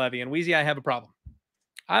Natan Levy. And Weezy, I have a problem.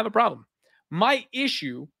 I have a problem. My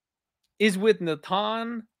issue is with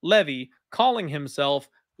Natan Levy calling himself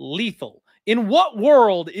lethal. In what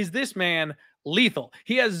world is this man lethal?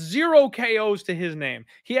 He has 0 KOs to his name.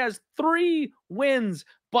 He has 3 wins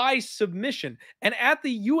by submission. And at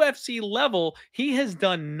the UFC level, he has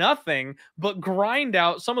done nothing but grind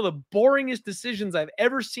out some of the boringest decisions I've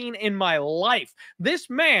ever seen in my life. This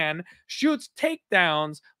man shoots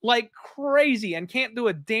takedowns like crazy and can't do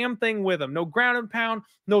a damn thing with them. No ground and pound,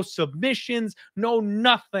 no submissions, no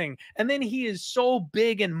nothing. And then he is so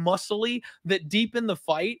big and muscly that deep in the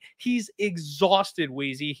fight, he's exhausted,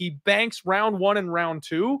 Weezy. He banks round 1 and round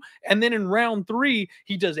 2. And then in round 3,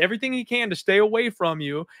 he does everything he can to stay away from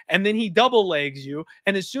you. And then he double legs you.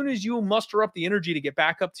 And as soon as you muster up the energy to get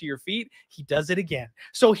back up to your feet, he does it again.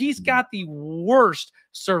 So he's got the worst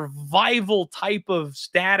survival type of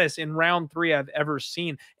status in round 3 I've ever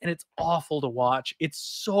seen. And it's awful to watch. It's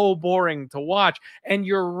so boring to watch. And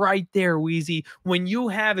you're right there, Weezy. When you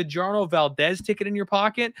have a Jarno Valdez ticket in your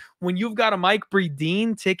pocket, when you've got a Mike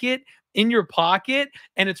Breedeen ticket in your pocket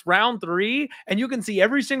and it's round 3 and you can see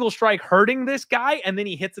every single strike hurting this guy and then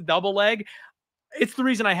he hits a double leg, it's the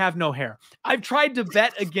reason I have no hair. I've tried to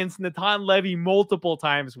bet against Natan Levy multiple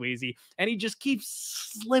times, Weezy, and he just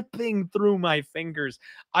keeps slipping through my fingers.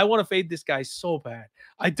 I want to fade this guy so bad.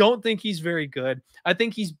 I don't think he's very good. I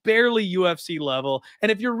think he's barely UFC level.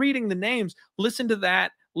 And if you're reading the names, listen to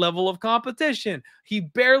that level of competition. He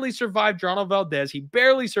barely survived Jarno Valdez. He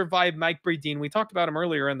barely survived Mike Breedeen. We talked about him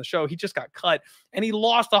earlier in the show. He just got cut and he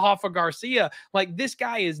lost to Hoffa Garcia. Like, this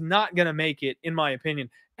guy is not going to make it, in my opinion,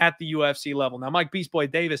 at the UFC level. Now, Mike Beast Boy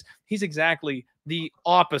Davis, he's exactly the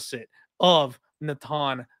opposite of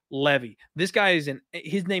Natan Levy. This guy is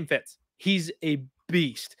his name fits. He's a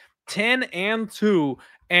beast. 10-2,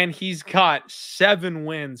 and he's got 7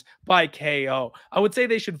 wins by KO. I would say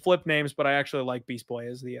they should flip names, but I actually like Beast Boy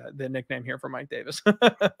as the nickname here for Mike Davis.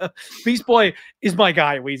 Beast Boy is my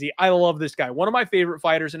guy, Weezy. I love this guy. One of my favorite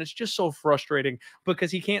fighters, and it's just so frustrating because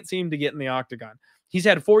he can't seem to get in the octagon. He's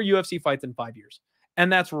had 4 UFC fights in 5 years.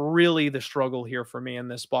 And that's really the struggle here for me in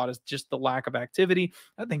this spot, is just the lack of activity.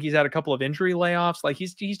 I think he's had a couple of injury layoffs. Like,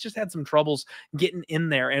 he's just had some troubles getting in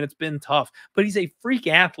there, and it's been tough. But he's a freak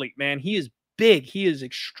athlete, man. He is big. He is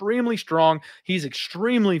extremely strong. He's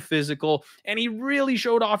extremely physical, and he really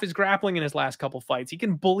showed off his grappling in his last couple fights. He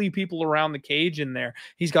can bully people around the cage in there.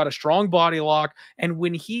 He's got a strong body lock, and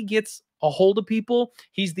when he gets a hold of people,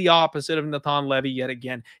 he's the opposite of Natan Levy yet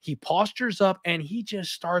again. He postures up and he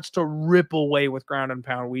just starts to rip away with ground and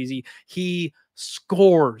pound, Weezy. He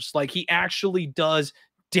scores. Like, he actually does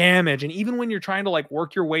damage. And even when you're trying to, like,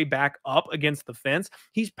 work your way back up against the fence,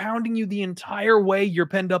 he's pounding you the entire way you're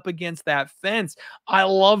pinned up against that fence. I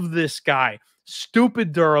love this guy.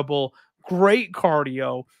 Stupid durable, great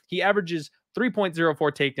cardio. He averages 3.04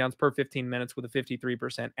 takedowns per 15 minutes with a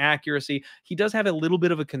 53% accuracy. He does have a little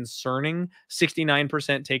bit of a concerning 69%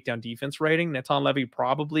 takedown defense rating. Natan Levy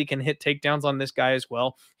probably can hit takedowns on this guy as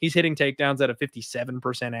well. He's hitting takedowns at a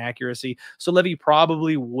 57% accuracy. So Levy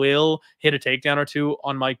probably will hit a takedown or 2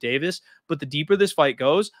 on Mike Davis. But the deeper this fight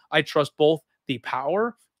goes, I trust both the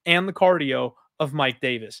power and the cardio of Mike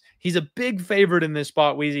Davis. He's a big favorite in this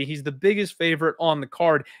spot, Weezy. He's the biggest favorite on the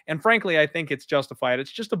card. And frankly, I think it's justified.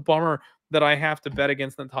 It's just a bummer that I have to bet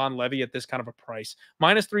against Natan Levy at this kind of a price.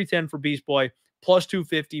 Minus 310 for Beast Boy, plus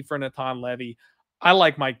 250 for Natan Levy. I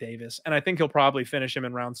like Mike Davis, and I think he'll probably finish him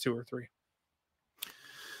in rounds 2 or 3.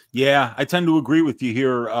 Yeah, I tend to agree with you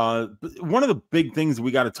here. One of the big things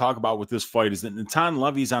we got to talk about with this fight is that Natan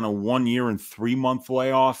Levy's on a 1 year and 3 month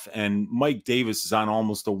layoff, and Mike Davis is on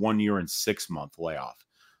almost a 1 year and 6 month layoff.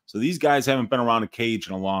 So these guys haven't been around a cage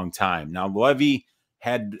in a long time. Now, Levy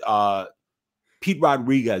had Pete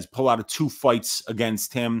Rodriguez pull out of 2 fights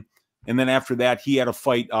against him, and then after that, he had a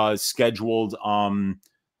fight scheduled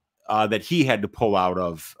that he had to pull out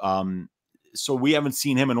of. So we haven't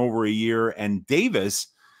seen him in over a year. And Davis,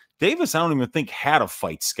 I don't even think had a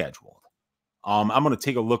fight scheduled. I'm going to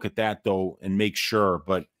take a look at that, though, and make sure.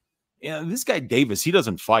 But yeah, this guy Davis, he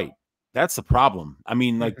doesn't fight. That's the problem. I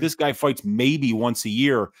mean, like, this guy fights maybe once a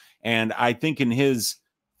year. And I think in his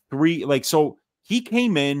 3, like, so he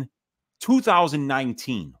came in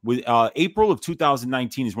 2019 with April of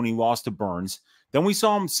 2019 is when he lost to Burns. Then we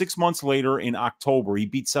saw him 6 months later in October. He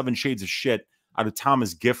beat 7 Shades of Shit out of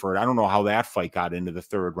Thomas Gifford. I don't know how that fight got into the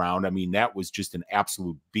 3rd round. I mean, that was just an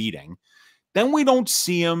absolute beating. Then we don't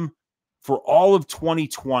see him for all of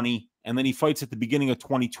 2020, and then he fights at the beginning of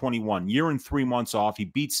 2021. Year and 3 months off. He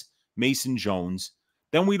beats Mason Jones.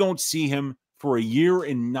 Then we don't see him for a year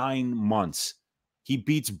and 9 months. He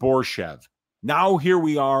beats Borshev. Now here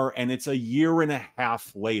we are, and it's a year and a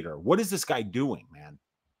half later. What is this guy doing, man?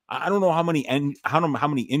 I don't know how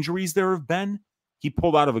many injuries there have been. He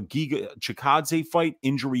pulled out of a Giga Chikadze fight,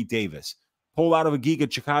 injury Davis. Pulled out of a Giga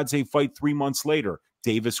Chikadze fight 3 months later.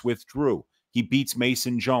 Davis withdrew. He beats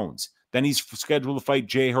Mason Jones. Then he's scheduled to fight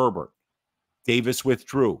Jay Herbert. Davis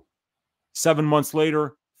withdrew. 7 months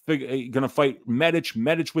later, going to fight Medic.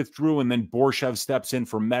 Medic withdrew, and then Borshev steps in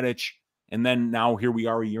for Medic. And then now here we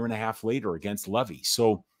are a year and a half later against Levy.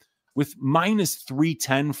 So with minus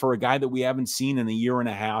 310 for a guy that we haven't seen in a year and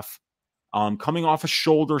a half, coming off a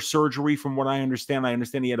shoulder surgery from what I understand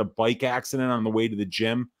he had a bike accident on the way to the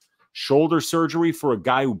gym. Shoulder surgery for a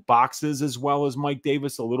guy who boxes as well as Mike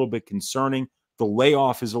Davis, a little bit concerning. The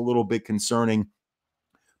layoff is a little bit concerning.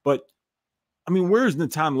 But, I mean, where is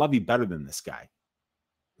Natan Levy better than this guy?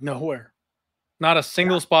 Nowhere. Not a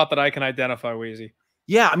single spot that I can identify, Weezy.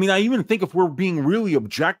 Yeah, I mean, I even think if we're being really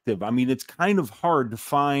objective, I mean, it's kind of hard to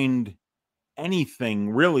find anything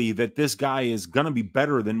really that this guy is going to be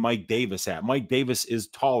better than Mike Davis at. Mike Davis is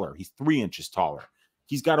taller. He's 3 inches taller.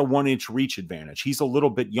 He's got a 1-inch reach advantage. He's a little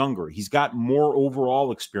bit younger. He's got more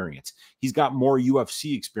overall experience. He's got more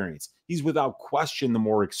UFC experience. He's without question the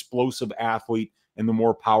more explosive athlete and the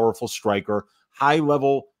more powerful striker.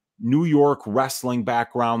 High-level New York wrestling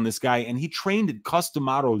background, this guy. And he trained at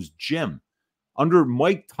Customato's gym under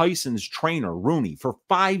Mike Tyson's trainer, Rooney, for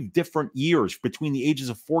 5 different years between the ages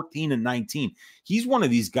of 14 and 19. He's one of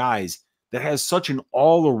these guys that has such an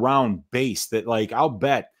all-around base that, like, I'll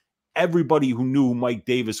bet everybody who knew who Mike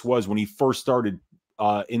Davis was when he first started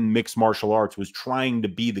in mixed martial arts was trying to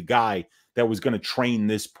be the guy that was going to train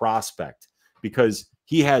this prospect, because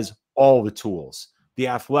he has all the tools, the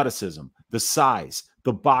athleticism, the size,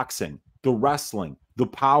 the boxing, the wrestling, the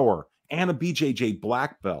power, and a BJJ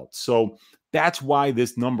black belt. So that's why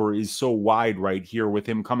this number is so wide right here with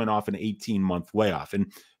him coming off an 18-month layoff.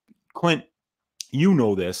 And Clint, you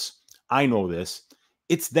know this. I know this.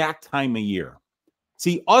 It's that time of year.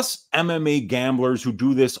 See, us MMA gamblers who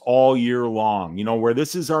do this all year long, you know, where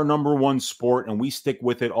this is our #1 sport and we stick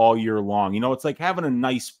with it all year long. You know, it's like having a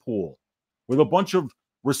nice pool with a bunch of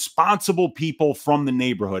responsible people from the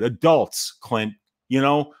neighborhood, adults, Clint, you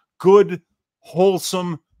know, good,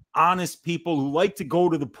 wholesome, honest people who like to go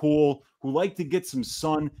to the pool, who like to get some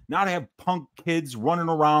sun, not have punk kids running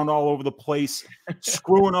around all over the place,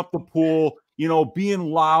 screwing up the pool, you know,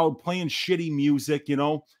 being loud, playing shitty music, you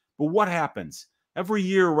know. But what happens? Every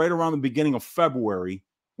year, right around the beginning of February,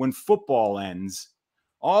 when football ends,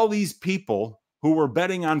 all these people who were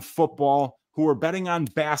betting on football, who were betting on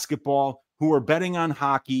basketball, who were betting on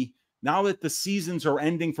hockey, now that the seasons are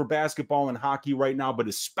ending for basketball and hockey right now, but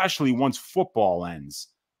especially once football ends,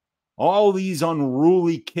 all these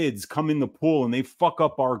unruly kids come in the pool and they fuck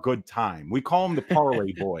up our good time. We call them the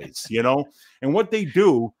parlay boys, you know? And what they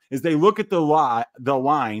do is they look at the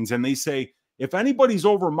lines and they say, if anybody's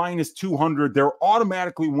over minus 200, they're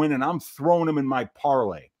automatically winning. I'm throwing them in my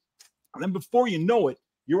parlay. And then before you know it,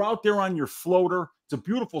 you're out there on your floater. It's a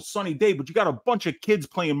beautiful sunny day, but you got a bunch of kids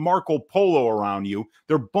playing Marco Polo around you.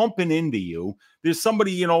 They're bumping into you. There's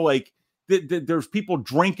somebody, you know, like there's people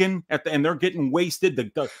drinking and they're getting wasted.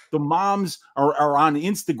 The moms are on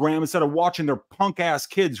Instagram instead of watching their punk ass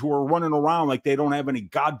kids who are running around like they don't have any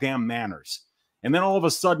goddamn manners. And then all of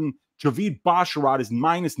a sudden, Javid Basharat is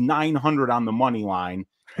minus 900 on the money line.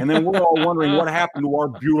 And then we're all wondering what happened to our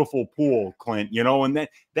beautiful pool, Clint, you know, and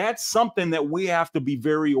that's something that we have to be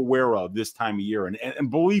very aware of this time of year. And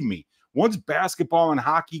believe me, once basketball and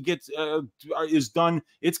hockey is done,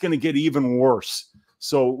 it's going to get even worse.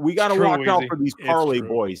 So we got to watch out for these parlay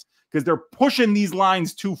boys because they're pushing these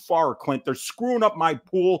lines too far, Clint. They're screwing up my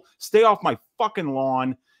pool. Stay off my fucking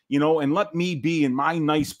lawn. You know, and let me be in my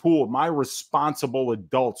nice pool, my responsible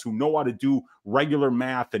adults who know how to do regular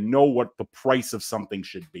math and know what the price of something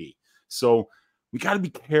should be. So we got to be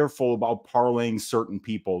careful about parlaying certain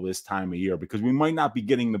people this time of year because we might not be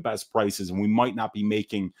getting the best prices and we might not be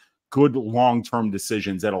making good long-term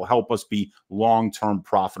decisions that'll help us be long-term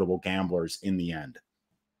profitable gamblers in the end.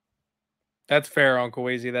 That's fair, Uncle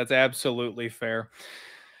Weezy. That's absolutely fair.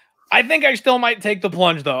 I think I still might take the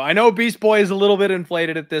plunge, though. I know Beast Boy is a little bit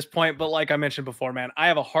inflated at this point, but like I mentioned before, man, I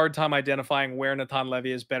have a hard time identifying where Natan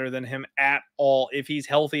Levy is better than him at all. If he's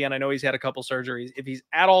healthy, and I know he's had a couple surgeries, if he's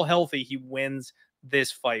at all healthy, he wins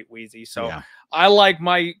this fight, Weezy. So Yeah. I like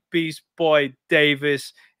my Beast Boy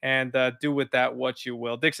Davis, and do with that what you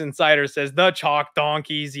will. Dixon Sider says the Chalk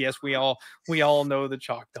Donkeys. Yes, we all know the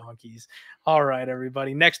Chalk Donkeys. All right,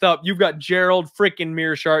 everybody. Next up, you've got Gerald freaking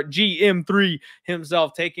Meerschaert, GM3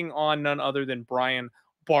 himself, taking on none other than Bryan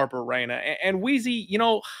Barberena. And Weezy, you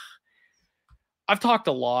know, I've talked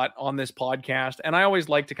a lot on this podcast, and I always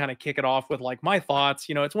like to kind of kick it off with like my thoughts.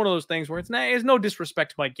 You know, it's one of those things where it's no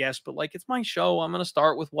disrespect to my guest, but like it's my show. I'm going to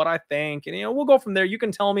start with what I think, and you know, we'll go from there. You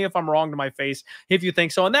can tell me if I'm wrong to my face if you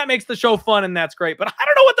think so, and that makes the show fun, and that's great. But I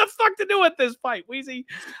don't know what the fuck to do with this fight, Weezy.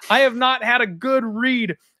 I have not had a good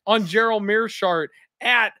read on Gerald Meerschaert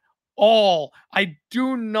at all. I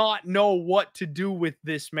do not know what to do with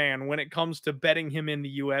this man when it comes to betting him in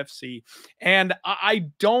the UFC. And I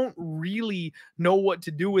don't really know what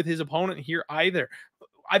to do with his opponent here either.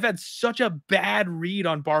 I've had such a bad read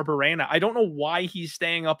on Barberena. I don't know why he's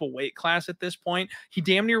staying up a weight class at this point. He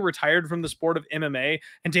damn near retired from the sport of MMA,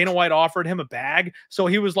 and Dana White offered him a bag. So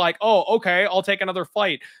he was like, oh, okay, I'll take another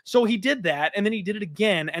fight. So he did that, and then he did it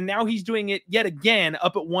again, and now he's doing it yet again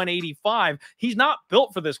up at 185. He's not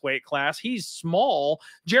built for this weight class. He's small.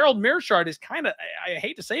 Gerald Meerschaert is kind of, I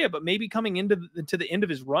hate to say it, but maybe coming into the end of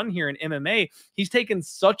his run here in MMA. He's taken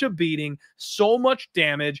such a beating, so much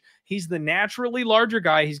damage. He's the naturally larger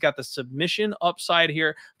guy. He's got the submission upside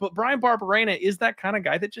here. But Bryan Barberena is that kind of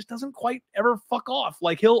guy that just doesn't quite ever fuck off.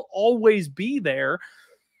 Like, he'll always be there.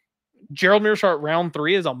 Gerald Meerschaert round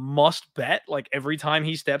 3 is a must bet, like every time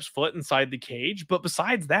he steps foot inside the cage. But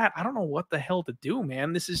besides that, I don't know what the hell to do,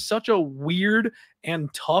 man. This is such a weird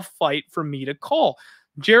and tough fight for me to call.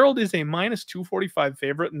 Gerald is a minus 245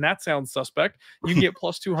 favorite, and that sounds suspect. You get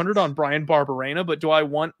plus 200 on Bryan Barberena, but do I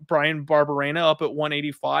want Bryan Barberena up at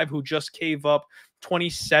 185, who just gave up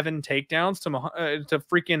 27 takedowns to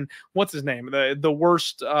freaking, what's his name? The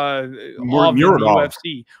worst of the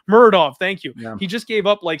UFC. Muradov, thank you. Yeah. He just gave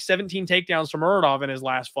up like 17 takedowns to Muradov in his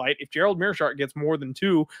last fight. If Gerald Meerschaert gets more than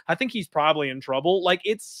 2, I think he's probably in trouble. Like,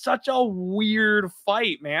 it's such a weird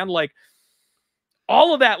fight, man. Like,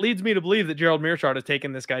 all of that leads me to believe that Gerald Meerschaert is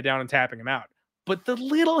taking this guy down and tapping him out. But the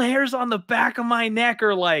little hairs on the back of my neck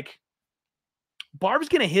are like, Barb's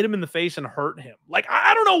going to hit him in the face and hurt him. Like,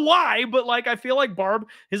 I don't know why, but like, I feel like Barb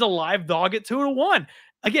is a live dog at 2-1.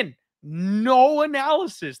 Again, no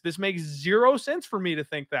analysis. This makes zero sense for me to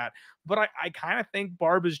think that. But I kind of think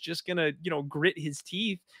Barb is just going to, you know, grit his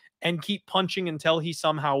teeth and keep punching until he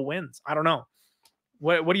somehow wins. I don't know.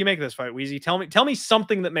 What do you make of this fight, Weezy? Tell me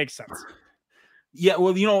something that makes sense. Yeah,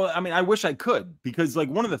 well, you know, I mean, I wish I could, because like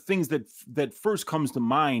one of the things that first comes to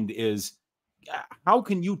mind is, how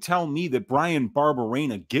can you tell me that Bryan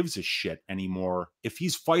Barberena gives a shit anymore if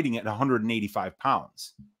he's fighting at 185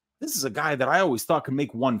 pounds? This is a guy that I always thought could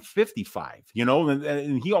make 155, you know,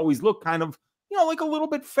 and he always looked kind of, you know, like a little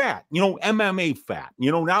bit fat, you know, MMA fat,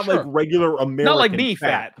 you know, not like regular American. Not like me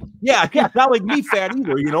fat. Yeah, not like me fat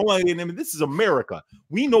either, you know. I mean, this is America.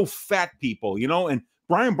 We know fat people, you know, and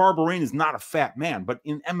Bryan Barberena is not a fat man, but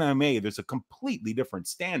in MMA, there's a completely different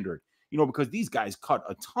standard, you know, because these guys cut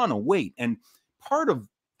a ton of weight. And part of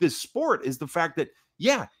this sport is the fact that,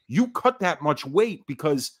 yeah, you cut that much weight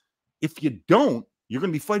because if you don't, you're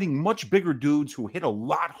going to be fighting much bigger dudes who hit a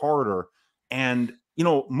lot harder. And, you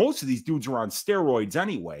know, most of these dudes are on steroids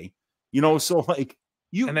anyway, you know, so like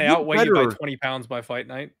and they outweigh you by 20 pounds by fight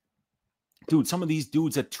night. Dude, some of these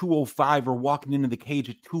dudes at 205 are walking into the cage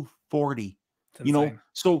at 240. You know,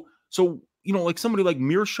 so you know, like somebody like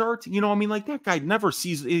Meerschaert, you know, I mean, like that guy never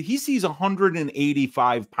sees, he sees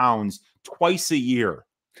 185 pounds twice a year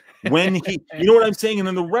when he, you know what I'm saying? And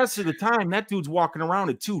then the rest of the time, that dude's walking around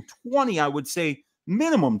at 220, I would say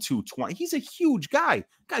minimum 220. He's a huge guy.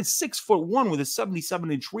 Guy's 6'1" with a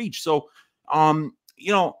 77-inch reach. So,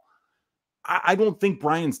 you know, I don't think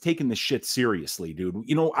Bryan's taking this shit seriously, dude.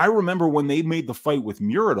 You know, I remember when they made the fight with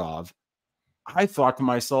Muradov, I thought to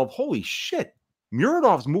myself, holy shit,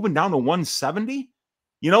 Muradov's moving down to 170,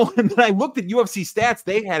 you know. And then I looked at UFC stats,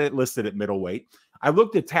 they had it listed at middleweight. I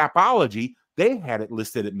looked at Tapology, they had it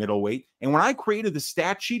listed at middleweight. And when I created the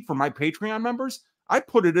stat sheet for my Patreon members, I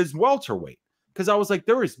put it as welterweight because I was like,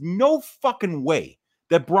 there is no fucking way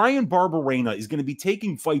that Bryan Barberena is going to be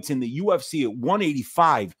taking fights in the UFC at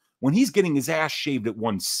 185 when he's getting his ass shaved at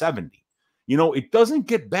 170. You know, it doesn't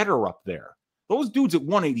get better up there. Those dudes at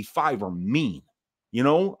 185 are mean, you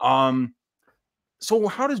know. So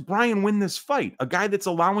how does Bryan win this fight? A guy that's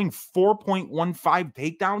allowing 4.15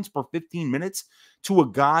 takedowns per 15 minutes to a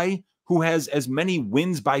guy who has as many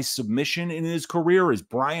wins by submission in his career as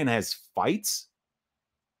Bryan has fights?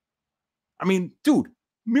 I mean, dude,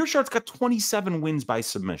 Meerschaert's got 27 wins by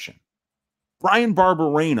submission. Bryan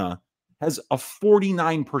Barberena has a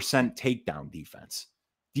 49% takedown defense.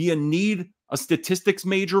 Do you need a statistics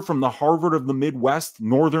major from the Harvard of the Midwest,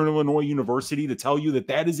 Northern Illinois University, to tell you that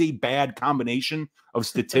that is a bad combination of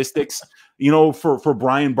statistics, for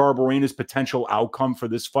Bryan Barberena's potential outcome for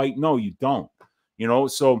this fight? No, you don't.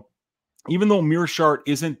 So even though Meerschaert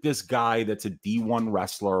isn't this guy that's a D1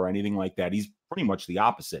 wrestler or anything like that, he's pretty much the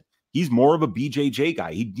opposite. He's more of a BJJ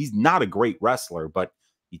guy. He's not a great wrestler, but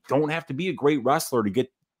you don't have to be a great wrestler to get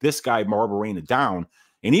this guy Barberena down.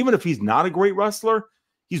 And even if he's not a great wrestler,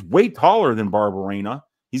 he's way taller than Barberena.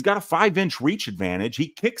 He's got a 5-inch reach advantage. He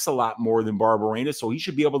kicks a lot more than Barberena, so he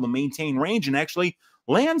should be able to maintain range and actually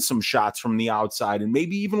land some shots from the outside and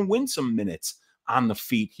maybe even win some minutes on the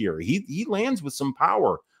feet here. He lands with some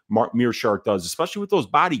power, Meerschaert does, especially with those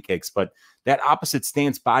body kicks. But that opposite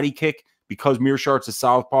stance body kick, because Meerschaert's a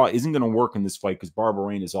southpaw, isn't going to work in this fight because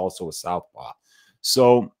Barberena is also a southpaw.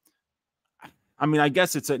 So, I mean, I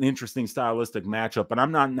guess it's an interesting stylistic matchup, but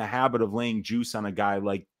I'm not in the habit of laying juice on a guy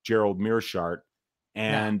like Gerald Meerschaert.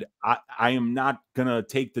 And I am not going to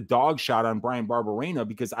take the dog shot on Bryan Barberena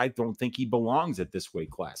because I don't think he belongs at this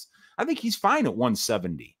weight class. I think he's fine at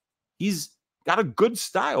 170. He's got a good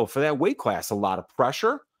style for that weight class. A lot of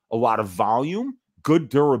pressure, a lot of volume, good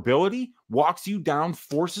durability, walks you down,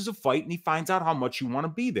 forces a fight, and he finds out how much you want to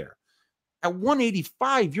be there. At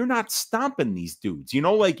 185, you're not stomping these dudes.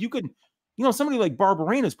 Like you could, somebody like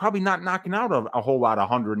Barberena is probably not knocking out a whole lot of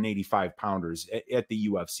 185 pounders at the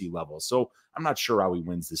UFC level. So I'm not sure how he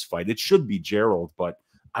wins this fight. It should be Gerald, but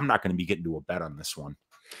I'm not going to be getting to a bet on this one.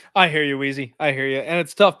 I hear you, Weezy. I hear you. And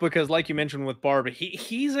it's tough because, like you mentioned with Barb,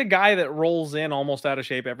 he's a guy that rolls in almost out of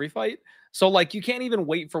shape every fight. So, like, you can't even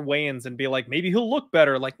wait for weigh-ins and be like, maybe he'll look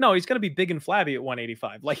better. Like, no, he's going to be big and flabby at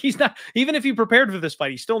 185. Like, he's not, even if he prepared for this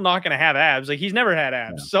fight, he's still not going to have abs. Like, he's never had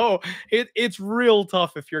abs. Yeah. So, it's real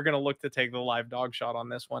tough if you're going to look to take the live dog shot on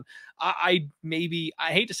this one. I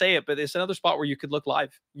hate to say it, but it's another spot where you could look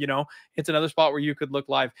live. It's another spot where you could look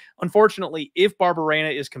live. Unfortunately, if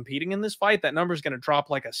Barberena is competing in this fight, that number is going to drop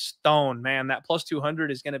like a stone, man. That plus 200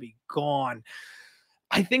 is going to be gone.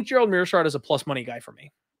 I think Gerald Meerschaert is a plus money guy for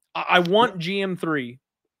me. I want GM3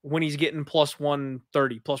 when he's getting plus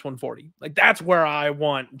 130, plus 140. Like, that's where I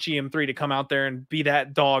want GM3 to come out there and be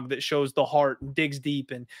that dog that shows the heart and digs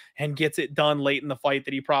deep and gets it done late in the fight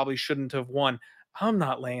that he probably shouldn't have won. I'm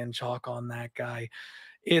not laying chalk on that guy.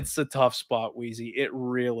 It's a tough spot, Weezy. It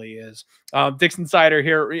really is. Dixon Sider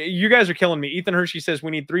here. You guys are killing me. Ethan Hershey says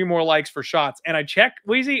we need 3 more likes for shots. And I checked,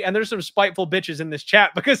 Weezy, and there's some spiteful bitches in this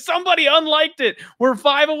chat because somebody unliked it. We're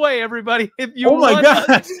 5 away, everybody. If you want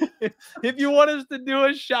us to do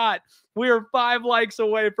a shot, we are 5 likes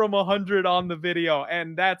away from 100 on the video.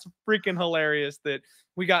 And that's freaking hilarious that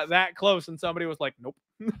we got that close and somebody was like, nope.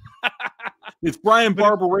 It's Bryan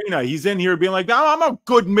Barberena. He's in here being like, oh, I'm a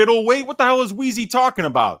good middleweight. What the hell is Weezy talking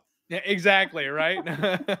about? Yeah, exactly,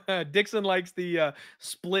 right? Dixon likes the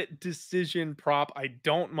split decision prop. I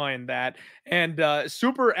don't mind that. And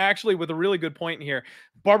Super actually with a really good point here.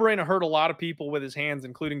 Barberena hurt a lot of people with his hands,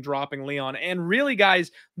 including dropping Leon. And really,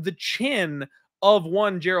 guys, the chin of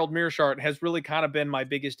one Gerald Meerschaert has really kind of been my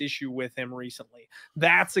biggest issue with him recently.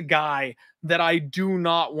 That's a guy that I do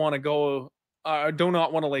not want to go... do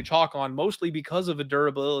not want to lay chalk on, mostly because of a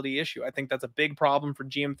durability issue. I think that's a big problem for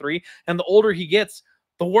GM3. And the older he gets,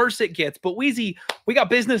 the worse it gets. But Weezy, we got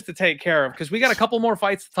business to take care of because we got a couple more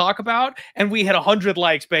fights to talk about. And we hit 100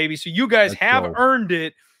 likes, baby. So you guys have earned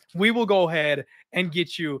it. We will go ahead and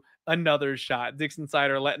get you another shot. Dixon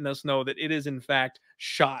Sider letting us know that it is, in fact,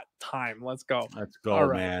 shot time. Let's go. Let's go, all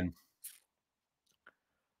right, man.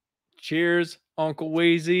 Cheers, Uncle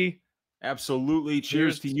Weezy. Absolutely.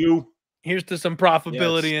 Cheers to you. Here's to some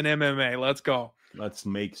profitability in MMA. Let's go. Let's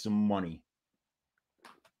make some money.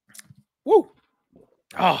 Woo.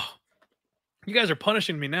 Oh, you guys are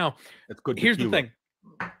punishing me now. That's good. Here's the thing.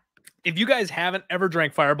 If you guys haven't ever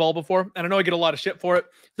drank Fireball before, and I know I get a lot of shit for it,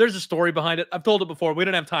 there's a story behind it. I've told it before. We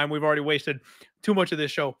didn't have time. We've already wasted too much of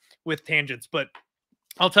this show with tangents, but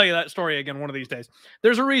I'll tell you that story again one of these days.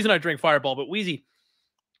 There's a reason I drink Fireball, but Weezy,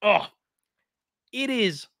 oh, it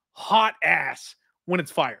is hot ass when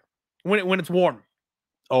it's fire. When it's warm.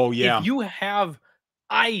 Oh, yeah. If you have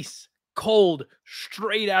ice, cold,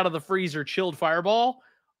 straight out of the freezer, chilled Fireball,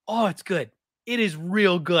 oh, it's good. It is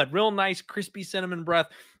real good. Real nice, crispy cinnamon breath.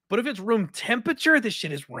 But if it's room temperature, this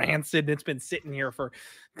shit is rancid. It's been sitting here for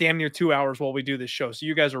damn near 2 hours while we do this show. So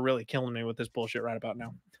you guys are really killing me with this bullshit right about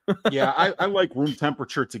now. Yeah, I like room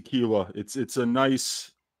temperature tequila. It's a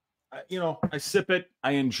nice, I sip it,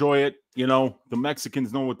 I enjoy it. The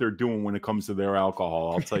Mexicans know what they're doing when it comes to their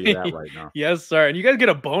alcohol. I'll tell you that right now. Yes, sir. And you guys get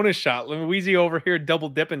a bonus shot. Weezy over here double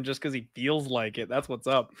dipping just because he feels like it. That's what's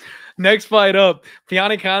up. Next fight up,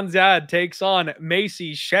 Piani Khanzad takes on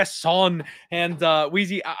Macy Chiasson. And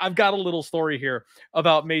Weezy, I've got a little story here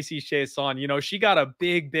about Macy Chiasson. She got a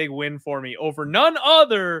big win for me over none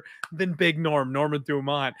other than Big Norman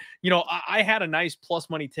Dumont. I had a nice plus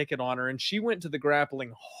money ticket on her, and she went to the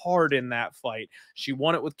grappling hard in that fight. She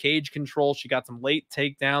won it with cage control. She got some late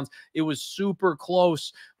takedowns. It was super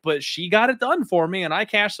close, but she got it done for me, and I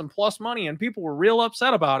cashed some plus money, and people were real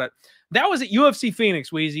upset about it. That was at UFC Phoenix,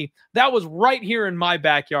 Weezy. That was right here in my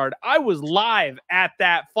backyard. I was live at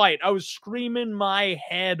that fight. I was screaming my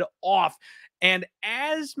head off. And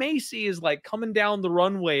as Macy is like coming down the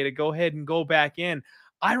runway to go ahead and go back in,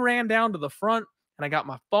 I ran down to the front and I got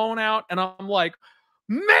my phone out and I'm like,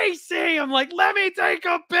 Macy, I'm like, let me take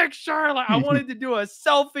a picture. Like, I wanted to do a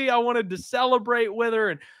selfie. I wanted to celebrate with her.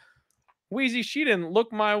 And Weezy, she didn't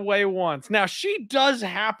look my way once. Now, she does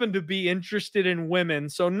happen to be interested in women.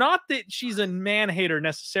 So not that she's a man hater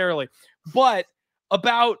necessarily, but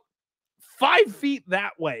about 5 feet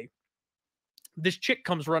that way, this chick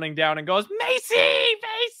comes running down and goes,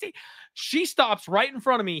 Macy. She stops right in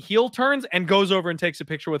front of me, heel turns, and goes over and takes a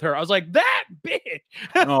picture with her. I was like, that bitch.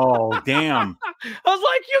 Oh, damn. I was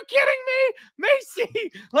like, you kidding me?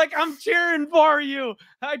 Macy, like, I'm cheering for you.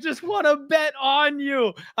 I just want to bet on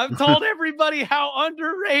you. I've told everybody how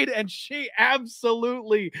underrated, and she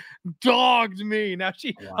absolutely dogged me. Now,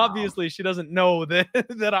 obviously, she doesn't know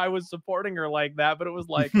that I was supporting her like that, but it was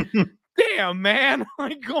like, damn, man,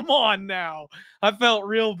 like, come on now. I felt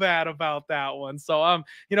real bad about that one. So I'm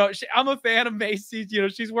a fan of Macy's.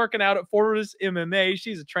 She's working out at Fortis MMA.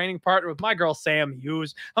 She's a training partner with my girl Sam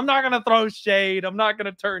Hughes. I'm not gonna throw shade. I'm not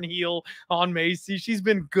gonna turn heel on Macy. She's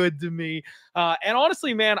been good to me. And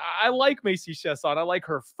honestly, man, I like Macy Chiasson. I like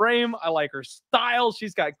her frame. I like her style.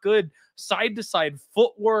 She's got good side-to-side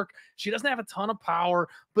footwork. She doesn't have a ton of power,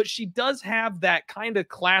 but she does have that kind of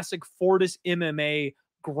classic Fortis MMA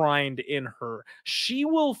grind in her. She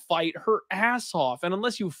will fight her ass off, and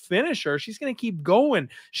unless you finish her, she's going to keep going.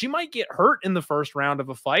 She might get hurt in the first round of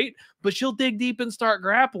a fight, but she'll dig deep and start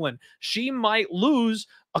grappling. She might lose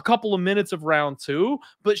a couple of minutes of round 2,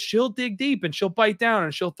 but she'll dig deep and she'll bite down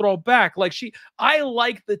and she'll throw back. I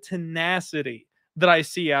like the tenacity that I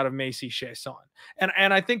see out of Macy Chiasson.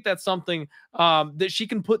 And I think that's something that she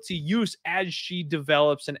can put to use as she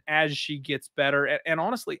develops and as she gets better. And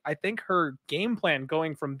honestly, I think her game plan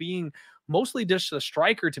going from being mostly just a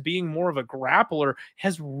striker to being more of a grappler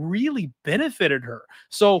has really benefited her.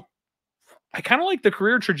 So I kind of like the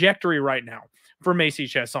career trajectory right now for Macy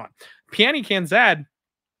Chiasson. Piani Khanzad,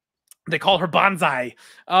 they call her Bonsai.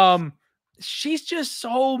 She's just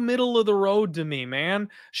so middle of the road to me, man.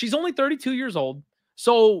 She's only 32 years old.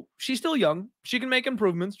 So she's still young. She can make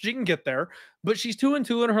improvements. She can get there, but she's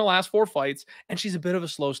 2-2 in her last 4 fights, and she's a bit of a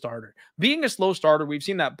slow starter. Being a slow starter, we've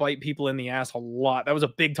seen that bite people in the ass a lot. That was a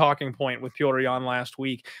big talking point with Piotr last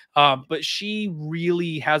week. But she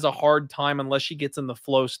really has a hard time unless she gets in the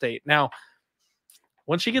flow state. Now,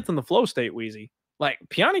 once she gets in the flow state, Weezy, like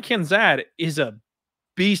Piani Khanzad is a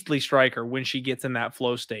beastly striker when she gets in that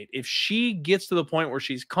flow state. If she gets to the point where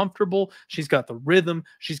she's comfortable, she's got the rhythm,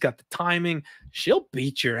 she's got the timing, she'll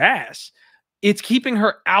beat your ass. It's keeping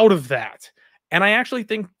her out of that. And I actually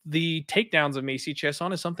think the takedowns of Macy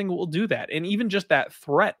Chiasson is something that will do that. And even just that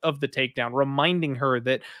threat of the takedown, reminding her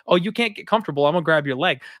that, oh, you can't get comfortable, I'm going to grab your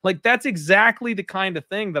leg. Like, that's exactly the kind of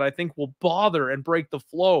thing that I think will bother and break the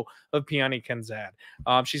flow of Piani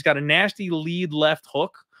Khanzad. She's got a nasty lead left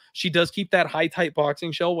hook. She does keep that high-tight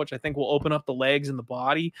boxing shell, which I think will open up the legs and the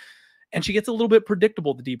body. And she gets a little bit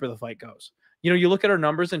predictable the deeper the fight goes. You look at her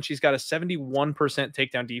numbers, and she's got a 71%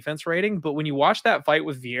 takedown defense rating. But when you watch that fight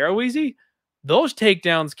with Vieira, Weezy, those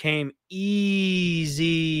takedowns came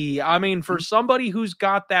easy. I mean, for somebody who's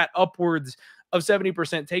got that upwards of 70%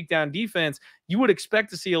 takedown defense, you would expect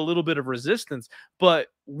to see a little bit of resistance. But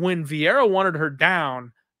when Vieira wanted her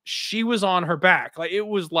down, she was on her back. Like, it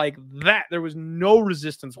was like that. There was no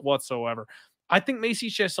resistance whatsoever. I think Macy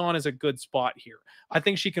Chiasson is a good spot here. I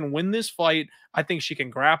think she can win this fight. I think she can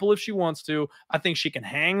grapple if she wants to. I think she can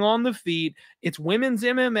hang on the feet. It's women's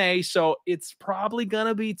MMA, so it's probably going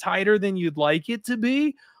to be tighter than you'd like it to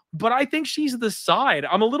be. But I think she's the side.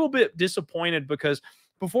 I'm a little bit disappointed because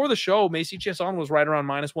before the show, Macy Chiasson was right around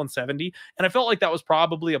 -170, and I felt like that was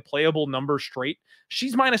probably a playable number straight.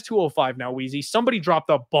 She's -205 now, Weezy. Somebody dropped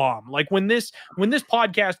a bomb. Like when this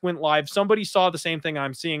podcast went live, somebody saw the same thing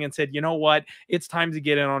I'm seeing and said, you know what? It's time to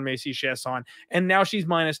get in on Macy Chiasson. And now she's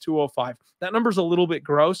 -205. That number's a little bit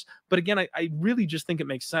gross, but again, I really just think it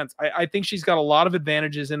makes sense. I think she's got a lot of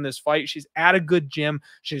advantages in this fight. She's at a good gym.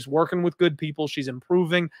 She's working with good people. She's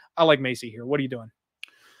improving. I like Macy here. What are you doing?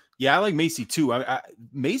 Yeah, I like Macy too.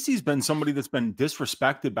 Macy's been somebody that's been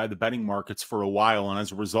disrespected by the betting markets for a while, and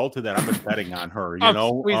as a result of that, I've been betting on her. You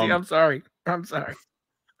know, Weezy, I'm sorry.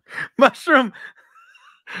 Mushroom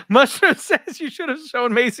says you should have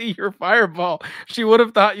shown Macy your fireball. She would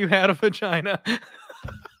have thought you had a vagina.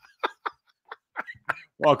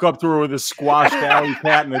 Walk up to her with a squashed alley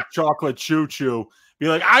cat and a chocolate choo-choo. Be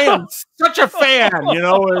like, I am such a fan, you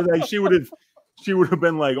know. Or like she would have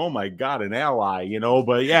been like, oh my God, an ally, you know.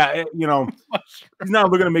 But yeah, you know, he's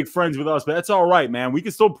not looking to make friends with us, but that's all right, man. We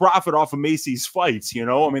can still profit off of Macy's fights, you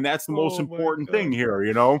know. I mean, that's the most important thing here,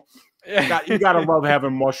 you know. You gotta love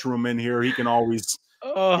having Mushroom in here. He can always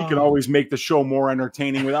make the show more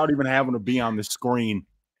entertaining without even having to be on the screen.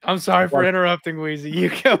 I'm sorry for interrupting, Weezy. You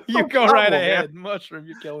go right ahead. Man. Mushroom,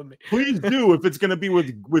 you're killing me. Please do if it's going to be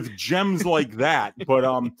with gems like that. But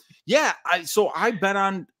yeah, I bet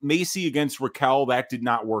on Macy against Raquel. That did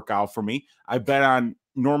not work out for me. I bet on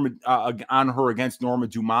on her against Norma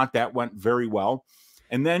Dumont. That went very well.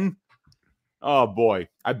 And then, oh boy,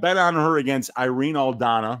 I bet on her against Irene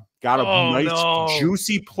Aldana. Got a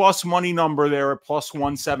juicy plus money number there at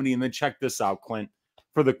 +170. And then check this out, Clint,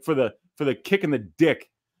 for the kick in the dick.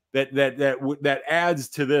 That adds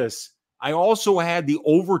to this. I also had the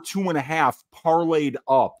over 2.5 parlayed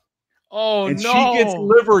up. Oh, and she gets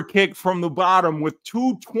liver kicked from the bottom with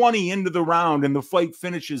 2:20 into the round, and the fight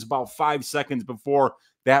finishes about 5 seconds before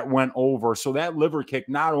that went over. So that liver kick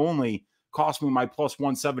not only cost me my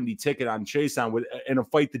 +170 ticket on Chiasson in a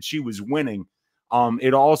fight that she was winning,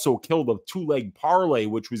 it also killed a 2-leg parlay,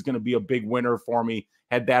 which was going to be a big winner for me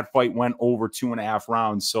had that fight went over 2.5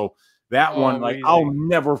 rounds. So that one, like, easy. I'll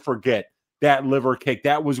never forget that liver kick.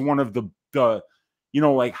 That was one of the you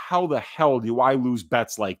know, like, how the hell do I lose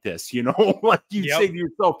bets like this? You know, like you say to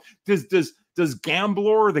yourself, does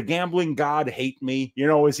Gambler, the gambling god, hate me? You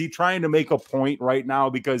know, is he trying to make a point right now?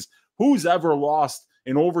 Because who's ever lost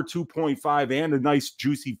an over 2.5 and a nice,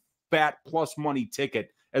 juicy, fat plus money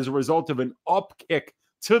ticket as a result of an up kick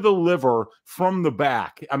to the liver from the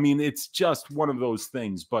back? I mean, it's just one of those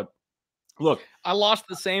things, but look, I lost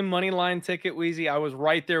the same money line ticket, Weezy. I was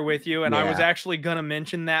right there with you, and I was actually gonna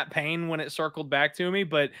mention that pain when it circled back to me,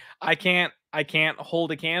 but I can't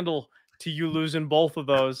hold a candle to you losing both of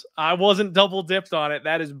those. I wasn't double dipped on it.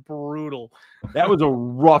 That is brutal. That was a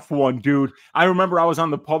rough one, dude. I remember I was on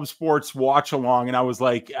the Pub Sports watch along, and I was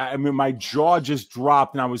like, I mean, my jaw just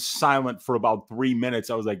dropped, and I was silent for about 3 minutes.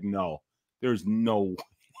 I was like, no, there's no.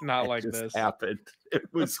 Not like this happened. It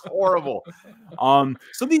was horrible.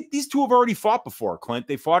 So these two have already fought before, Clint.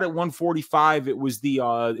 They fought at 145. It was the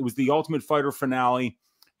Ultimate Fighter finale,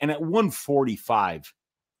 and at 145,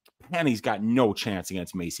 Penny's got no chance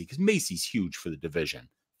against Macy because Macy's huge for the division.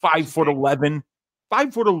 5'11",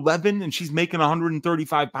 5'11", and she's making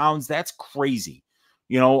 135 pounds. That's crazy.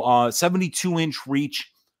 You know, 72-inch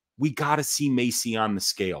reach. We got to see Macy on the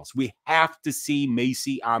scales. We have to see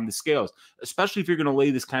Macy on the scales, especially if you're going to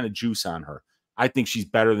lay this kind of juice on her. I think she's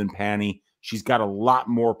better than Penny. She's got a lot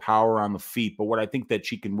more power on the feet, but what I think that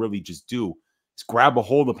she can really just do is grab a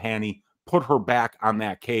hold of Penny, put her back on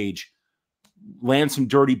that cage, land some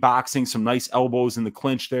dirty boxing, some nice elbows in the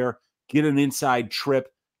clinch there, get an inside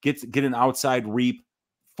trip, get an outside reap,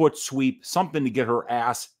 foot sweep, something to get her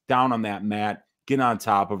ass down on that mat, get on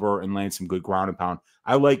top of her, and land some good ground and pound.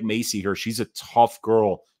 I like Macy here. She's a tough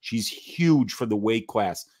girl. She's huge for the weight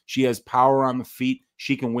class. She has power on the feet.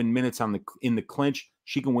 She can win minutes in the clinch.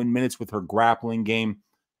 She can win minutes with her grappling game.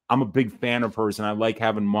 I'm a big fan of hers, and I like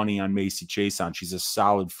having money on Macy Chiasson. She's a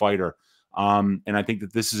solid fighter. And I think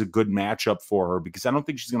that this is a good matchup for her because I don't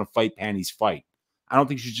think she's going to fight Penny's fight. I don't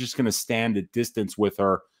think she's just going to stand at distance with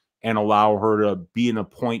her and allow her to be in a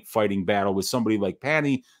point fighting battle with somebody like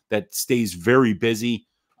Penny that stays very busy,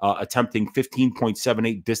 attempting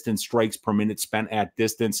 15.78 distance strikes per minute spent at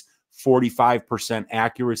distance, 45%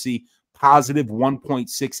 accuracy, positive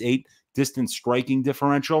 1.68 distance striking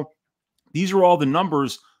differential. These are all the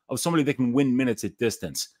numbers of somebody that can win minutes at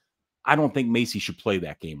distance. I don't think Macy should play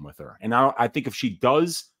that game with her. And I think if she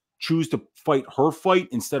does choose to fight her fight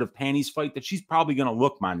instead of Penny's fight, that she's probably going to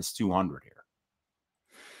look -200 here.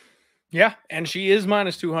 Yeah, and she is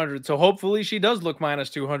 -200, so hopefully she does look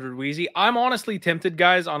 -200, Weezy. I'm honestly tempted,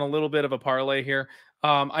 guys, on a little bit of a parlay here.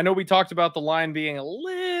 I know we talked about the line being a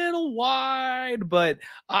little wide, but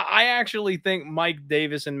I actually think Mike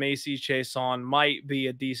Davis and Macy Chiasson might be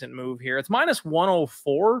a decent move here. It's minus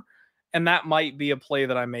 104, and that might be a play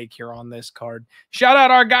that I make here on this card. Shout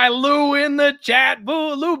out our guy Lou in the chat.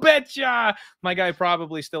 Boo, Lou Betcha. My guy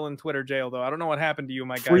probably still in Twitter jail, though. I don't know what happened to you,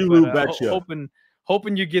 my guy. Free Lou Betcha.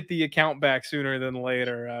 Hoping you get the account back sooner than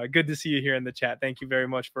later. Good to see you here in the chat. Thank you very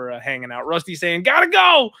much for hanging out. Rusty saying, gotta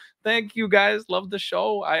go. Thank you, guys. Love the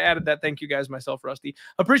show. I added that. Thank you, guys, myself, Rusty.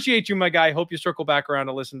 Appreciate you, my guy. Hope you circle back around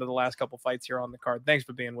to listen to the last couple fights here on the card. Thanks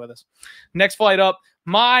for being with us. Next fight up,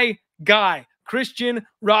 my guy, Christian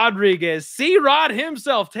Rodriguez. C-Rod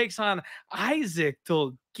himself takes on Isaac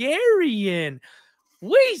Tulgarian.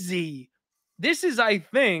 Weezy. This is, I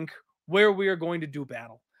think, where we are going to do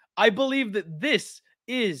battle. I believe that this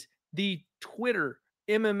is the Twitter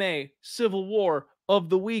MMA Civil War of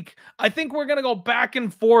the week. I think we're going to go back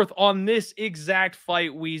and forth on this exact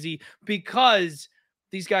fight, Weezy, because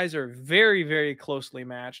these guys are very, very closely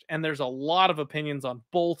matched, and there's a lot of opinions on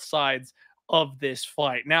both sides of this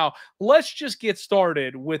fight. Now, let's just get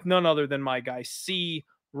started with none other than my guy,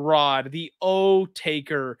 C-Rod, the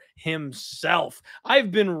O-Taker himself.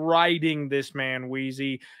 I've been riding this man,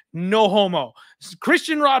 Weezy. No homo.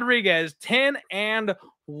 Christian Rodriguez, 10-1.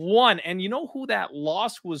 And you know who that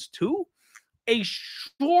loss was to? A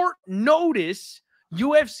short notice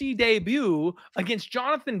UFC debut against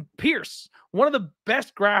Jonathan Pierce, one of the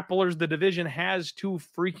best grapplers the division has to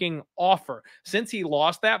freaking offer. Since he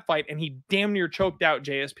lost that fight, and he damn near choked out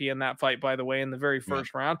JSP in that fight, by the way, in the very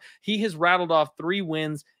first round, he has rattled off 3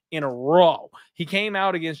 wins in a row. He came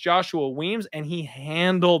out against Joshua Weems, and he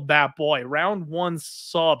handled that boy. Round 1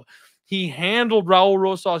 sub. He handled Raul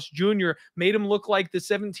Rosas Jr., made him look like the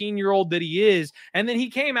 17-year-old that he is. And then he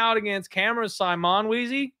came out against Cameron Simon,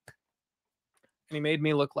 Weezy, and he made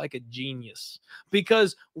me look like a genius.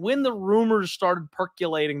 Because when the rumors started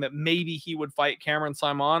percolating that maybe he would fight Cameron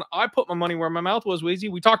Simon, I put my money where my mouth was,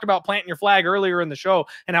 Weezy. We talked about planting your flag earlier in the show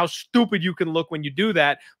and how stupid you can look when you do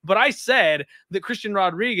that. But I said that Christian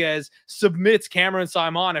Rodriguez submits Cameron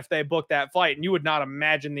Simon if they book that fight. And you would not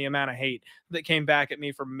imagine the amount of hate that came back at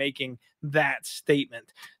me for making that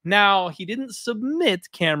statement. Now, he didn't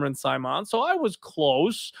submit Cameron Simon, so I was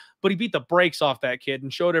close, but he beat the brakes off that kid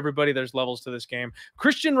and showed everybody there's levels to this game.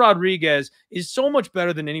 Christian Rodriguez is so much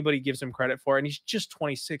better than anybody gives him credit for, and he's just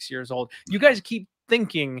 26 years old. You guys keep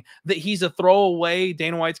thinking that he's a throwaway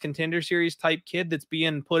Dana White's Contender Series type kid that's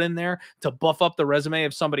being put in there to buff up the resume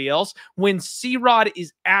of somebody else, when C-Rod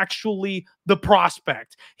is actually the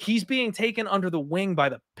prospect. He's being taken under the wing by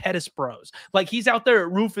the Pettis bros. Like, he's out there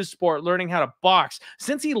at Rufus Sport learning how to box.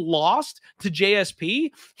 Since he lost to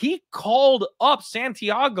JSP, he called up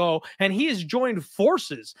Santiago, and he has joined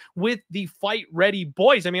forces with the Fight Ready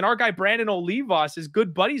boys. I mean, our guy Brandon Olivas is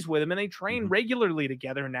good buddies with him, and they train regularly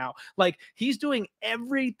together now. Like, he's doing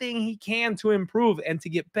everything he can to improve and to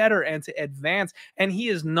get better and to advance, and he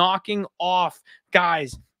is knocking off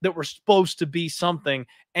guys that were supposed to be something,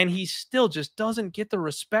 and he still just doesn't get the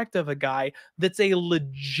respect of a guy that's a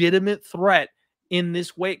legitimate threat in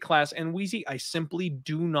this weight class. And Weezy, I simply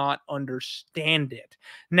do not understand it.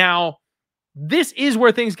 Now, this is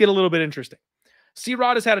where things get a little bit interesting.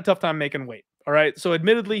 C-Rod has had a tough time making weight. All right. So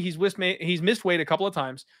admittedly, he's missed weight a couple of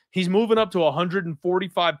times. He's moving up to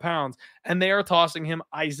 145 pounds, and they are tossing him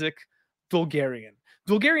Isaac Tulgarian.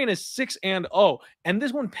 Tulgarian is 6-0, and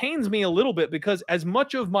this one pains me a little bit because as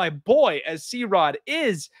much of my boy as C-Rod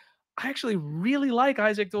is, I actually really like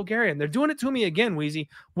Isaac Tulgarian. They're doing it to me again, Weezy.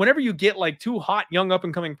 Whenever you get like 2 hot, young,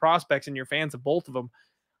 up-and-coming prospects and you're fans of both of them,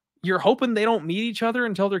 you're hoping they don't meet each other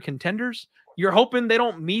until they're contenders. You're hoping they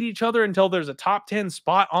don't meet each other until there's a top 10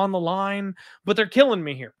 spot on the line, but they're killing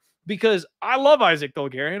me here because I love Isaac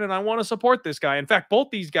Tulgarian and I want to support this guy. In fact,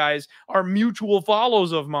 both these guys are mutual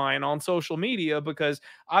follows of mine on social media because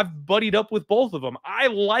I've buddied up with both of them. I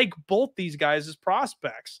like both these guys as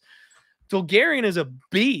prospects. Tulgarian is a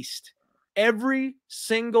beast. Every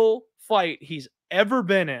single fight he's ever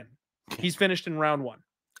been in, he's finished in round 1.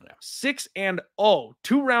 6-0,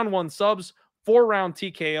 2 round 1 subs, 4 round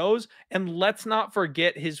TKOs, and let's not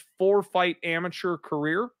forget his 4-fight amateur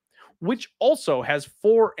career, which also has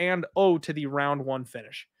 4-0 to the round 1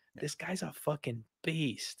 finish. This guy's a fucking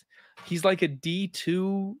beast. He's like a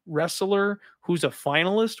D2 wrestler who's a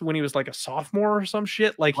finalist when he was like a sophomore or some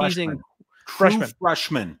shit. Like freshman. He's in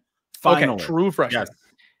freshman. Okay, true freshman. Yes.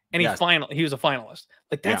 And he was a finalist.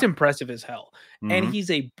 Like, that's impressive as hell. And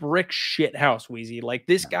he's a brick shit house, Weezy. Like,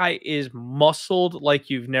 this guy is muscled like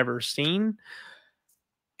you've never seen.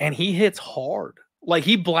 And he hits hard. Like,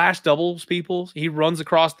 he blast doubles people. He runs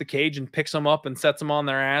across the cage and picks them up and sets them on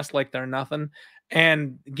their ass like they're nothing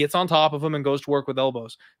and gets on top of them and goes to work with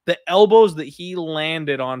elbows. The elbows that he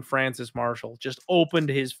landed on Francis Marshall just opened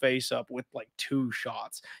his face up with like 2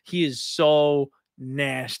 shots. He is so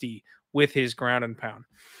nasty with his ground and pound.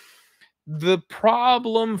 The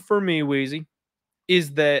problem for me, Weezy,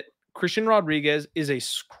 is that Christian Rodriguez is a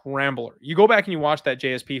scrambler. You go back and you watch that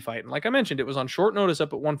JSP fight, and like I mentioned, it was on short notice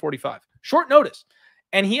up at 145. Short notice.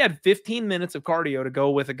 And he had 15 minutes of cardio to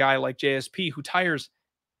go with a guy like JSP who tires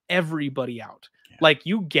everybody out. Yeah. Like,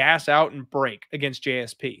 you gas out and break against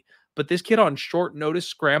JSP. But this kid on short notice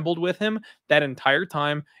scrambled with him that entire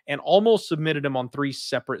time and almost submitted him on 3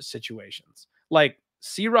 separate situations. Like,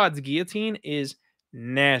 C-Rod's guillotine is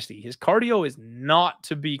nasty. His cardio is not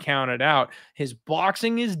to be counted out. His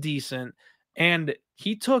boxing is decent, and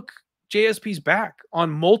he took JSP's back on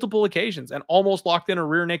multiple occasions and almost locked in a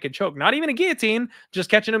rear naked choke. Not even a guillotine, just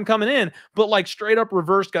catching him coming in, but like straight up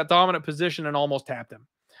reversed, got dominant position and almost tapped him.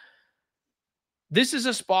 This is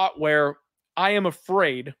a spot where I am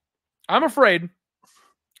afraid. I'm afraid.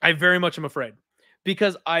 I very much am afraid,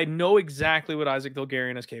 because I know exactly what Isaac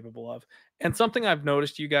Dulgarian is capable of. And something I've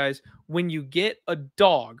noticed, you guys, when you get a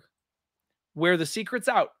dog where the secret's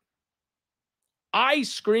out, I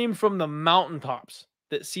scream from the mountaintops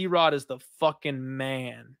that C-Rod is the fucking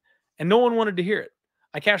man. And no one wanted to hear it.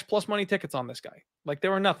 I cashed plus money tickets on this guy. Like they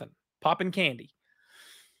were nothing. Popping candy.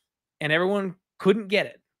 And everyone couldn't get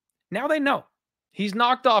it. Now they know. He's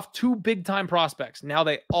knocked off 2 big-time prospects. Now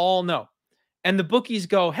they all know. And the bookies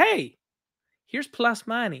go, hey, here's plus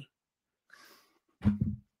money.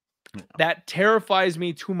 That terrifies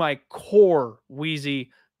me to my core, Weezy.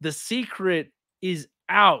 The secret is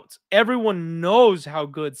out. Everyone knows how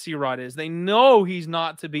good C-Rod is. They know he's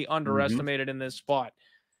not to be underestimated in this spot.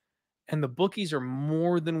 And the bookies are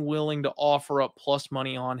more than willing to offer up plus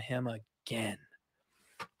money on him again.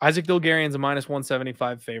 Isaac Dulgarian's a minus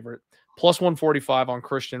 175 favorite. Plus 145 on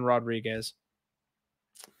Christian Rodriguez.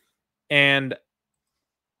 And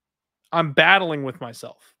I'm battling with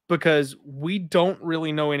myself because we don't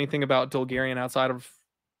really know anything about Dulgarian outside of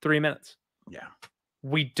 3 minutes. Yeah.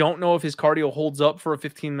 We don't know if his cardio holds up for a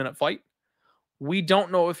 15-minute fight. We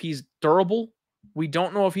don't know if he's durable. We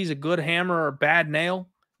don't know if he's a good hammer or a bad nail.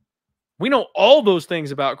 We know all those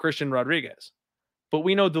things about Christian Rodriguez, but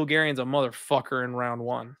we know Dulgarian's a motherfucker in round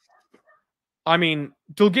 1. I mean,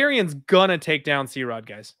 Dulgarian's gonna take down C-Rod,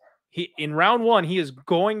 guys. In round 1, he is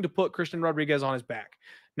going to put Christian Rodriguez on his back.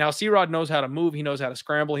 Now, C-Rod knows how to move. He knows how to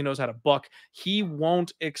scramble. He knows how to buck. He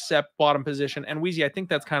won't accept bottom position. And Weezy, I think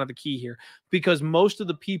that's kind of the key here, because most of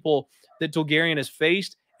the people that Dulgarian has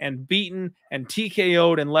faced and beaten and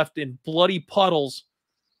TKO'd and left in bloody puddles,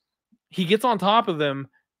 he gets on top of them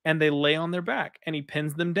and they lay on their back and he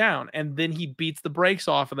pins them down. And then he beats the brakes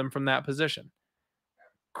off of them from that position.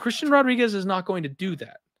 Christian Rodriguez is not going to do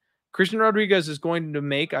that. Christian Rodriguez is going to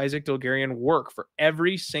make Isaac Dulgarian work for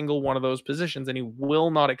every single one of those positions, and he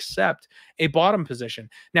will not accept a bottom position.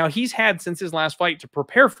 Now, he's had since his last fight to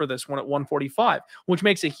prepare for this one at 145, which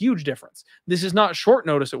makes a huge difference. This is not short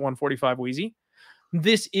notice at 145, Weezy.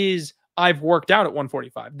 This is, I've worked out at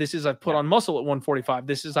 145. This is, I've put on muscle at 145.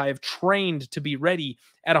 This is, I have trained to be ready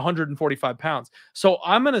at 145 pounds. So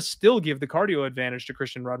I'm going to still give the cardio advantage to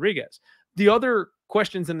Christian Rodriguez. The other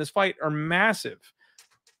questions in this fight are massive.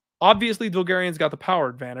 Obviously, Dulgarian's got the power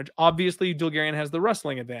advantage. Obviously, Dulgarian has the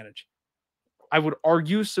wrestling advantage. I would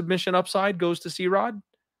argue submission upside goes to C-Rod,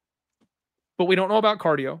 but we don't know about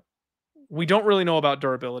cardio. We don't really know about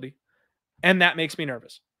durability, and that makes me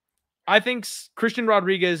nervous. I think Christian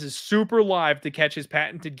Rodriguez is super live to catch his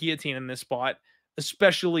patented guillotine in this spot,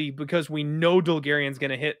 especially because we know Dulgarian's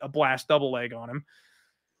going to hit a blast double leg on him.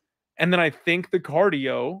 And then I think the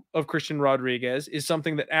cardio of Christian Rodriguez is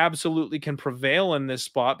something that absolutely can prevail in this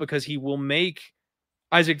spot, because he will make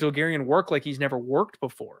Isaac Dulgarian work like he's never worked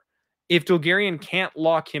before. If Dulgarian can't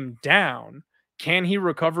lock him down, can he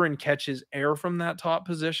recover and catch his air from that top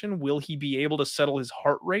position? Will he be able to settle his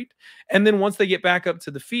heart rate? And then once they get back up to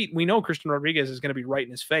the feet, we know Christian Rodriguez is going to be right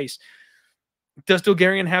in his face. Does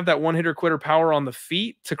Dulgarian have that one-hitter quitter power on the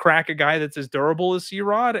feet to crack a guy that's as durable as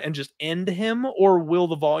C-Rod and just end him? Or will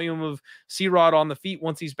the volume of C-Rod on the feet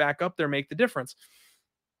once he's back up there make the difference?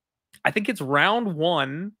 I think it's round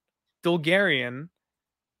 1, Dulgarian.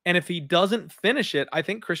 And if he doesn't finish it, I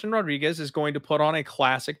think Christian Rodriguez is going to put on a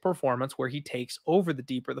classic performance where he takes over the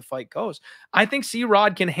deeper the fight goes. I think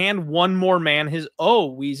C-Rod can hand one more man his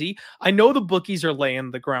Weezy. I know the bookies are laying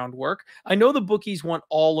the groundwork. I know the bookies want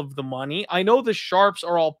all of the money. I know the sharps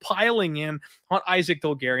are all piling in on Isaac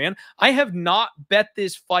Dulgarian. I have not bet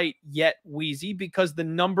this fight yet, Weezy, because the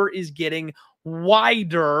number is getting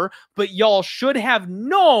wider, but y'all should have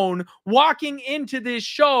known walking into this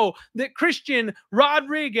show that Christian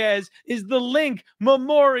Rodriguez is the Link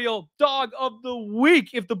Memorial Dog of the Week.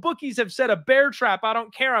 If the bookies have set a bear trap, I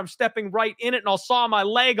don't care. I'm stepping right in it, and I'll saw my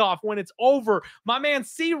leg off when it's over. My man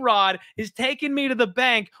C-Rod is taking me to the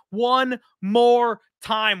bank one more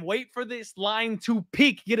time. Wait for this line to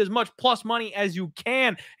peak. Get as much plus money as you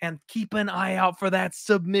can, and keep an eye out for that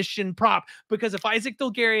submission prop, because if Isaac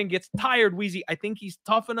Dulgarian gets tired, Weezy, I think he's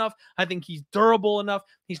tough enough. I think he's durable enough.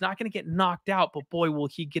 He's not going to get knocked out, but boy, will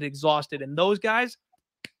he get exhausted. And those guys,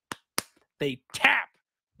 they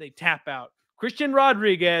tap out. Christian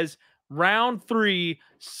Rodriguez, round 3,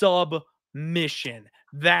 submission.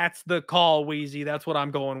 That's the call, Weezy. That's what I'm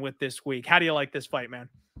going with this week. How do you like this fight, man?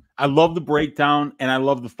 I love the breakdown, and I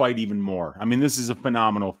love the fight even more. I mean, this is a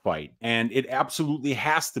phenomenal fight, and it absolutely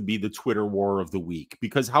has to be the Twitter war of the week,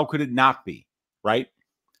 because how could it not be, right?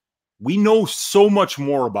 We know so much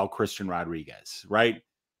more about Christian Rodriguez, right?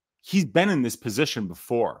 He's been in this position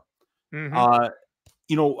before. Dixon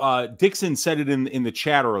said it in the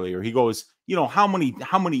chat earlier. He goes, how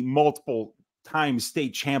many multiple time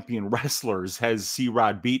state champion wrestlers has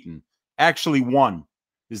C-Rod beaten? Actually, one.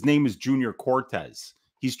 His name is Junior Cortez.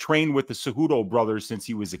 He's trained with the Cejudo brothers since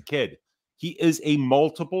he was a kid. He is a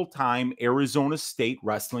multiple-time Arizona State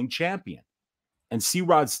wrestling champion. And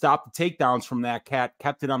C-Rod stopped the takedowns from that cat,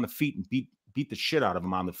 kept it on the feet, and beat the shit out of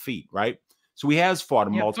him on the feet, right? So he has fought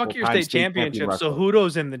a multiple fuck your state championship.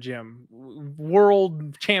 Cejudo's in the gym.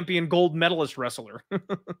 World champion gold medalist wrestler.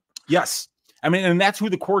 Yes. I mean, and that's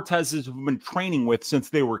who the Cortezes have been training with since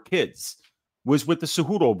they were kids. Was with the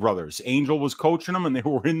Cejudo brothers. Angel was coaching them, and they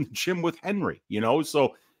were in the gym with Henry,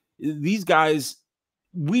 So these guys,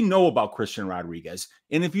 we know about Christian Rodriguez.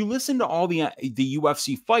 And if you listen to all the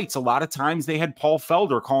UFC fights, a lot of times they had Paul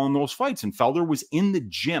Felder calling those fights, and Felder was in the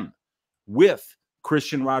gym with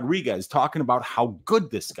Christian Rodriguez talking about how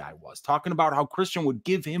good this guy was, talking about how Christian would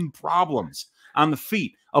give him problems on the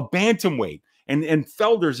feet, a bantamweight. And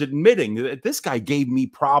Felder's admitting that this guy gave me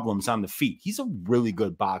problems on the feet. He's a really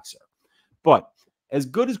good boxer. But as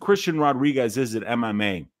good as Christian Rodriguez is at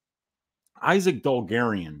MMA, Isaac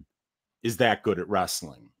Dulgarian is that good at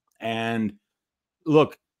wrestling. And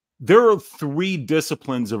look, there are 3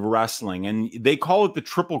 disciplines of wrestling, and they call it the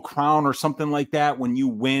Triple Crown or something like that when you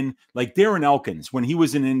win. Like Darren Elkins, when he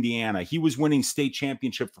was in Indiana, he was winning state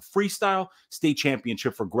championship for freestyle, state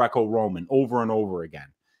championship for Greco-Roman over and over again.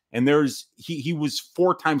 And he was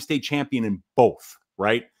 4-time state champion in both,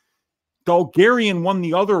 right? Dulgarian won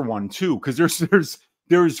the other one too, because there's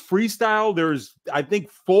freestyle, there's I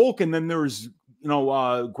think folk, and then there's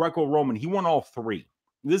Greco-Roman. He won all 3.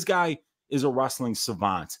 This guy is a wrestling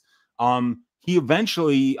savant. He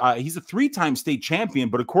eventually he's a 3-time state champion,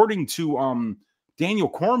 but according to Daniel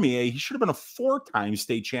Cormier, he should have been a 4-time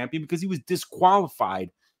state champion because he was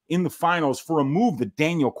disqualified in the finals for a move that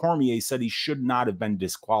Daniel Cormier said he should not have been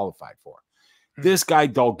disqualified for. This guy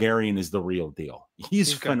Dulgarian is the real deal.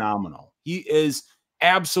 He's phenomenal. He is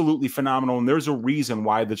absolutely phenomenal, and there's a reason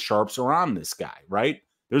why the sharps are on this guy, right?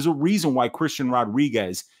 There's a reason why Christian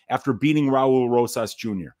Rodriguez, after beating Raul Rosas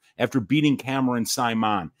Jr., after beating Cameron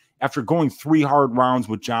Simon, after going 3 hard rounds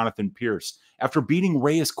with Jonathan Pierce, after beating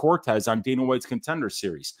Reyes Cortez on Dana White's Contender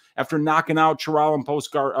Series, after knocking out Charalampos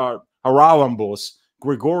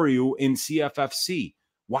Grigoriou in CFFC,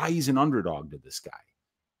 why he's an underdog to this guy.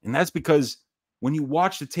 And that's because when you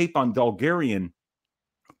watch the tape on Dulgarian,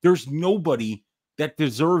 there's nobody that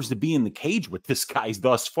deserves to be in the cage with this guy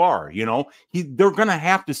thus far. They're going to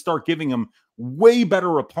have to start giving him way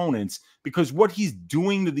better opponents, because what he's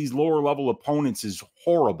doing to these lower level opponents is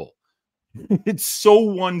horrible. It's so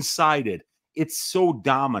one-sided. It's so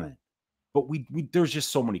dominant. But there's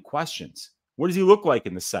just so many questions. What does he look like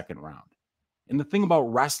in the second round? And the thing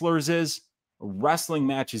about wrestlers is a wrestling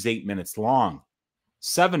match is 8 minutes long,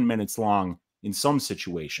 7 minutes long in some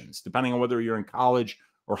situations, depending on whether you're in college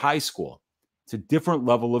or high school. It's a different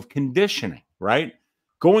level of conditioning, right?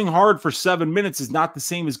 Going hard for 7 minutes is not the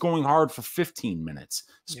same as going hard for 15 minutes,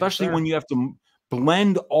 especially when you have to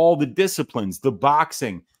blend all the disciplines, the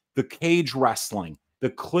boxing, the cage wrestling,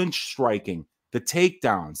 the clinch striking, the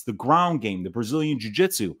takedowns, the ground game, the Brazilian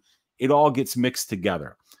jiu-jitsu. It all gets mixed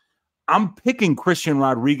together. I'm picking Christian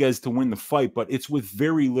Rodriguez to win the fight, but it's with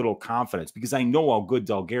very little confidence because I know how good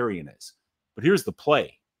Dulgarian is. But here's the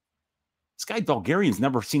play. This guy Dulgarian's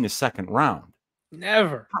never seen a second round.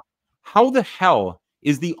 Never. How the hell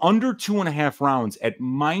is the under 2.5 rounds at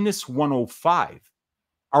 -105?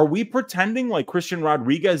 Are we pretending like Christian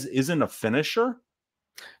Rodriguez isn't a finisher?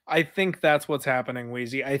 I think that's what's happening,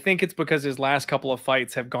 Weezy. I think it's because his last couple of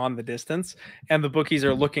fights have gone the distance, and the bookies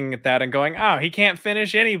are looking at that and going, "Oh, he can't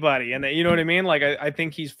finish anybody." And you know what I mean? Like, I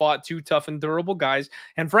think he's fought two tough and durable guys,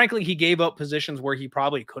 and frankly, he gave up positions where he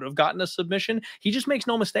probably could have gotten a submission. He just makes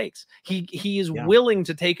no mistakes. He is willing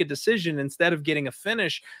to take a decision instead of getting a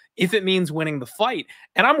finish if it means winning the fight.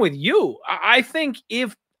 And I'm with you. I think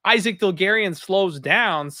if Isaac Dilgarian slows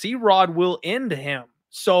down, C-Rod will end him.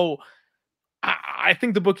 So I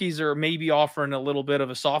think the bookies are maybe offering a little bit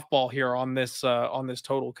of a softball here on this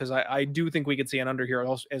total, because I do think we could see an under here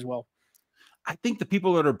as well. I think the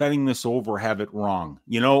people that are betting this over have it wrong,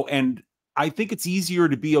 and I think it's easier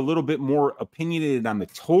to be a little bit more opinionated on the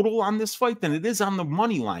total on this fight than it is on the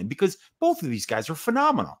money line, because both of these guys are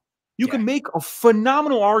phenomenal. You can make a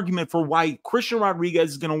phenomenal argument for why Christian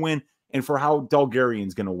Rodriguez is going to win and for how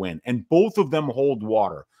Dilgarian's going to win, and both of them hold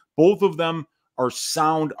water. Both of them are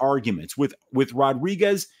sound arguments. With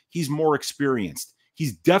Rodriguez, he's more experienced.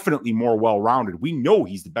 He's definitely more well-rounded. We know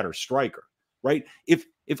he's the better striker, right? If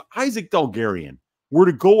Isaac Dilgarian were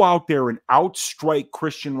to go out there and outstrike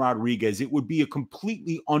Christian Rodriguez, it would be a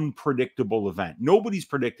completely unpredictable event. Nobody's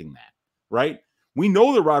predicting that, right? We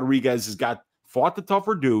know that Rodriguez has fought the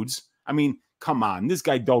tougher dudes. I mean, come on. This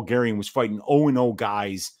guy Dilgarian was fighting 0-0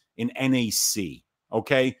 guys in NAC.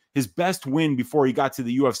 Okay, his best win before he got to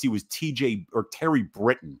the UFC was Terry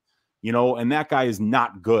Britton, and that guy is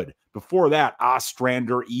not good. Before that,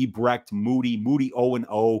 Ostrander, Ebrecht, Moody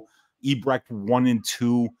 0-0, Ebrecht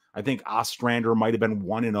 1-2. I think Ostrander might have been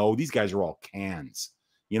 1-0. These guys are all cans,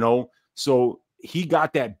 So he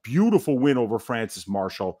got that beautiful win over Francis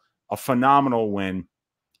Marshall, a phenomenal win.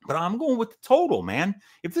 But I'm going with the total, man.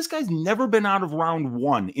 If this guy's never been out of round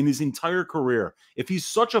one in his entire career, if he's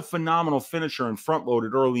such a phenomenal finisher and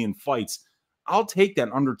front-loaded early in fights, I'll take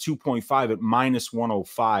that under 2.5 at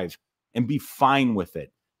 -105 and be fine with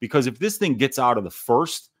it. Because if this thing gets out of the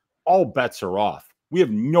first, all bets are off. We have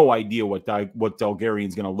no idea what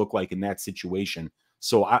Dilgarian's going to look like in that situation.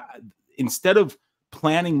 So instead of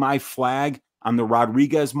planting my flag on the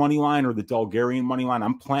Rodriguez money line or the Dilgarian money line,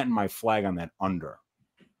 I'm planting my flag on that under.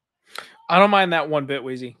 I don't mind that one bit,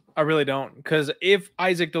 Weezy. I really don't. Because if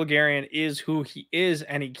Isaac Dilgarian is who he is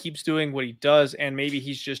and he keeps doing what he does, and maybe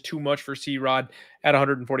he's just too much for C-Rod at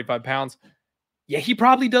 145 pounds, yeah, he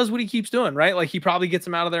probably does what he keeps doing, right? Like, he probably gets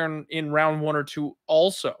him out of there in round 1 or 2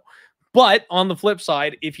 also. But on the flip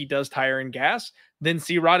side, if he does tire and gas, then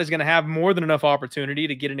C-Rod is going to have more than enough opportunity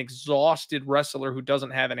to get an exhausted wrestler who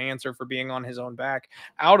doesn't have an answer for being on his own back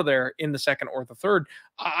out of there in the second or the third.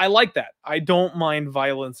 I like that. I don't mind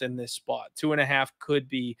violence in this spot. 2.5 could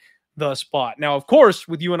be the spot. Now, of course,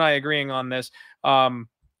 with you and I agreeing on this,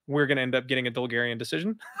 we're going to end up getting a Dilgarian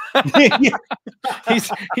decision.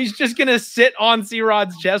 He's just going to sit on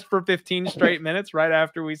C-Rod's chest for 15 straight minutes right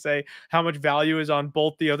after we say how much value is on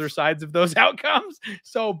both the other sides of those outcomes.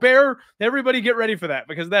 So everybody get ready for that,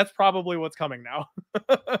 because that's probably what's coming now.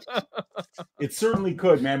 It certainly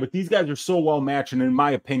could, man. But these guys are so well matched. And in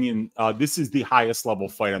my opinion, this is the highest level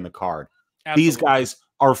fight on the card. Absolutely. These guys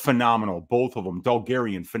are phenomenal. Both of them.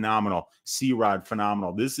 Dilgarian, phenomenal. C-Rod,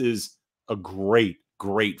 phenomenal. This is a great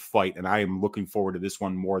fight, and I am looking forward to this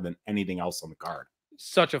one more than anything else on the card.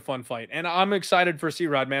 Such a fun fight, and I'm excited for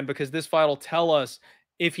C-Rod, man, because this fight will tell us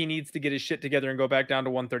if he needs to get his shit together and go back down to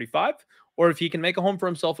 135, or if he can make a home for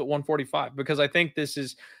himself at 145, because I think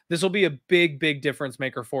this will be a big difference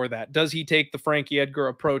maker for that. Does he take the Frankie Edgar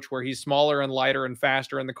approach where he's smaller and lighter and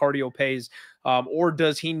faster and the cardio pays, or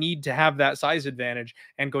does he need to have that size advantage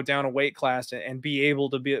and go down a weight class and be able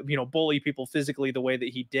to be, bully people physically the way that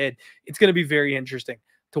he did? It's going to be very interesting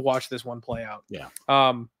to watch this one play out. Yeah.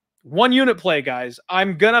 1 unit play, guys.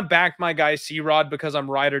 I'm going to back my guy C-Rod because I'm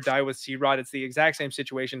ride or die with C-Rod. It's the exact same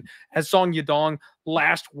situation as Song Yadong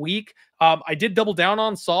last week. I did double down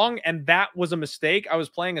on Song, and that was a mistake. I was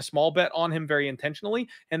playing a small bet on him very intentionally,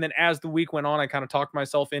 and then as the week went on, I kind of talked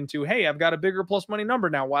myself into, hey, I've got a bigger plus money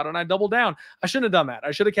number now. Why don't I double down? I shouldn't have done that.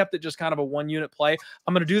 I should have kept it just kind of a 1 unit play.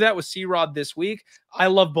 I'm going to do that with C-Rod this week. I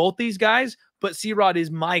love both these guys, but C-Rod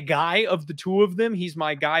is my guy of the two of them. He's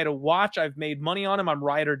my guy to watch. I've made money on him. I'm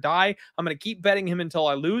ride or die. I'm going to keep betting him until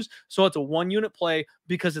I lose. So it's a 1 unit play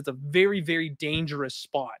because it's a very dangerous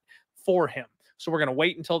spot for him. So we're going to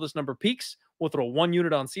wait until this number peaks. We'll throw 1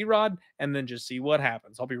 unit on C-Rod and then just see what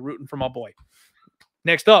happens. I'll be rooting for my boy.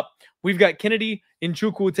 Next up, we've got Kennedy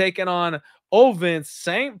Nchukwu taking on Ovince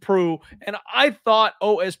St. Preux. And I thought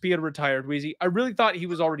OSP had retired, Weezy. I really thought he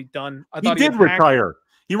was already done. I thought he did retire.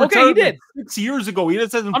 He retired he did. 6 years ago. He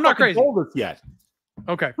just hasn't I'm not crazy. told us yet.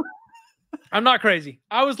 Okay. I'm not crazy.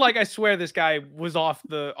 I was like, I swear this guy was off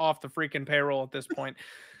the freaking payroll at this point.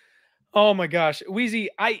 Oh my gosh, Weezy,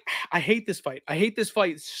 I hate this fight. I hate this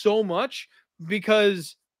fight so much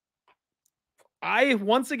because I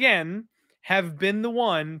once again have been the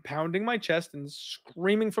one pounding my chest and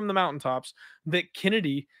screaming from the mountaintops that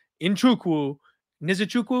Kennedy Nchukwu,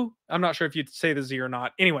 Nizichukwu, I'm not sure if you'd say the Z or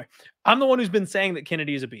not. Anyway, I'm the one who's been saying that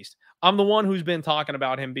Kennedy is a beast. I'm the one who's been talking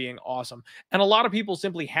about him being awesome. And a lot of people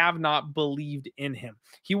simply have not believed in him.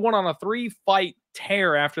 He went on a 3-fight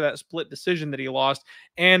tear after that split decision that he lost.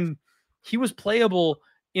 And he was playable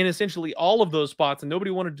in essentially all of those spots, and nobody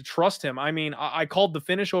wanted to trust him. I mean, I called the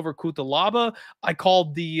finish over Cutelaba. I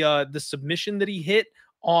called the submission that he hit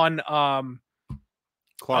on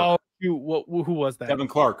Clark. Oh, who was that? Devin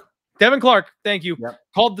Clark. Devin Clark, thank you. Yep.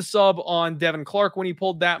 Called the sub on Devin Clark when he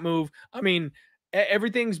pulled that move. I mean,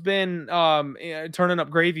 everything's been turning up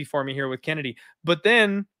gravy for me here with Kennedy. But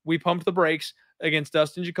then we pumped the brakes against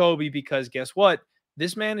Dustin Jacoby because guess what?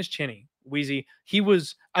 This man is chinny, Weezy.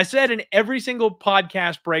 I said in every single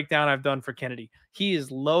podcast breakdown I've done for Kennedy, he is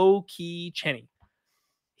low-key chinny.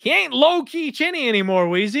 He ain't low-key chinny anymore,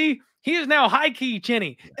 Weezy. He is now high-key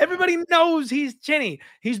chinny. Everybody knows he's chinny.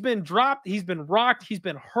 He's been dropped. He's been rocked. He's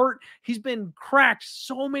been hurt. He's been cracked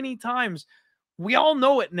so many times. We all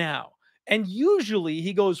know it now. And usually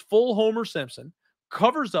he goes full Homer Simpson,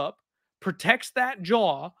 covers up, protects that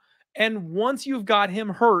jaw, and once you've got him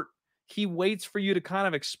hurt, he waits for you to kind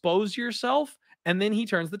of expose yourself, and then he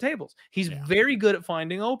turns the tables. He's very good at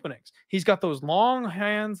finding openings. He's got those long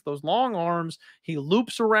hands, those long arms. He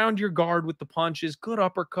loops around your guard with the punches, good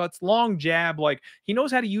uppercuts, long jab. Like, he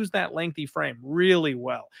knows how to use that lengthy frame really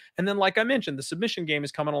well. And then, like I mentioned, the submission game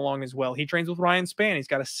is coming along as well. He trains with Ryan Spann. He's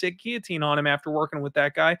got a sick guillotine on him after working with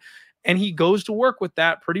that guy, and he goes to work with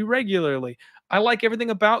that pretty regularly. I like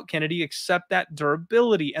everything about Kennedy except that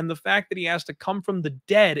durability and the fact that he has to come from the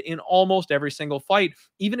dead in almost every single fight,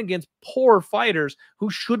 even against poor fighters who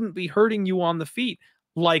shouldn't be hurting you on the feet,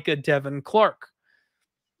 like a Devin Clark.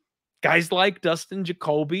 Guys like Dustin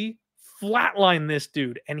Jacoby flatline this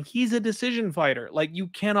dude, and he's a decision fighter. Like, you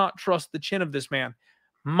cannot trust the chin of this man.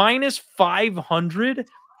 Minus 500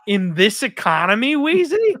 in this economy,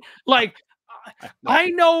 Weezy? Like, I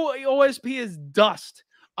know OSP is dust.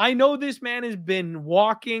 I know this man has been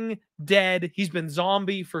walking dead. He's been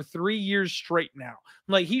zombie for 3 years straight now.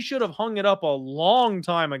 Like, he should have hung it up a long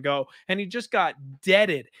time ago, and he just got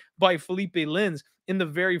deaded by Felipe Lins in the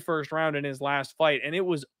very first round in his last fight, and it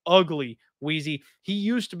was ugly, Weezy. He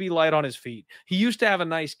used to be light on his feet. He used to have a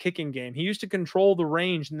nice kicking game. He used to control the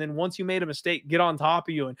range, and then once you made a mistake, get on top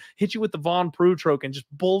of you and hit you with the Von Prutroke and just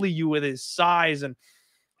bully you with his size, and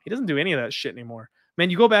he doesn't do any of that shit anymore. Man,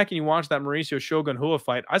 you go back and you watch that Mauricio Shogun Hua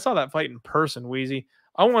fight. I saw that fight in person, Weezy.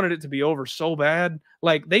 I wanted it to be over so bad.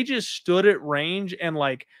 Like, they just stood at range and,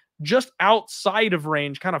 like, just outside of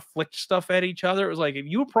range kind of flicked stuff at each other. It was like, if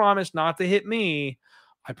you promise not to hit me,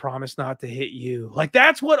 I promise not to hit you. Like,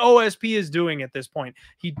 that's what OSP is doing at this point.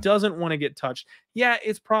 He doesn't want to get touched. Yeah,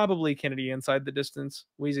 it's probably Kennedy inside the distance,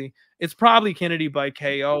 Weezy. It's probably Kennedy by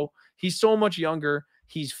KO. He's so much younger.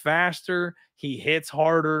 He's faster. He hits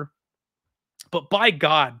harder. But by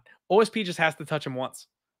God, OSP just has to touch him once.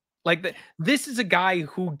 Like, this is a guy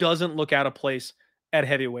who doesn't look out of place at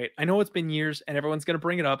heavyweight. I know it's been years and everyone's going to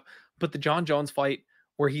bring it up, but the John Jones fight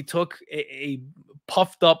where he took a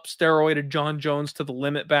puffed up steroided John Jones to the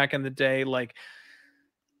limit back in the day, like,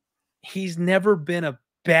 he's never been a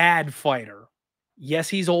bad fighter. Yes,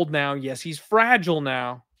 he's old now. Yes, he's fragile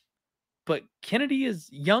now. But Kennedy is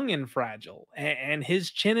young and fragile, and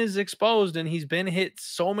his chin is exposed, and he's been hit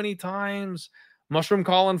so many times. Mushroom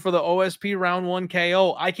calling for the OSP round 1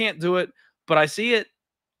 KO. I can't do it, but I see it.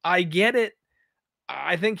 I get it.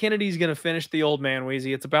 I think Kennedy's going to finish the old man,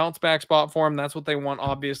 Weezy. It's a bounce back spot for him. That's what they want,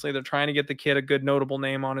 obviously. They're trying to get the kid a good, notable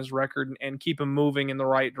name on his record and keep him moving in the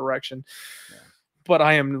right direction. Yeah. But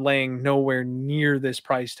I am laying nowhere near this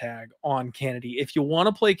price tag on Kennedy. If you want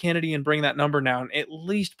to play Kennedy and bring that number down, at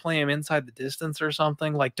least play him inside the distance or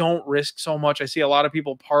something. Like, don't risk so much. I see a lot of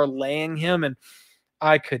people parlaying him, and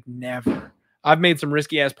I could never. I've made some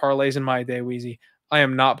risky-ass parlays in my day, Weezy. I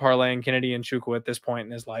am not parlaying Kennedy and Nchukwu at this point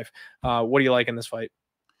in his life. What do you like in this fight?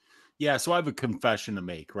 Yeah, so I have a confession to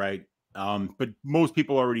make, right? But most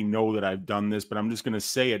people already know that I've done this, but I'm just going to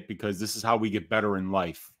say it because this is how we get better in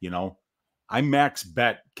life, you know? I max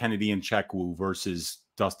bet Kennedy Nchukwu versus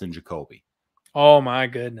Dustin Jacoby. Oh my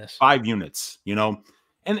goodness. 5 units, you know?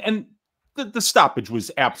 And the stoppage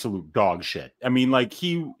was absolute dog shit. I mean, like,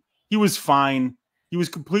 he was fine. He was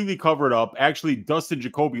completely covered up. Actually, Dustin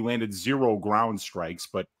Jacoby landed 0 ground strikes,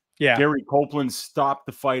 but yeah, Gary Copeland stopped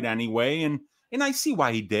the fight anyway, and I see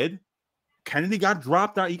why he did. Kennedy got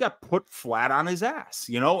dropped out. He got put flat on his ass,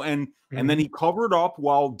 you know, and then he covered up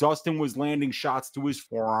while Dustin was landing shots to his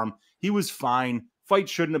forearm. He was fine. Fight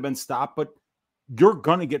shouldn't have been stopped, but you're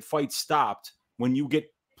going to get fights stopped when you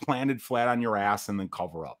get planted flat on your ass and then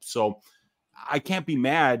cover up. So I can't be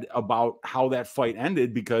mad about how that fight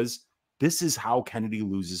ended, because this is how Kennedy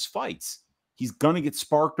loses fights. He's going to get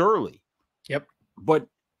sparked early. Yep. But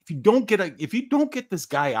if you don't get this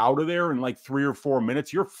guy out of there in like 3 or 4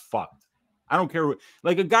 minutes, you're fucked. I don't care.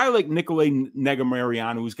 Like a guy like Nicolay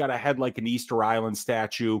Negamariano, who's got a head like an Easter Island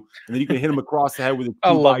statue, and then you can hit him across the head with a 2x4.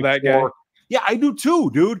 I love that guy. Yeah, I do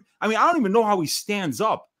too, dude. I mean, I don't even know how he stands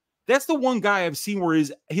up. That's the one guy I've seen where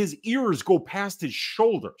his ears go past his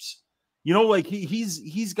shoulders. You know, like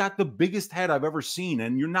he's got the biggest head I've ever seen,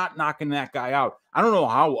 and you're not knocking that guy out. I don't know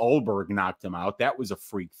how Ulberg knocked him out. That was a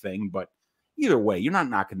freak thing, but either way, you're not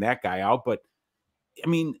knocking that guy out. But I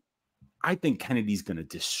mean, I think Kennedy's going to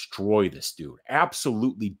destroy this dude,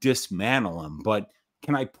 absolutely dismantle him. But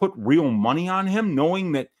can I put real money on him,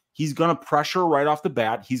 knowing that he's going to pressure right off the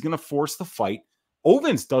bat? He's going to force the fight.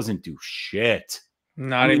 Ovens doesn't do shit.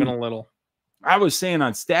 Not even a little. I was saying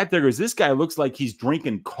on Stat Diggers, this guy looks like he's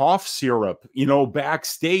drinking cough syrup, you know,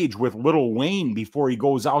 backstage with Lil Wayne before he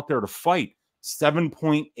goes out there to fight.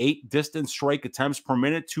 7.8 distance strike attempts per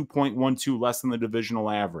minute, 2.12 less than the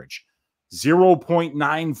divisional average.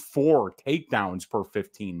 0.94 takedowns per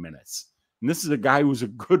 15 minutes. And this is a guy who's a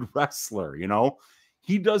good wrestler, you know.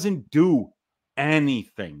 He doesn't do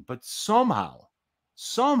anything, but somehow,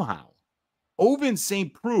 Ovince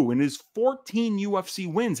St. Preux, in his 14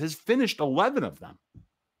 UFC wins, has finished 11 of them.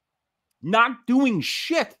 Not doing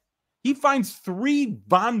shit. He finds 3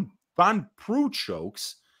 Von Preux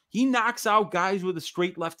chokes. He knocks out guys with a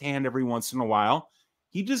straight left hand every once in a while.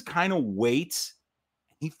 He just kind of waits.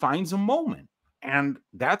 He finds a moment. And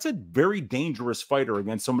that's a very dangerous fighter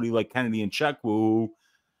against somebody like Kennedy and Nchekwu.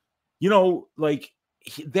 You know, like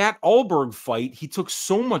that Ulberg fight, he took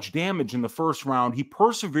so much damage in the first round. He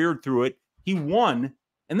persevered through it. He won,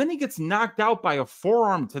 and then he gets knocked out by a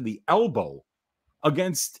forearm to the elbow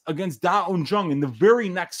against Da Un Jung in the very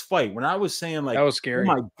next fight. When I was saying, like, that was scary.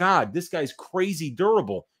 Oh my God, this guy's crazy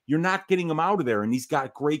durable. You're not getting him out of there, and he's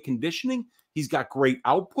got great conditioning. He's got great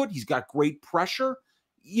output. He's got great pressure.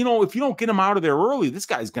 You know, if you don't get him out of there early, this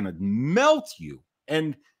guy's going to melt you.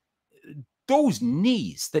 And those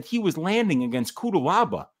knees that he was landing against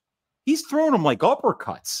Culibao, he's throwing them like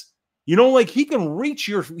uppercuts. You know, like he can reach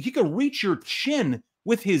your chin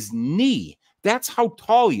with his knee. That's how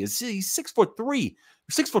tall he is. He's 6'3",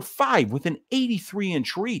 6'5", with an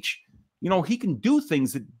 83-inch reach. You know, he can do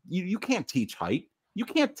things that you can't teach height. You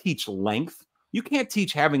can't teach length. You can't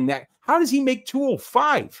teach having that. How does he make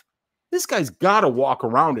 205? This guy's got to walk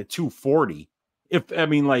around at 240.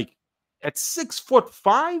 Like at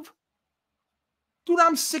 6'5", dude,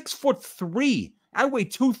 I'm 6'3". I weigh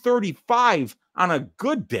 235 on a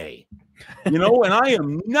good day, you know, and I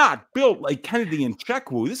am not built like Kennedy and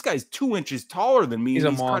Nchekwu. This guy's 2 inches taller than me. He's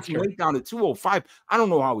and a monster. Right down to 205. I don't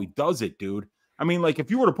know how he does it, dude. I mean, like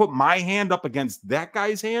if you were to put my hand up against that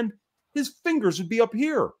guy's hand, his fingers would be up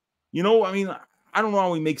here. You know, I mean, I don't know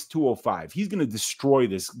how he makes 205. He's going to destroy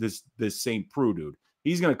this St. Preux dude.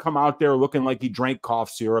 He's going to come out there looking like he drank cough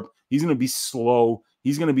syrup. He's going to be slow.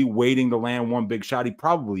 He's going to be waiting to land one big shot. He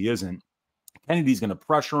probably isn't. Kennedy's going to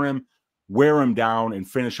pressure him, wear him down, and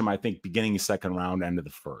finish him, I think, beginning of second round, end of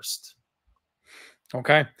the first.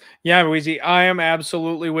 Okay. Yeah, Weezy, I am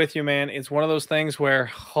absolutely with you, man. It's one of those things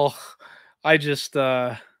where I just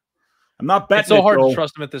I'm not betting. It's so hard to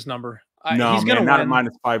trust him at this number. No, he's gonna not win.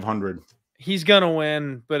 at -500. He's going to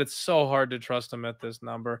win, but it's so hard to trust him at this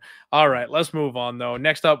number. All right, let's move on, though.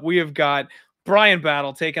 Next up, we have got Bryan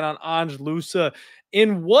Battle taking on Ange Loosa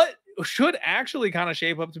in what should actually kind of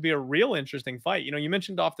shape up to be a real interesting fight. You know, you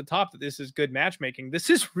mentioned off the top that this is good matchmaking. This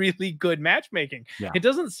is really good matchmaking. Yeah. It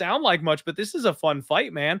doesn't sound like much, but this is a fun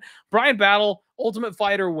fight, man. Bryan Battle, Ultimate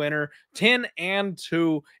Fighter winner,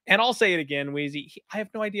 10-2. And I'll say it again, Weezy, I have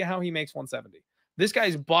no idea how he makes 170. This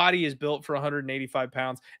guy's body is built for 185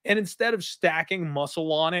 pounds. And instead of stacking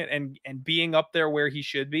muscle on it and being up there where he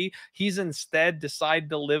should be, he's instead decided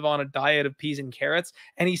to live on a diet of peas and carrots.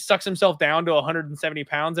 And he sucks himself down to 170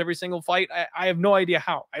 pounds every single fight. I have no idea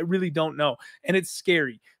how. I really don't know. And it's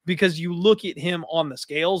scary because you look at him on the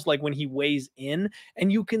scales, like when he weighs in,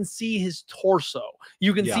 and you can see his torso.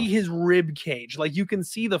 You can see his rib cage. Like you can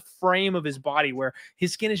see the frame of his body where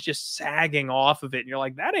his skin is just sagging off of it. And you're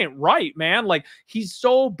like, that ain't right, man. Like he's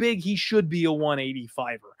so big, he should be a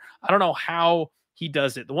 185er. I don't know how he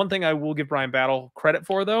does it. The one thing I will give Bryan Battle credit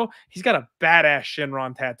for, though, he's got a badass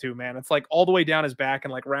Shinron tattoo, man. It's like all the way down his back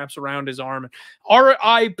and like wraps around his arm. And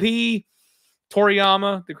RIP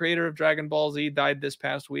Toriyama, the creator of Dragon Ball Z, died this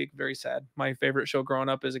past week. Very sad. My favorite show growing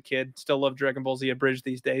up as a kid. Still love Dragon Ball Z Abridged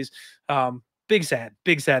these days. Big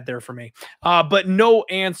sad there for me. But no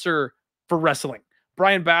answer for wrestling.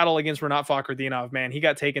 Bryan Battle against Renat Fakhretdinov, man, he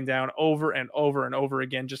got taken down over and over and over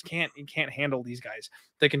again. Just can't handle these guys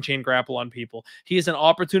that can chain grapple on people. He is an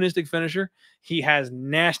opportunistic finisher. He has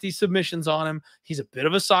nasty submissions on him. He's a bit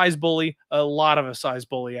of a size bully, a lot of a size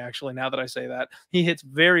bully, actually, now that I say that. He hits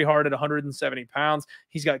very hard at 170 pounds.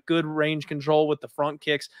 He's got good range control with the front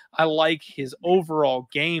kicks. I like his overall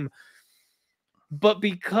game. But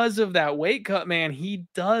because of that weight cut, man, he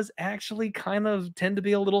does actually kind of tend to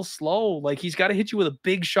be a little slow. Like, he's got to hit you with a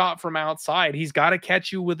big shot from outside. He's got to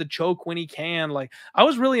catch you with a choke when he can. Like, I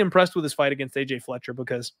was really impressed with his fight against AJ Fletcher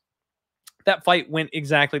because that fight went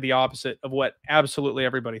exactly the opposite of what absolutely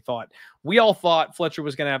everybody thought. We all thought Fletcher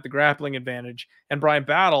was going to have the grappling advantage and Bryan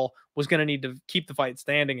Battle was going to need to keep the fight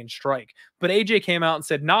standing and strike. But AJ came out and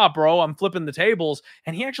said, nah, bro, I'm flipping the tables.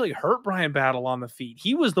 And he actually hurt Bryan Battle on the feet.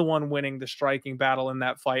 He was the one winning the striking battle in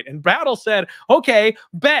that fight. And Battle said, okay,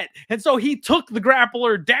 bet. And so he took the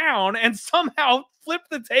grappler down and somehow flipped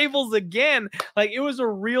the tables again. Like, it was a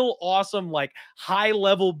real awesome, like, high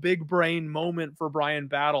level big brain moment for Bryan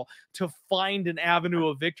Battle to find an avenue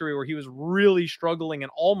of victory where he was really struggling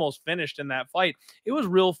and almost finished in that fight. It was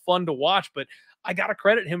real fun to watch, but I got to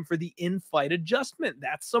credit him for the in-fight adjustment.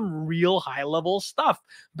 That's some real high-level stuff.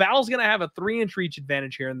 Battle's going to have a 3-inch reach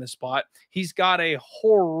advantage here in this spot. He's got a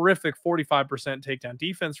horrific 45% takedown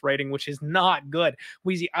defense rating, which is not good.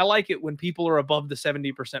 Weezy, I like it when people are above the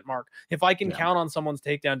 70% mark. If I can count on someone's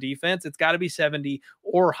takedown defense, it's got to be 70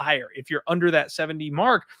 or higher. If you're under that 70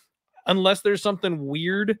 mark, unless there's something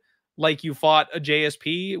weird, like you fought a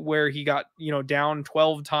JSP where he got, down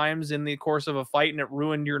 12 times in the course of a fight and it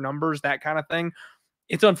ruined your numbers, that kind of thing,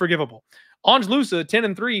 it's unforgivable. Ange Loosa,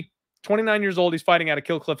 10-3, 29 years old. He's fighting out of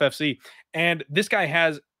Kill Cliff FC. And this guy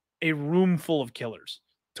has a room full of killers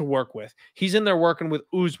to work with. He's in there working with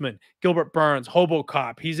Usman, Gilbert Burns, Hobo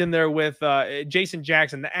Cop. He's in there with Jason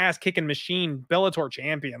Jackson, the ass-kicking machine, Bellator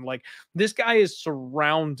champion. Like, this guy is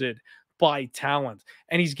surrounded by talent,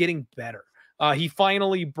 and he's getting better. He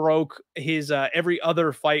finally broke his every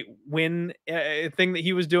other fight win thing that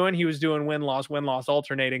he was doing. He was doing win-loss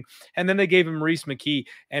alternating. And then they gave him Reese McKee,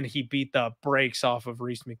 and he beat the brakes off of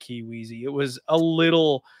Reese McKee, Weezy. It was a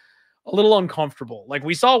little uncomfortable. Like,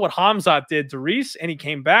 we saw what Hamzat did to Reese, and he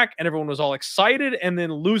came back, and everyone was all excited. And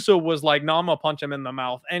then Lusa was like, no, I'm going to punch him in the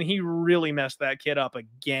mouth. And he really messed that kid up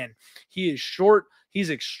again. He is short. He's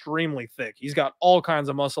extremely thick. He's got all kinds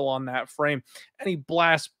of muscle on that frame, and he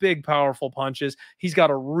blasts big, powerful punches. He's got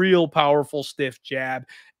a real powerful, stiff jab,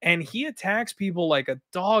 and he attacks people like a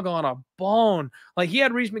dog on a bone. Like, he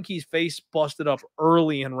had Reese McKee's face busted up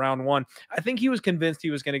early in round 1. I think he was convinced he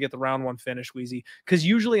was going to get the round 1 finish, Weezy, because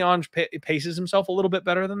usually Ange paces himself a little bit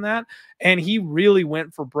better than that, and he really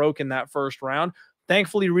went for broke in that first round.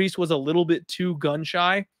 Thankfully, Reese was a little bit too gun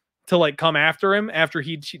shy to like come after him after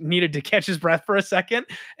he needed to catch his breath for a second,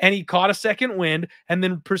 and he caught a second wind and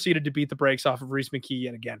then proceeded to beat the brakes off of Reese McKee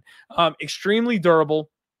yet again. Extremely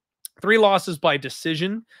durable, 3 losses by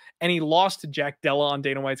decision, and he lost to Jack Della on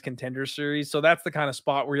Dana White's Contender Series. So that's the kind of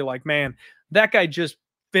spot where you're like, man, that guy just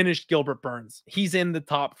finished Gilbert Burns. He's in the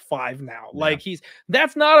top 5 now. Yeah. Like,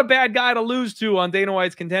 that's not a bad guy to lose to on Dana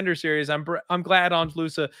White's Contender Series. I'm glad Ange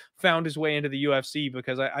Loosa found his way into the UFC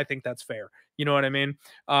because I think that's fair. You know what I mean?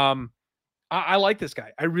 I like this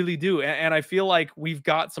guy. I really do. And I feel like we've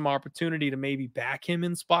got some opportunity to maybe back him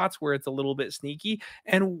in spots where it's a little bit sneaky.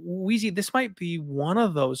 And Weezy, this might be one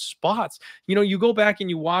of those spots. You go back and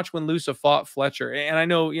you watch when Loosa fought Fletcher. And I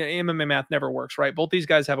know, MMA math never works, right? Both these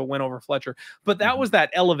guys have a win over Fletcher. But that was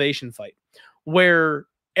that elevation fight where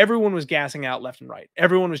everyone was gassing out left and right.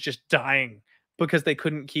 Everyone was just dying because they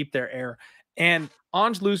couldn't keep their air. And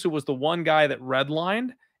Ange Loosa was the one guy that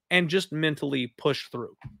redlined and just mentally pushed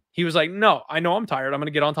through. He was like, no, I know I'm tired. I'm going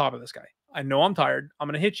to get on top of this guy. I know I'm tired. I'm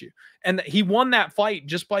going to hit you. And he won that fight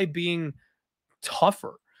just by being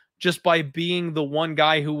tougher, just by being the one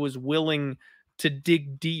guy who was willing to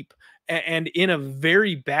dig deep and in a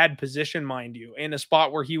very bad position, mind you, in a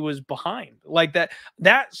spot where he was behind. Like that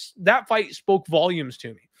fight spoke volumes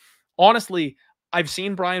to me. Honestly, I've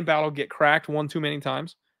seen Bryan Battle get cracked one too many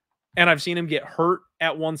times, and I've seen him get hurt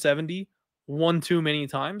at 170 one too many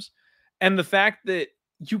times. And the fact that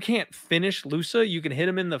you can't finish Loosa, you can hit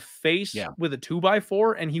him in the face with a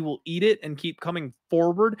 2x4 and he will eat it and keep coming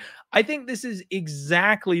forward. I think this is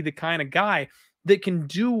exactly the kind of guy that can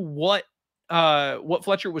do what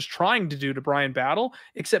Fletcher was trying to do to Bryan Battle,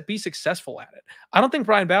 except be successful at it. I don't think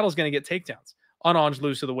Bryan Battle is going to get takedowns. on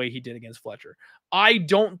Anheliger the way he did against Fletcher. I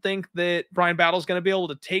don't think that Bryan Battle's going to be able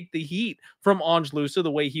to take the heat from Anheliger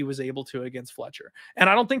the way he was able to against Fletcher. And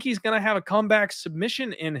I don't think he's going to have a comeback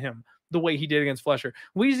submission in him the way he did against Fletcher.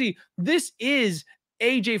 Weezy, this is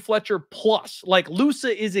AJ Fletcher plus. Like,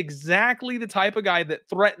 Lusa is exactly the type of guy that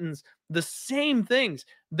threatens the same things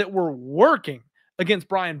that were working against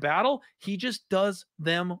Bryan Battle. He just does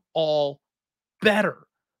them all better.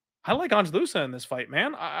 I like Anheliger in this fight,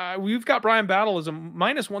 man. We've got Bryan Battle as a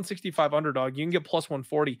minus 165 underdog. You can get plus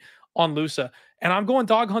 140 on Lusa. And I'm going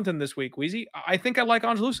dog hunting this week, Weezy. I think I like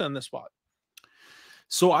Anheliger in this spot.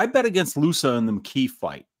 So I bet against Lusa in the McKee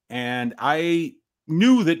fight. And I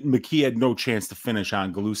knew that McKee had no chance to finish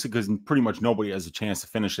on Anheliger because pretty much nobody has a chance to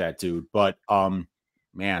finish that dude. But,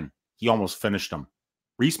 man, he almost finished him.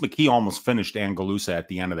 Rhys McKee almost finished Anheliger at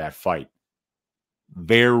the end of that fight.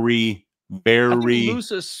 Very I think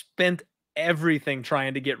Lusa spent everything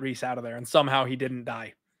trying to get Rhys out of there, and somehow he didn't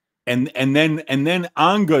die. And then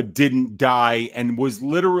Anga didn't die and was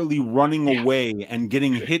literally running away and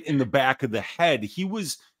getting hit in the back of the head.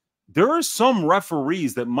 There are some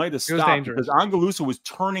referees that might have stopped because Anheliger was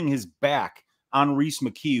turning his back on Rhys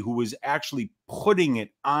McKee, who was actually putting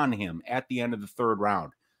it on him at the end of the third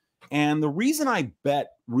round. And the reason I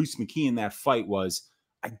bet Rhys McKee in that fight was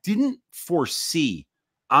I didn't foresee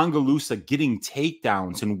Anheliger getting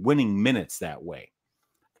takedowns and winning minutes that way.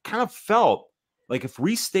 I kind of felt like if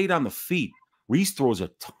Rhys stayed on the feet, Rhys throws a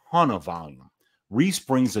ton of volume. Rhys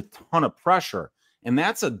brings a ton of pressure, and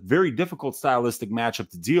that's a very difficult stylistic matchup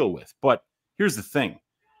to deal with. But here's the thing.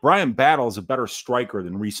 Bryan Battle is a better striker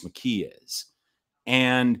than Rhys McKee is.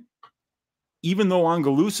 And even though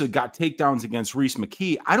Anheliger got takedowns against Rhys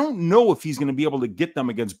McKee, I don't know if he's going to be able to get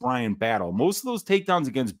them against Bryan Battle. Most of those takedowns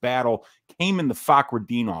against Battle came in the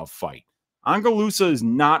Fakhretdinov fight. Anheliger is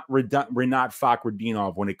not Renat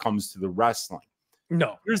Fakhretdinov when it comes to the wrestling.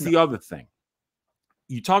 No. Here's the other thing.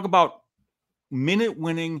 You talk about minute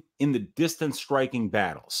winning in the distance striking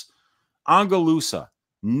battles. Anheliger,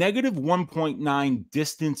 negative 1.9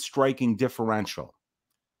 distance striking differential.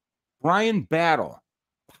 Bryan Battle,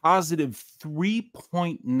 positive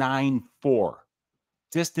 3.94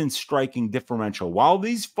 distance striking differential. While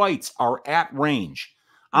these fights are at range,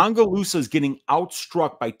 Anheliger is getting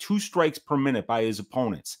outstruck by 2 strikes per minute by his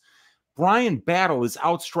opponents. Bryan Battle is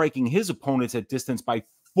outstriking his opponents at distance by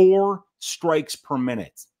 4 strikes per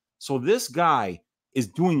minute. So this guy is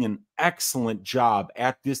doing an excellent job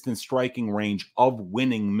at distance striking range of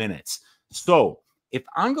winning minutes. So if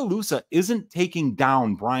Anheliger isn't taking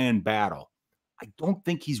down Bryan Battle, I don't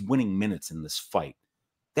think he's winning minutes in this fight.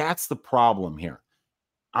 That's the problem here.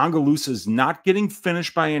 Anheliger is not getting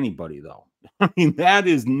finished by anybody, though. I mean, that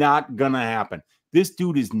is not going to happen. This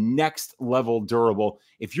dude is next level durable.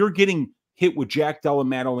 If you're getting hit with Jack Della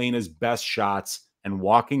Madalena's best shots and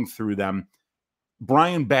walking through them,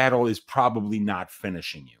 Bryan Battle is probably not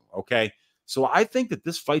finishing you, okay? So I think that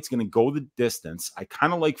this fight's going to go the distance. I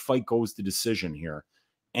kind of like fight goes to decision here.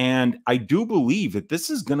 And I do believe that this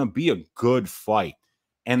is going to be a good fight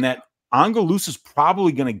and that Anheliger is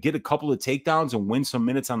probably going to get a couple of takedowns and win some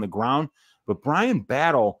minutes on the ground. But Bryan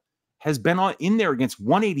Battle has been in there against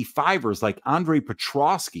 185ers like Andre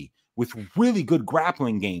Petrosky with really good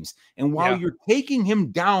grappling games. And while you're taking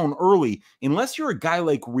him down early, unless you're a guy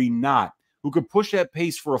like Renat who could push that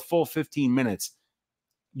pace for a full 15 minutes,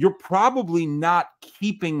 you're probably not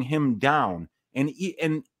keeping him down. And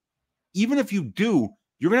even if you do,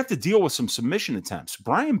 you're going to have to deal with some submission attempts.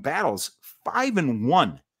 Bryan Battle's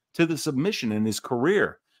 5-1 to the submission in his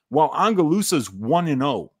career, while Anheliger's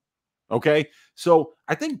 1-0. Okay, so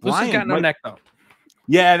I think Bryan got no neck though.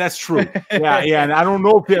 Yeah, that's true. Yeah, and I don't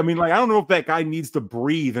know if I don't know if that guy needs to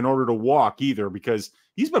breathe in order to walk either, because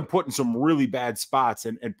he's been put in some really bad spots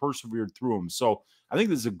and persevered through them. So I think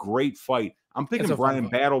this is a great fight. I'm thinking Bryan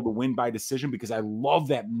Battle to win by decision because I love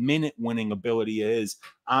that minute winning ability is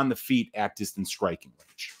on the feet at distance striking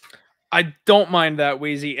range. I don't mind that,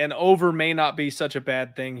 Weezy, and over may not be such a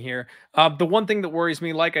bad thing here. The one thing that worries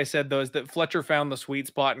me, like I said, though, is that Fletcher found the sweet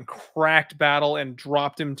spot and cracked Battle and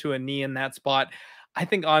dropped him to a knee in that spot. I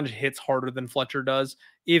think Anj hits harder than Fletcher does.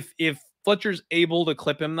 If Fletcher's able to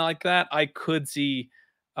clip him like that, I could see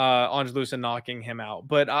Anheliger knocking him out,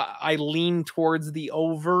 but I lean towards the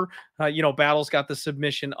over. Battle's got the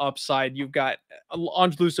submission upside. You've got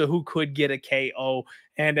Anheliger who could get a KO,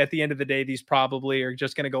 and at the end of the day, these probably are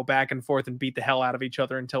just going to go back and forth and beat the hell out of each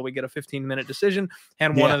other until we get a 15-minute decision,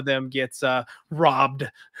 and one of them gets robbed,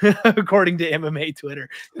 according to MMA Twitter.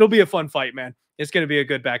 It'll be a fun fight, man. It's going to be a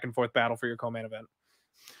good back and forth battle for your co-main event.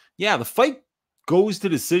 Yeah, the fight goes to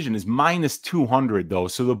decision is -200 though,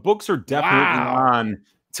 so the books are definitely on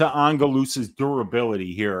to Angelus's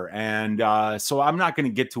durability here. And so I'm not going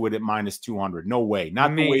to get to it at minus 200. No way.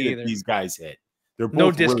 Not the way that these guys hit. They're both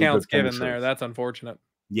no discounts really good given there. That's unfortunate.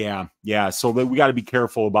 Yeah. Yeah. So we got to be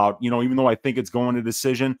careful about, you know, even though I think it's going to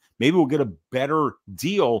decision, maybe we'll get a better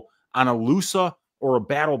deal on a Lusa or a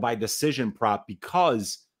battle by decision prop,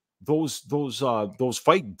 because those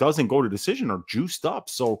fight doesn't go to decision are juiced up.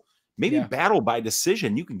 So maybe battle by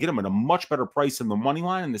decision, you can get them at a much better price than the money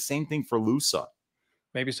line, and the same thing for Lusa.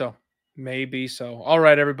 Maybe so. Maybe so. All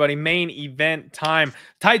right, everybody. Main event time.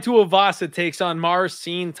 Tai Tuivasa takes on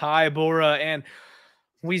Marcin Tybura. And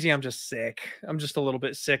Weezy, I'm just sick. I'm just a little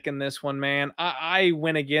bit sick in this one, man. I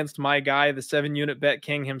went against my guy, the 7-unit bet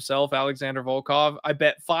king himself, Alexander Volkov. I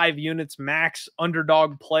bet 5 units max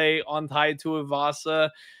underdog play on Tai Tuivasa.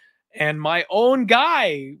 And my own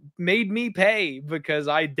guy made me pay because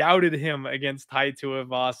I doubted him against Tai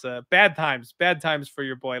Tuivasa. Bad times for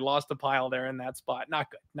your boy. Lost a pile there in that spot. Not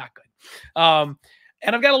good.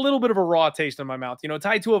 And I've got a little bit of a raw taste in my mouth. You know,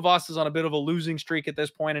 Tai Tuivasa is on a bit of a losing streak at this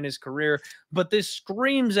point in his career, but this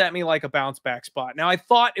screams at me like a bounce back spot. Now, I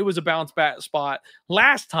thought it was a bounce back spot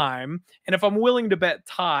last time, and if I'm willing to bet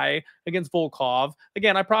Tai against Volkov,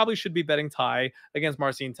 again, I probably should be betting Tai against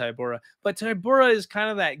Marcin Tybura. But Tybura is kind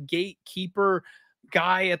of that gatekeeper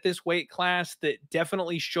guy at this weight class that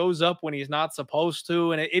definitely shows up when he's not supposed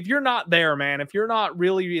to. And if you're not there, man, if you're not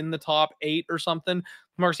really in the top 8 or something,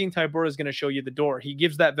 Marcin Tybura is going to show you the door. He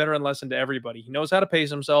gives that veteran lesson to everybody. He knows how to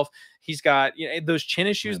pace himself. He's got, you know, those chin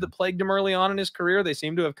issues that plagued him early on in his career. They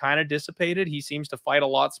seem to have kind of dissipated. He seems to fight a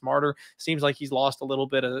lot smarter. Seems like he's lost a little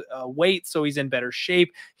bit of weight, so he's in better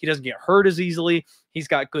shape. He doesn't get hurt as easily. He's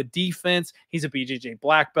got good defense. He's a BJJ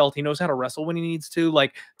black belt. He knows how to wrestle when he needs to.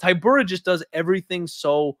 Like, Tybura just does everything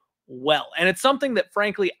so well. And it's something that,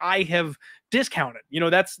 frankly, I have discounted. You know,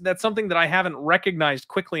 that's something that I haven't recognized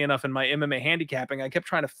quickly enough in my MMA handicapping. I kept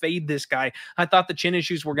trying to fade this guy. I thought the chin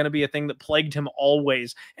issues were going to be a thing that plagued him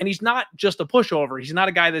always. And he's not just a pushover. He's not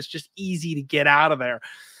a guy that's just easy to get out of there.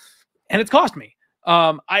 And it's cost me.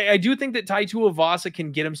 I do think that Tai Tuivasa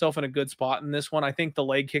can get himself in a good spot in this one. I think the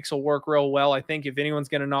leg kicks will work real well. I think if anyone's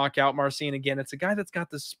going to knock out Marcin again, it's a guy that's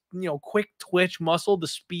got this, you know, quick twitch muscle, the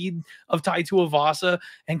speed of Tai Tuivasa,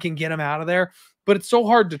 and can get him out of there. But it's so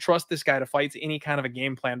hard to trust this guy to fight any kind of a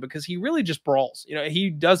game plan because he really just brawls. You know,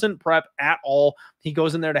 he doesn't prep at all. He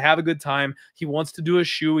goes in there to have a good time. He wants to do a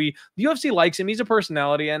shoey. The UFC likes him. He's a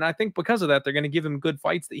personality. And I think because of that, they're going to give him good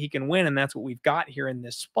fights that he can win. And that's what we've got here in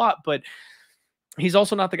this spot. But he's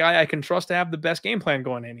also not the guy I can trust to have the best game plan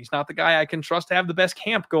going in. He's not the guy I can trust to have the best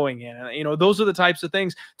camp going in. And, you know, those are the types of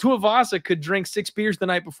things. Tuivasa could drink 6 beers the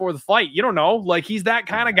night before the fight. You don't know. Like, he's that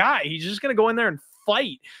kind of guy. He's just going to go in there and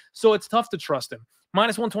fight. So it's tough to trust him.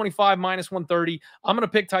 Minus 125, minus 130. I'm going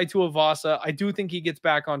to pick Tai Tuivasa. I do think he gets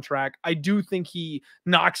back on track. I do think he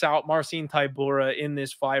knocks out Marcin Tybura in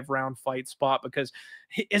this 5-round fight spot because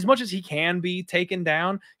as much as he can be taken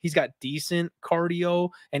down, he's got decent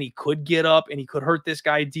cardio and he could get up and he could hurt this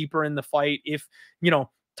guy deeper in the fight. If, you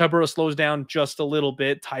know, Tybura slows down just a little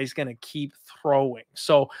bit, Ty's going to keep throwing.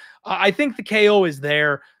 So I think the KO is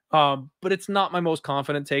there. But it's not my most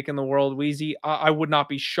confident take in the world, Weezy. I would not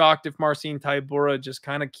be shocked if Marcin Tybura just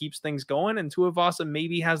kind of keeps things going and Tuivasa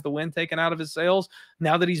maybe has the win taken out of his sails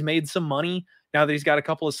now that he's made some money, now that he's got a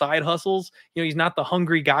couple of side hustles. You know, he's not the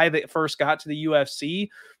hungry guy that first got to the UFC.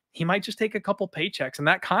 He might just take a couple paychecks, and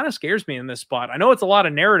that kind of scares me in this spot. I know it's a lot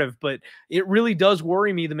of narrative, but it really does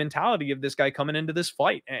worry me, the mentality of this guy coming into this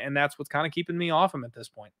fight, and that's what's kind of keeping me off him at this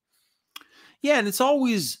point. Yeah, and it's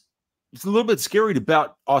a little bit scary to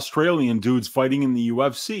bet Australian dudes fighting in the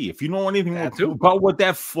UFC. If you know anything about what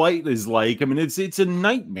that flight is like, I mean, it's a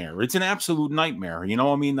nightmare. It's an absolute nightmare. You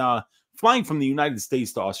know, I mean, flying from the United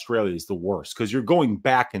States to Australia is the worst because you're going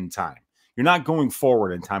back in time. You're not going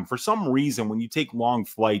forward in time. For some reason, when you take long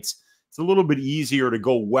flights, it's a little bit easier to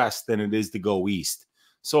go west than it is to go east.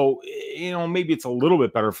 So, you know, maybe it's a little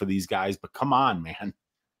bit better for these guys, but come on, man. I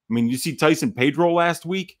mean, you see Tyson Pedro last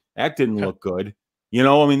week? That didn't look good. You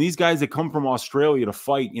know, I mean, these guys that come from Australia to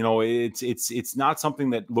fight, you know, it's not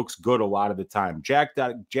something that looks good a lot of the time. Jack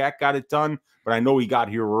got it done, but I know he got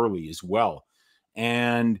here early as well.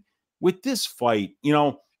 And with this fight, you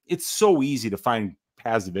know, it's so easy to find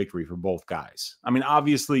paths to victory for both guys. I mean,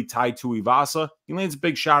 obviously, Tai Tuivasa, he lands a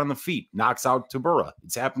big shot on the feet, knocks out Tybura.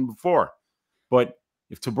 It's happened before. But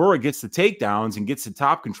if Tybura gets the takedowns and gets the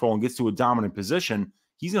top control and gets to a dominant position,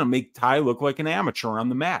 he's going to make Tai look like an amateur on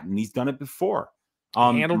the mat, and he's done it before.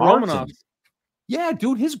 Handled Romanov. Yeah,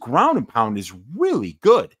 dude, his ground and pound is really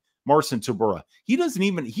good. Marcin Tybura.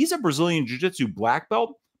 He's a Brazilian Jiu-Jitsu black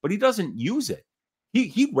belt, but he doesn't use it.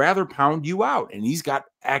 He'd rather pound you out, and he's got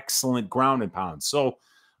excellent ground and pound. So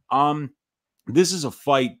This is a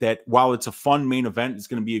fight that, while it's a fun main event, it's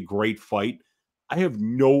going to be a great fight. I have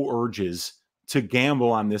no urges to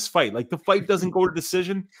gamble on this fight. Like, the fight doesn't go to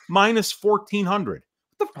decision, minus 1,400.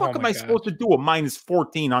 What the fuck am I supposed to do a minus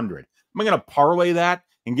 1,400? Am I going to parlay that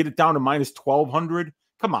and get it down to minus 1,200?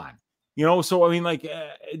 Come on. You know, so I mean, like,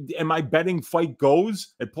 am I betting fight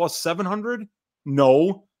goes at plus 700?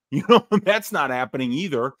 No, you know, that's not happening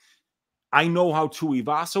either. I know how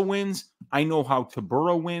Tuivasa wins. I know how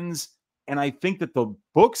Tybura wins. And I think that the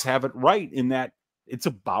books have it right in that it's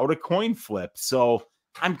about a coin flip. So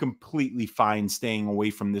I'm completely fine staying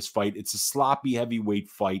away from this fight. It's a sloppy heavyweight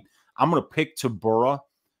fight. I'm going to pick Tybura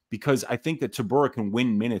because I think that Tybura can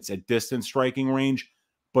win minutes at distance striking range,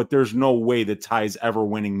 but there's no way that Ty's ever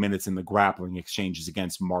winning minutes in the grappling exchanges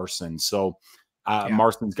against Marcin. So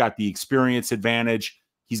Marcin's got the experience advantage.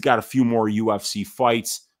 He's got a few more UFC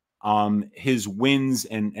fights. His wins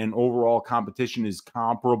and overall competition is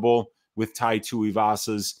comparable with Tai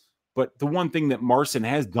Tuivasa's. But the one thing that Marcin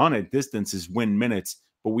has done at distance is win minutes,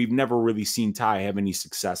 but we've never really seen Tai have any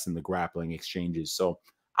success in the grappling exchanges. So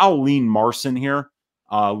I'll lean Marcin here,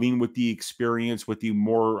 lean with the experience, with the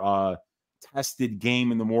more tested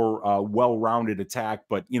game and the more well-rounded attack.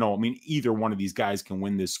 But, you know, I mean, either one of these guys can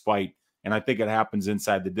win this fight. And I think it happens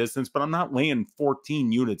inside the distance, but I'm not laying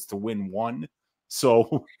 14 units to win one.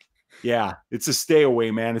 So yeah, it's a stay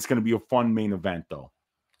away, man. It's going to be a fun main event though.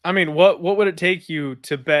 I mean, what would it take you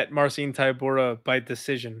to bet Marcin Tybura by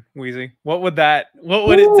decision, Weezy? What would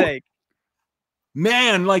it take?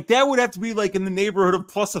 Man, like, that would have to be like in the neighborhood of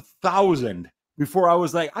plus 1,000 before I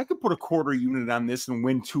was like, I could put a quarter unit on this and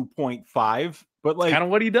win 2.5. But like, kind of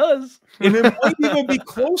what he does. And it might even be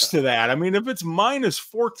close to that. I mean, if it's minus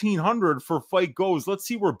 1,400 for fight goes, let's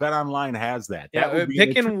see where BetOnline has that. Yeah, that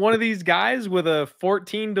picking one of these guys with a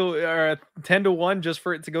 14 to or 10 to 1 just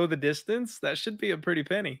for it to go the distance, that should be a pretty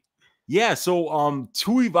penny. Yeah, so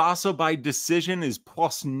Tuivasa by decision is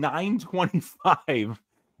plus 925.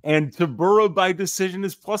 And Tybura by decision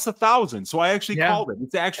is plus 1,000. So I actually called it.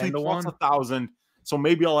 It's actually plus 1,000. So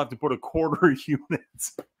maybe I'll have to put a quarter unit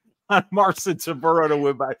on Marcin Tybura to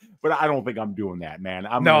win by, but I don't think I'm doing that, man.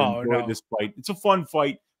 I'm gonna enjoy this fight. It's a fun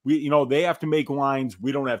fight. We, they have to make lines.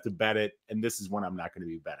 We don't have to bet it, and this is when I'm not going to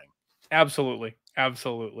be betting. Absolutely.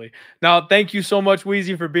 Absolutely. Now, thank you so much,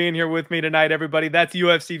 Weezy, for being here with me tonight, everybody. That's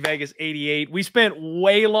UFC Vegas 88. We spent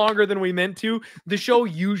way longer than we meant to. The show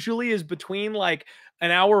usually is between like an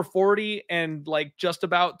hour 40 and like just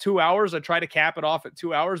about 2 hours. I try to cap it off at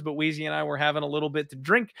 2 hours, but Weezy and I were having a little bit to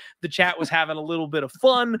drink. The chat was having a little bit of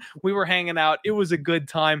fun. We were hanging out. It was a good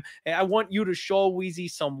time. And I want you to show Weezy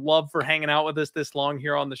some love for hanging out with us this long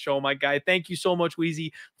here on the show, my guy. Thank you so much,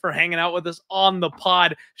 Weezy, for hanging out with us on the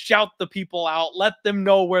pod. Shout the people out. Let them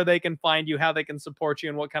know where they can find you, how they can support you,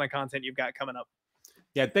 and what kind of content you've got coming up.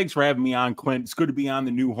 Yeah, thanks for having me on, Clint. It's good to be on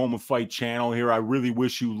the new Home of Fight channel here. I really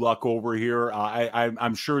wish you luck over here.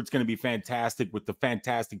 I'm sure it's going to be fantastic with the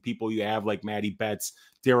fantastic people you have, like Maddie Betts,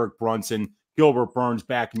 Derek Brunson, Gilbert Burns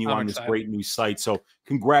backing you on this great new site. So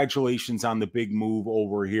congratulations on the big move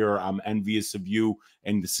over here. I'm envious of you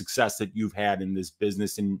and the success that you've had in this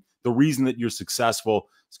business. And the reason that you're successful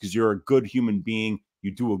is because you're a good human being.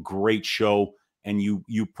 You do a great show, and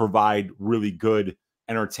you provide really good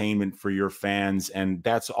entertainment for your fans, and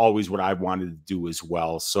that's always what I wanted to do as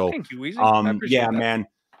well. So thank you, Weezy. Yeah, man,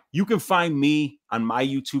 you can find me on my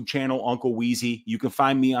YouTube channel, Uncle Weezy. You can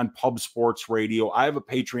find me on Pub Sports Radio. I have a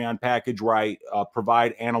Patreon package where I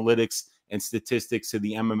provide analytics and statistics to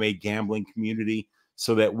the MMA gambling community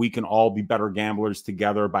so that we can all be better gamblers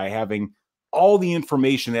together by having all the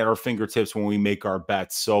information at our fingertips when we make our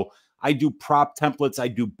bets. So I do prop templates. I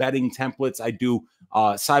do betting templates. I do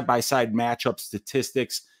side-by-side matchup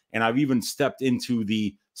statistics. And I've even stepped into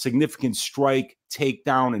the significant strike,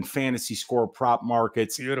 takedown, and fantasy score prop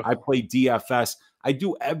markets. Beautiful. I play DFS. I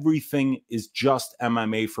do everything is just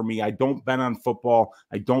MMA for me. I don't bet on football.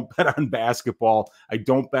 I don't bet on basketball. I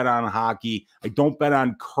don't bet on hockey. I don't bet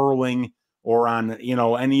on curling or on,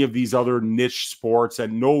 any of these other niche sports,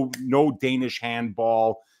 and no Danish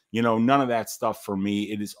handball. None of that stuff for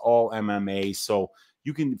me. It is all MMA. So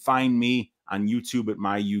you can find me on YouTube at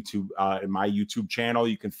my YouTube channel.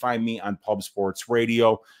 You can find me on Pub Sports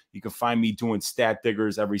Radio. You can find me doing stat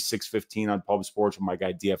diggers every 6:15 on Pub Sports with my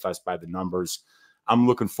guy DFS by the numbers. I'm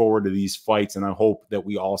looking forward to these fights, and I hope that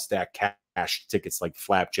we all stack cash tickets like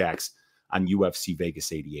flapjacks on UFC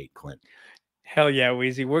Vegas 88, Clint. Hell yeah,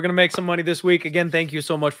 Weezy. We're going to make some money this week. Again, thank you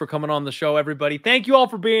so much for coming on the show, everybody. Thank you all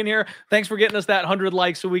for being here. Thanks for getting us that 100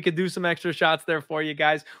 likes so we could do some extra shots there for you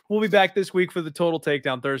guys. We'll be back this week for the Total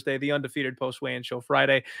Takedown Thursday, the Undefeated Post Weigh-In Show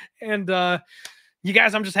Friday. And You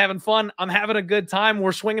guys, I'm just having fun. I'm having a good time.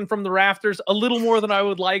 We're swinging from the rafters a little more than I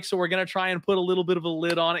would like, so we're gonna try and put a little bit of a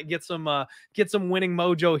lid on it, get some winning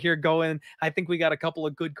mojo here going. I think we got a couple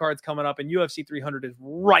of good cards coming up, and UFC 300 is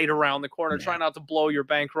right around the corner. Try not to blow your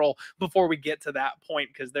bankroll before we get to that point,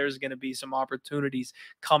 because there's going to be some opportunities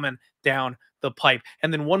coming down the pipe.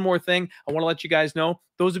 And then one more thing, I want to let you guys know,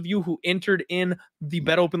 those of you who entered in the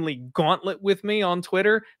Bet Openly Gauntlet with me on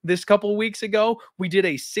Twitter this couple weeks ago, we did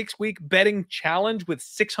a 6-week betting challenge with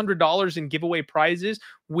 $600 in giveaway prizes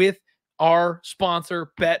with our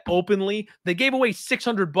sponsor, Bet Openly. They gave away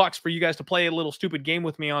 $600 for you guys to play a little stupid game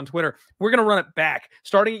with me on Twitter. We're going to run it back.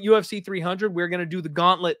 Starting at UFC 300, we're going to do the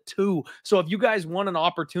Gauntlet 2. So if you guys want an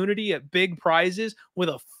opportunity at big prizes with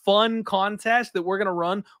a fun contest that we're going to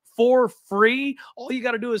run for free, all you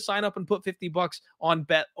got to do is sign up and put $50 on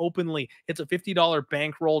Bet Openly. It's a $50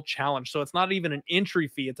 bankroll challenge. So it's not even an entry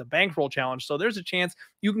fee. It's a bankroll challenge. So there's a chance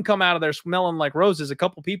you can come out of there smelling like roses. A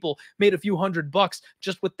couple people made a few $100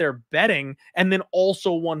 just with their betting, and then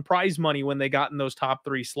also won prize money when they got in those top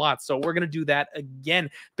 3 slots. So we're going to do that again.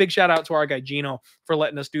 Big shout out to our guy Gino for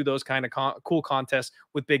letting us do those kind of cool contests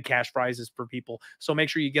with big cash prizes for people. So make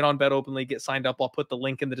sure you get on Bet Openly, get signed up. I'll put the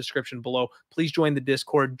link in the description below. Please join the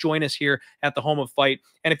Discord. Join us here at the Home of Fight.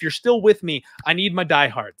 And if you're still with me, I need my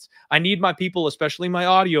diehards. I need my people, especially my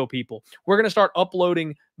audio people. We're going to start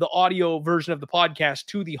uploading the audio version of the podcast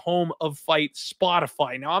to the Home of Fight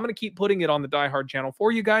Spotify. Now, I'm going to keep putting it on the Die Hard channel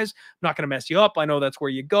for you guys. I'm not going to mess you up. I know that's where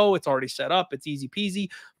you go. It's already set up. It's easy peasy,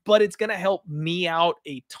 but it's going to help me out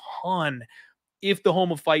a ton if the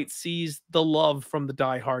Home of Fight sees the love from the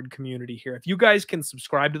Die Hard community here. If you guys can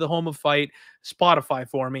subscribe to the Home of Fight Spotify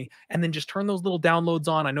for me, and then just turn those little downloads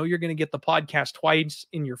on. I know you're going to get the podcast twice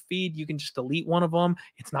in your feed. You can just delete one of them.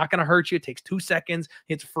 It's not going to hurt you. It takes 2 seconds.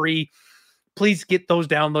 It's free. Please get those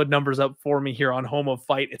download numbers up for me here on Home of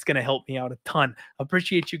Fight. It's going to help me out a ton.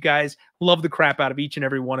 Appreciate you guys. Love the crap out of each and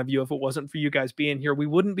every one of you. If it wasn't for you guys being here, we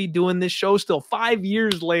wouldn't be doing this show still 5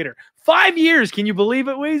 years later. 5 years. Can you believe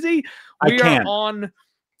it, Weezy? We are on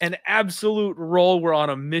an absolute roll. We're on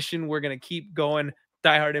a mission. We're going to keep going.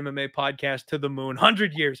 Die Hard MMA podcast to the moon.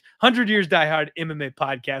 100 years. 100 years Die Hard MMA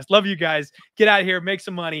podcast. Love you guys. Get out of here. Make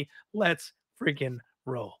some money. Let's freaking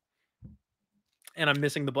roll. And I'm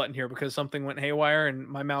missing the button here because something went haywire and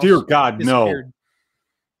my mouse. Dear God, disappeared.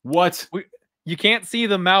 No. What? You can't see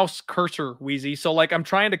the mouse cursor, Weezy. So like I'm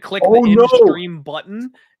trying to click the end stream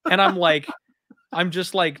button, and I'm like, I'm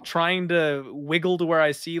just like trying to wiggle to where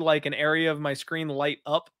I see like an area of my screen light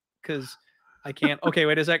up because I can't. Okay,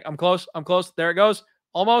 wait a sec. I'm close. I'm close. There it goes.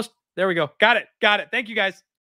 Almost. There we go. Got it. Got it. Thank you guys.